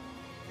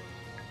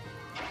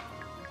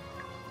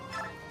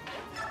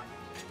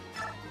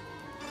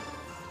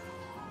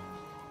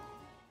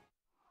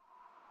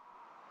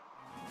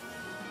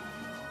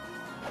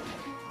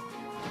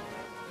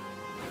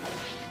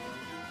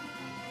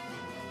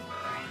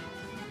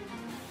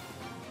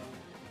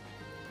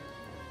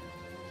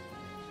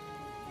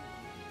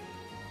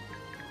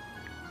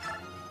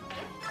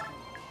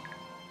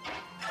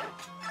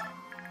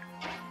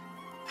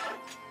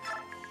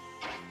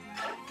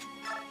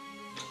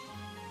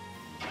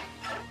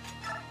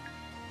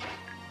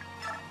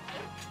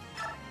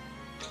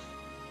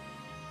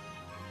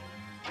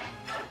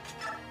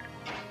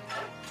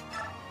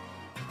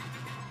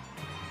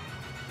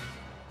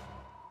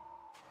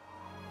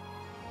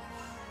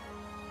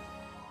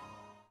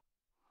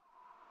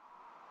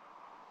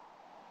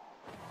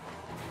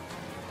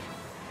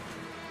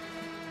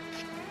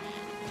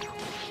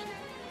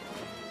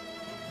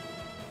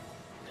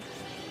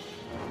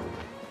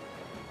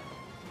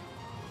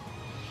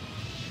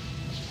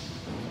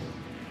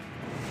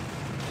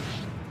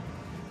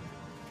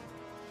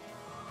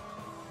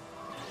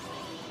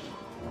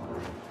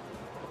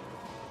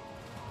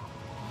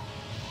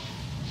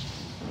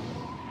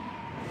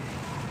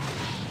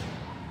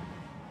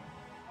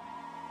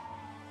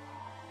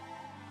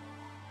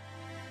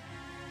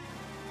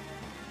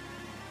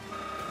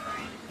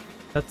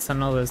 That's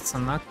another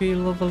Sanaki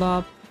level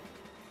up.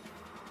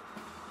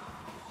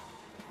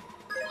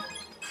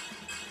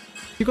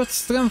 You got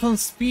strength and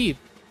speed.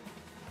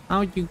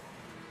 Now you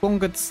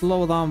won't get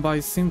slowed down by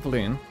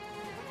Simpling.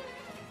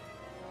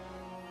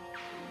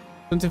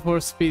 24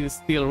 speed is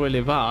still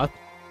really bad.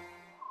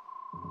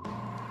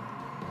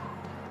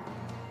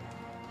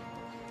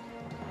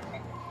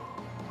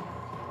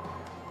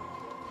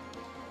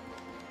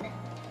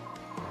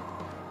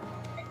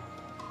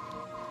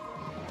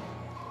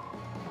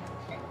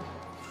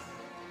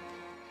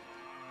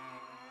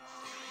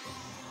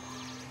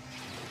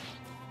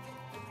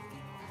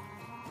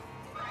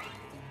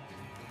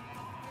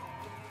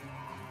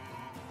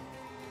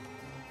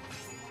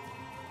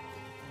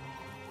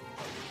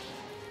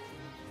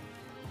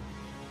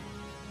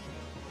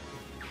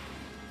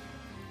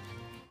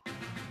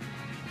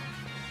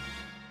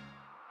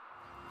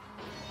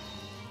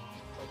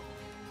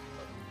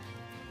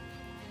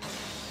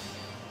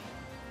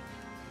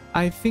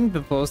 I think the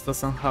boss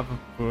doesn't have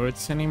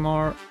birds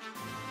anymore.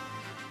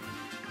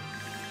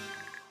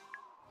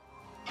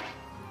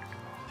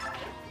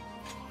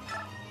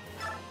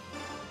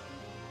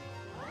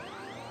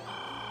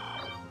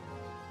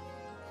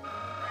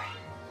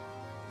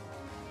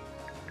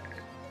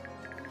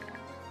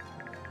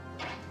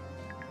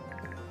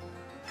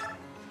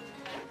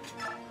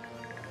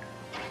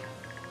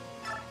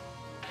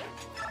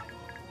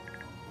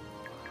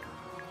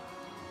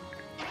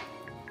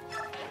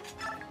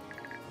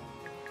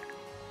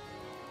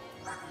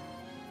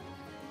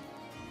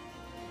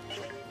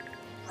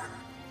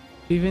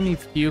 Even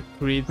if you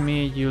crit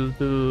me, you'll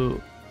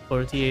do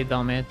 48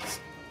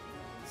 damage,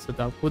 so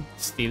that would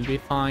still be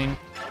fine.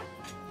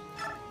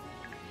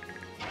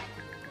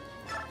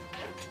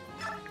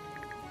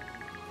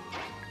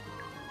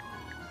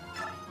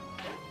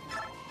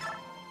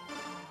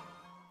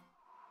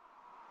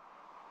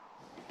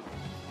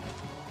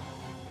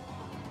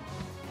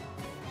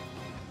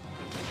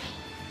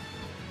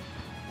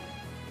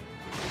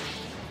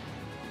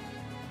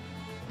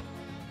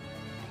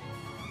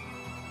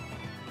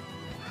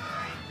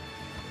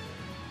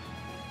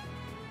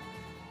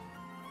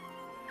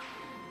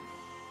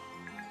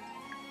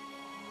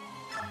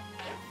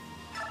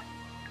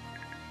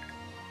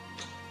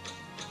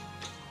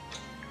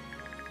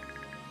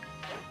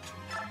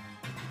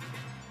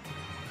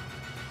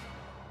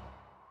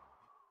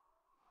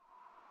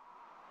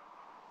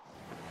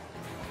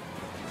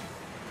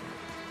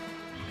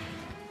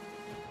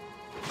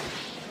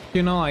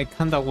 You know, I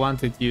kinda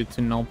wanted you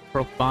to not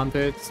proc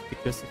bandits,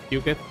 because if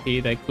you get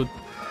hit, I could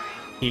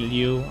heal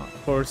you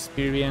for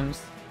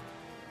experience.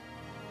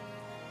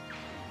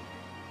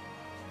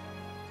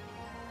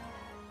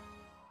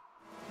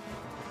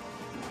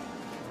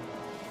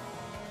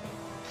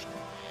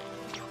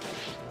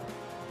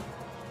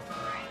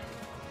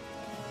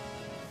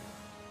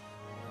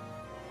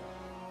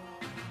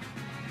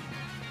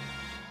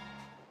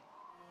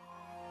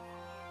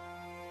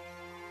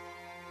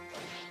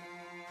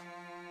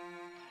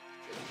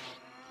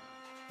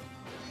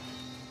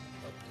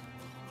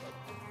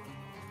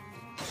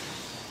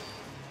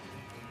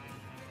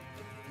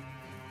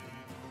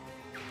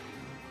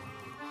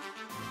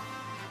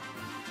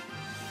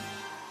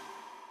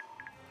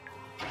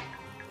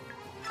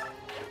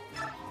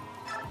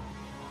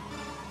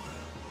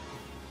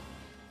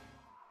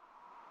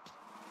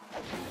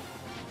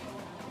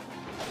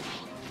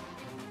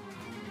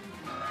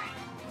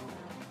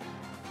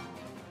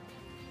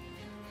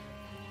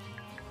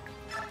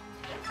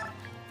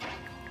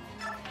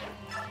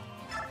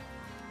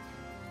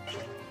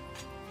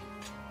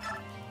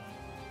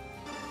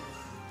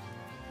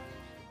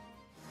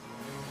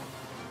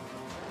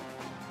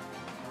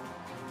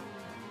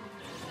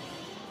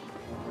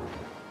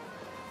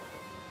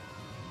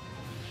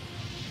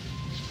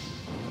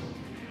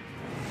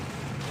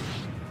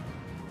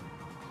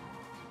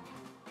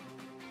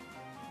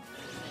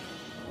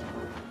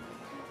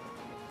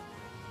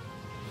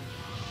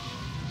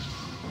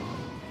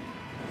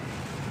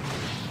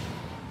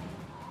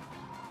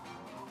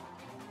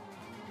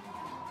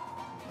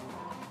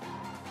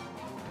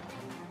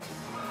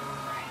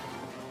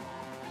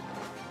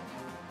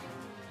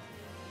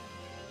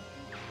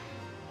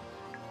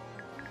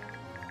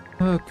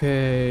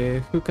 Okay,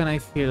 who can I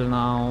heal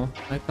now?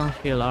 I can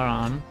heal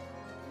Aran.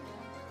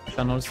 I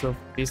can also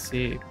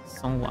visit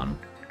someone.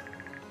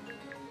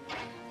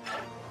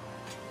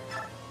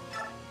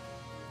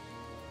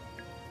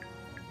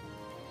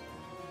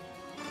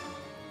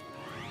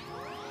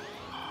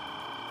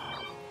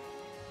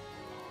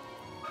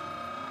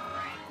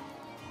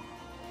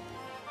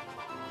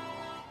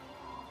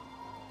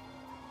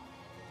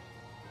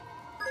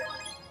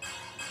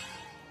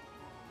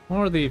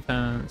 More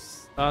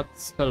defense,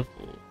 that's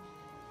helpful.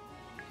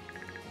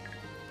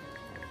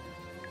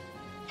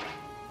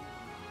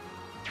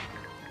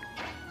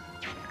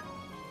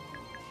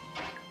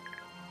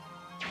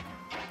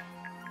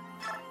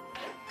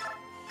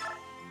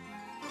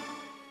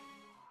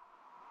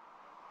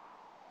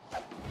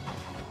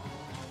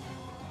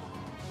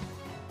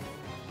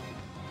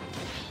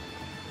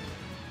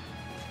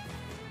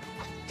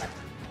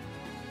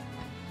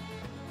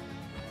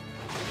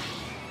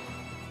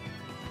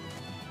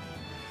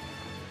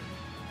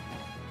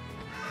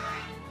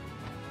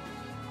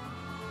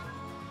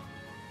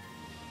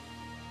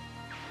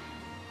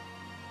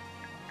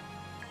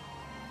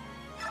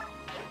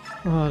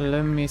 Oh,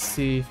 let me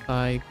see if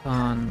I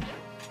can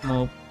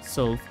move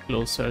so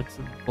closer to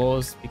the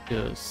boss,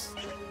 because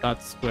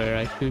that's where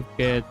I could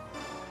get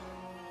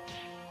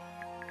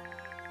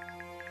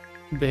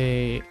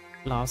the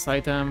last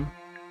item.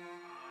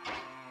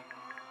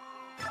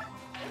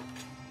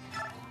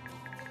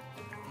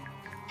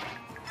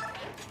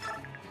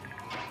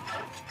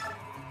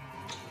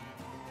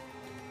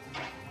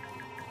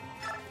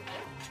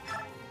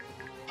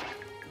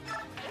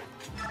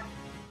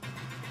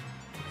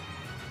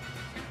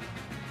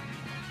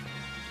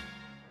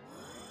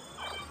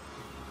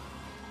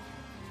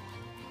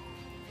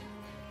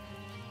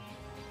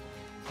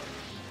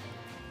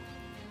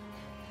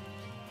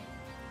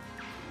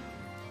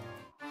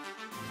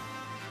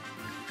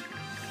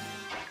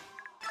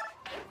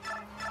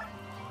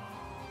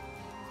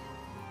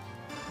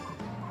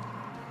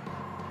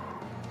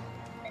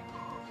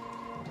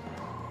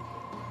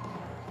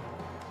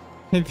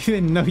 I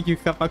didn't know you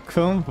have a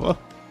combo.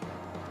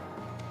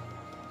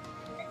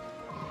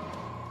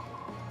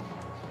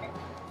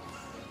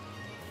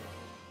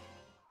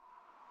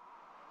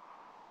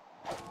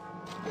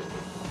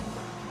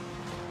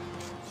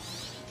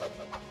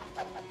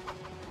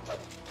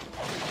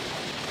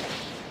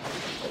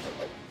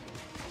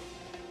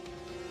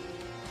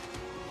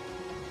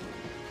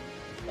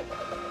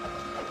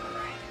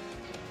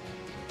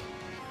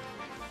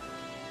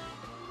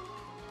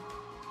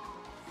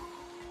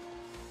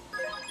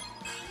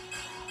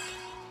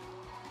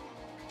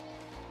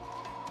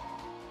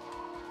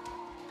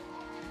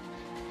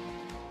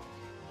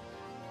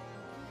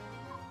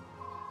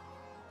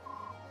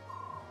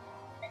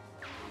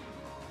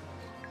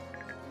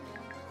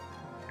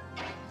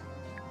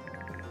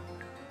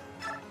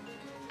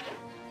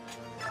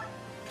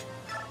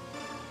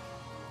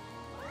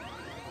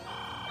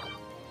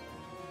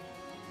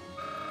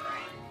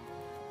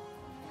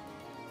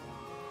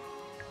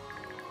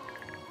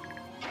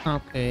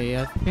 Okay,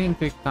 I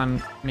think we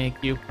can make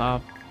you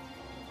have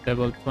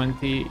level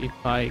 20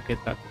 if I get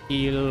a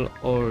kill,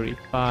 or if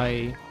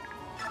I...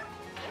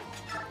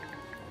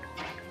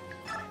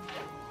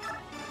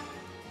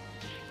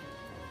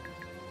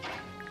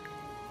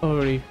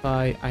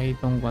 I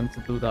don't want to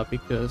do that,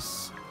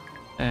 because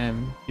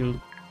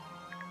you'll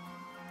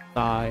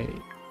die.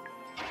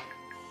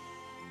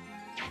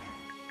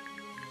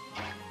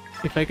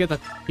 If I get a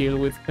kill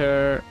with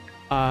her,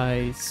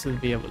 I should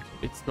be able to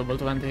reach level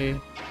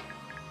 20.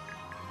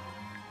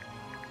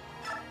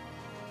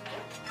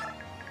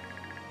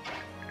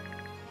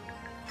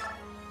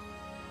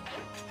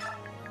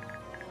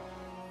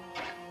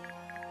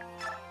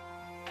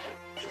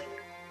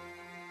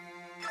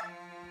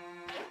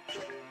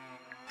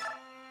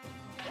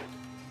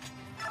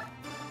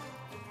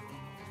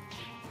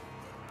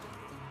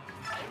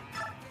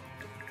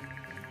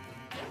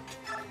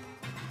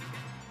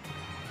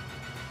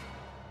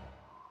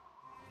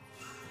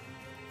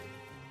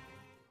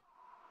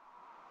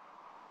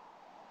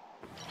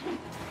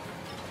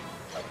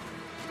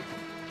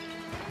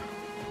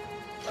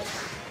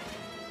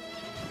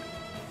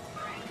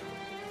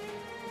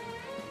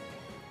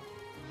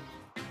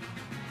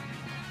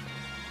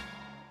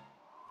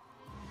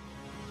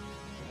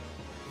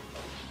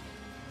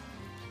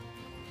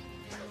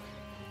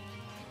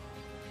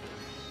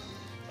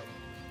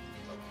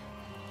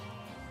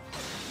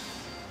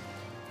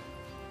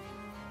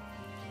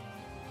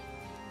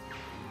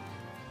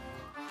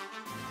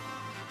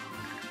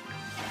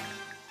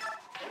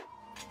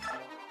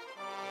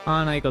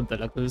 And I got the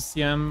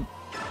Lacusium.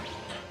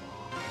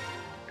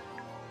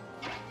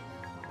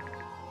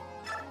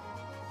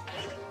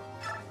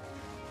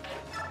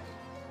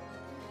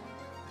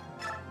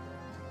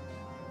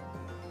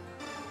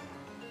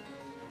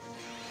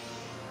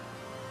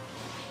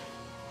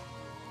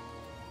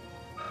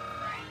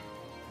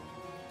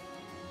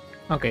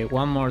 Okay,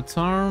 one more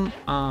turn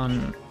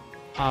and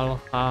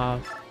I'll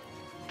have...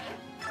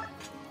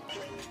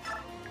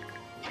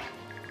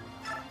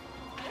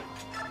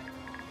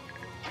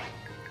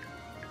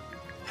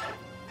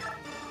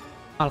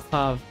 I'll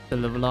have the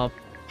level up.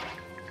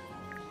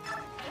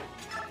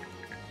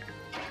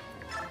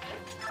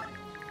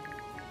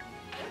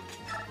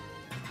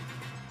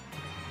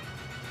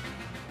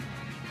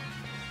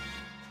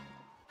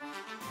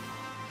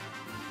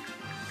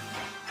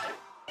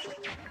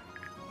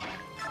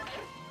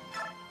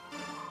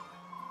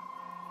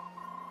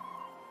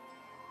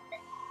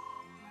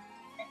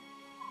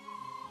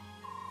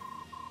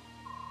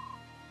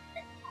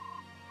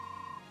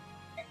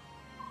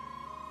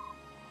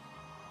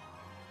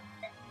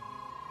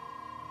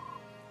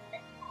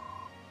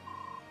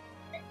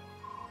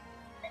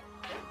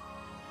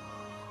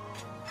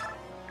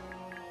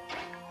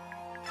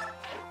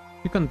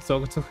 You can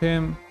talk to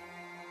him.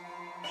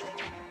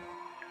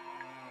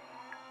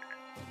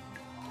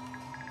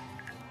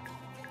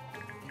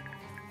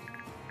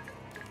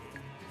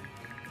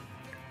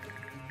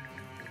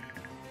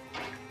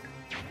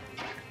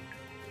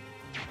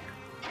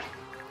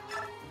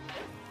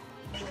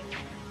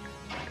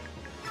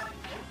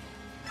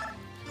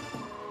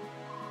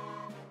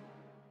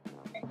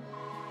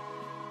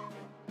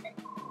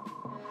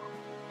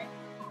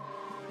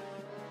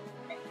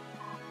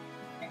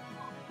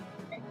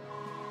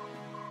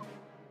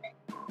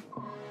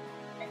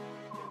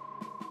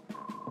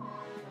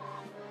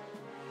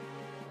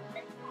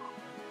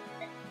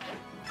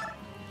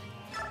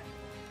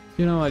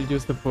 You know, I'll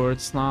use the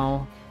birds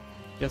now,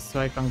 just so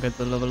I can get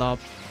the level up.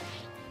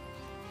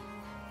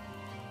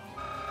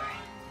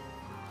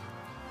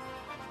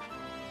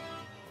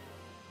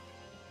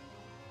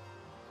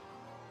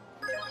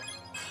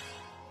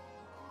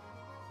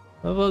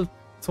 Level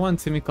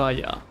 20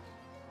 Micaiah.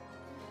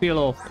 Still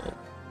awful.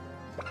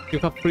 You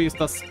have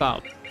Priest as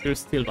scout, you're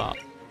still bad.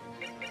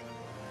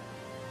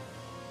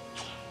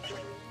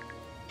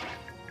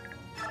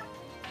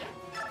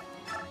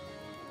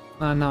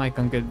 And now I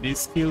can get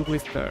this skill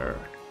with her.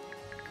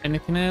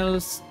 Anything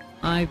else?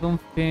 I don't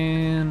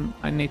think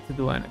I need to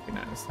do anything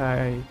else.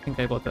 I think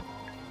I got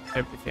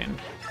everything.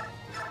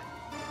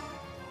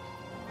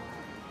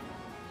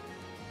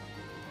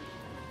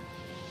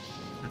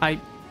 I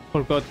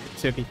forgot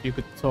to check if you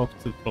could talk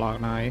to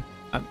Black Knight.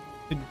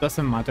 It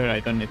doesn't matter,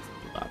 I don't need to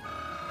do that.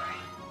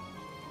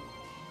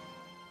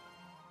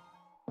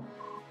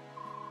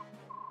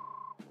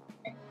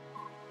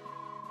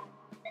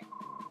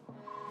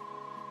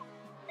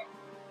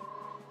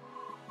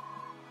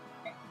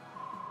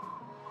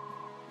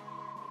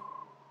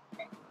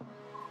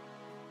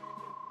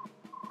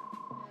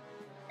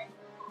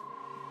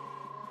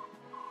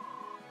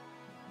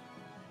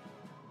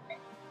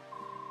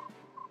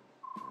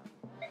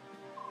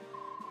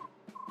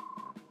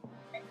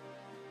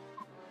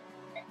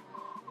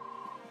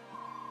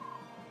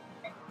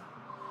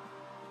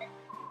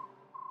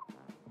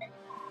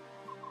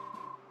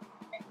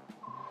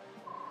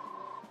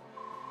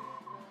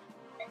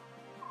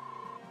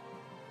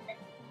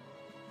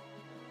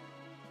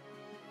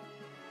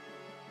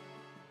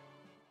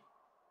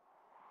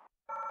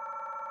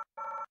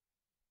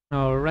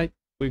 Alright,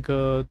 we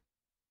got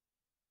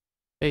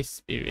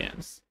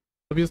experience.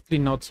 Obviously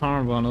not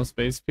turn bonus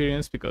base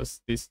experience because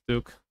this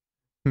took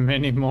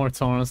many more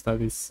turns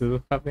than it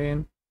should have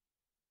been.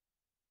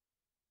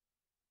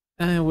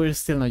 And we're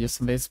still not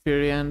using the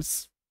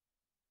experience.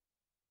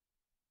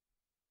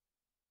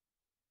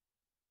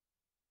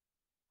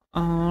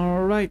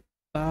 Alright,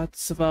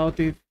 that's about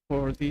it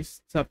for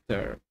this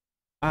chapter.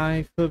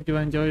 I hope you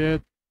enjoyed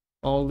it.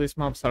 All these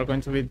maps are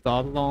going to be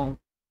that long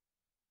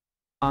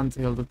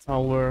until the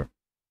tower.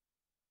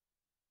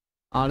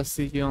 I'll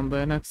see you on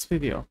the next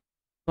video.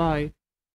 Bye.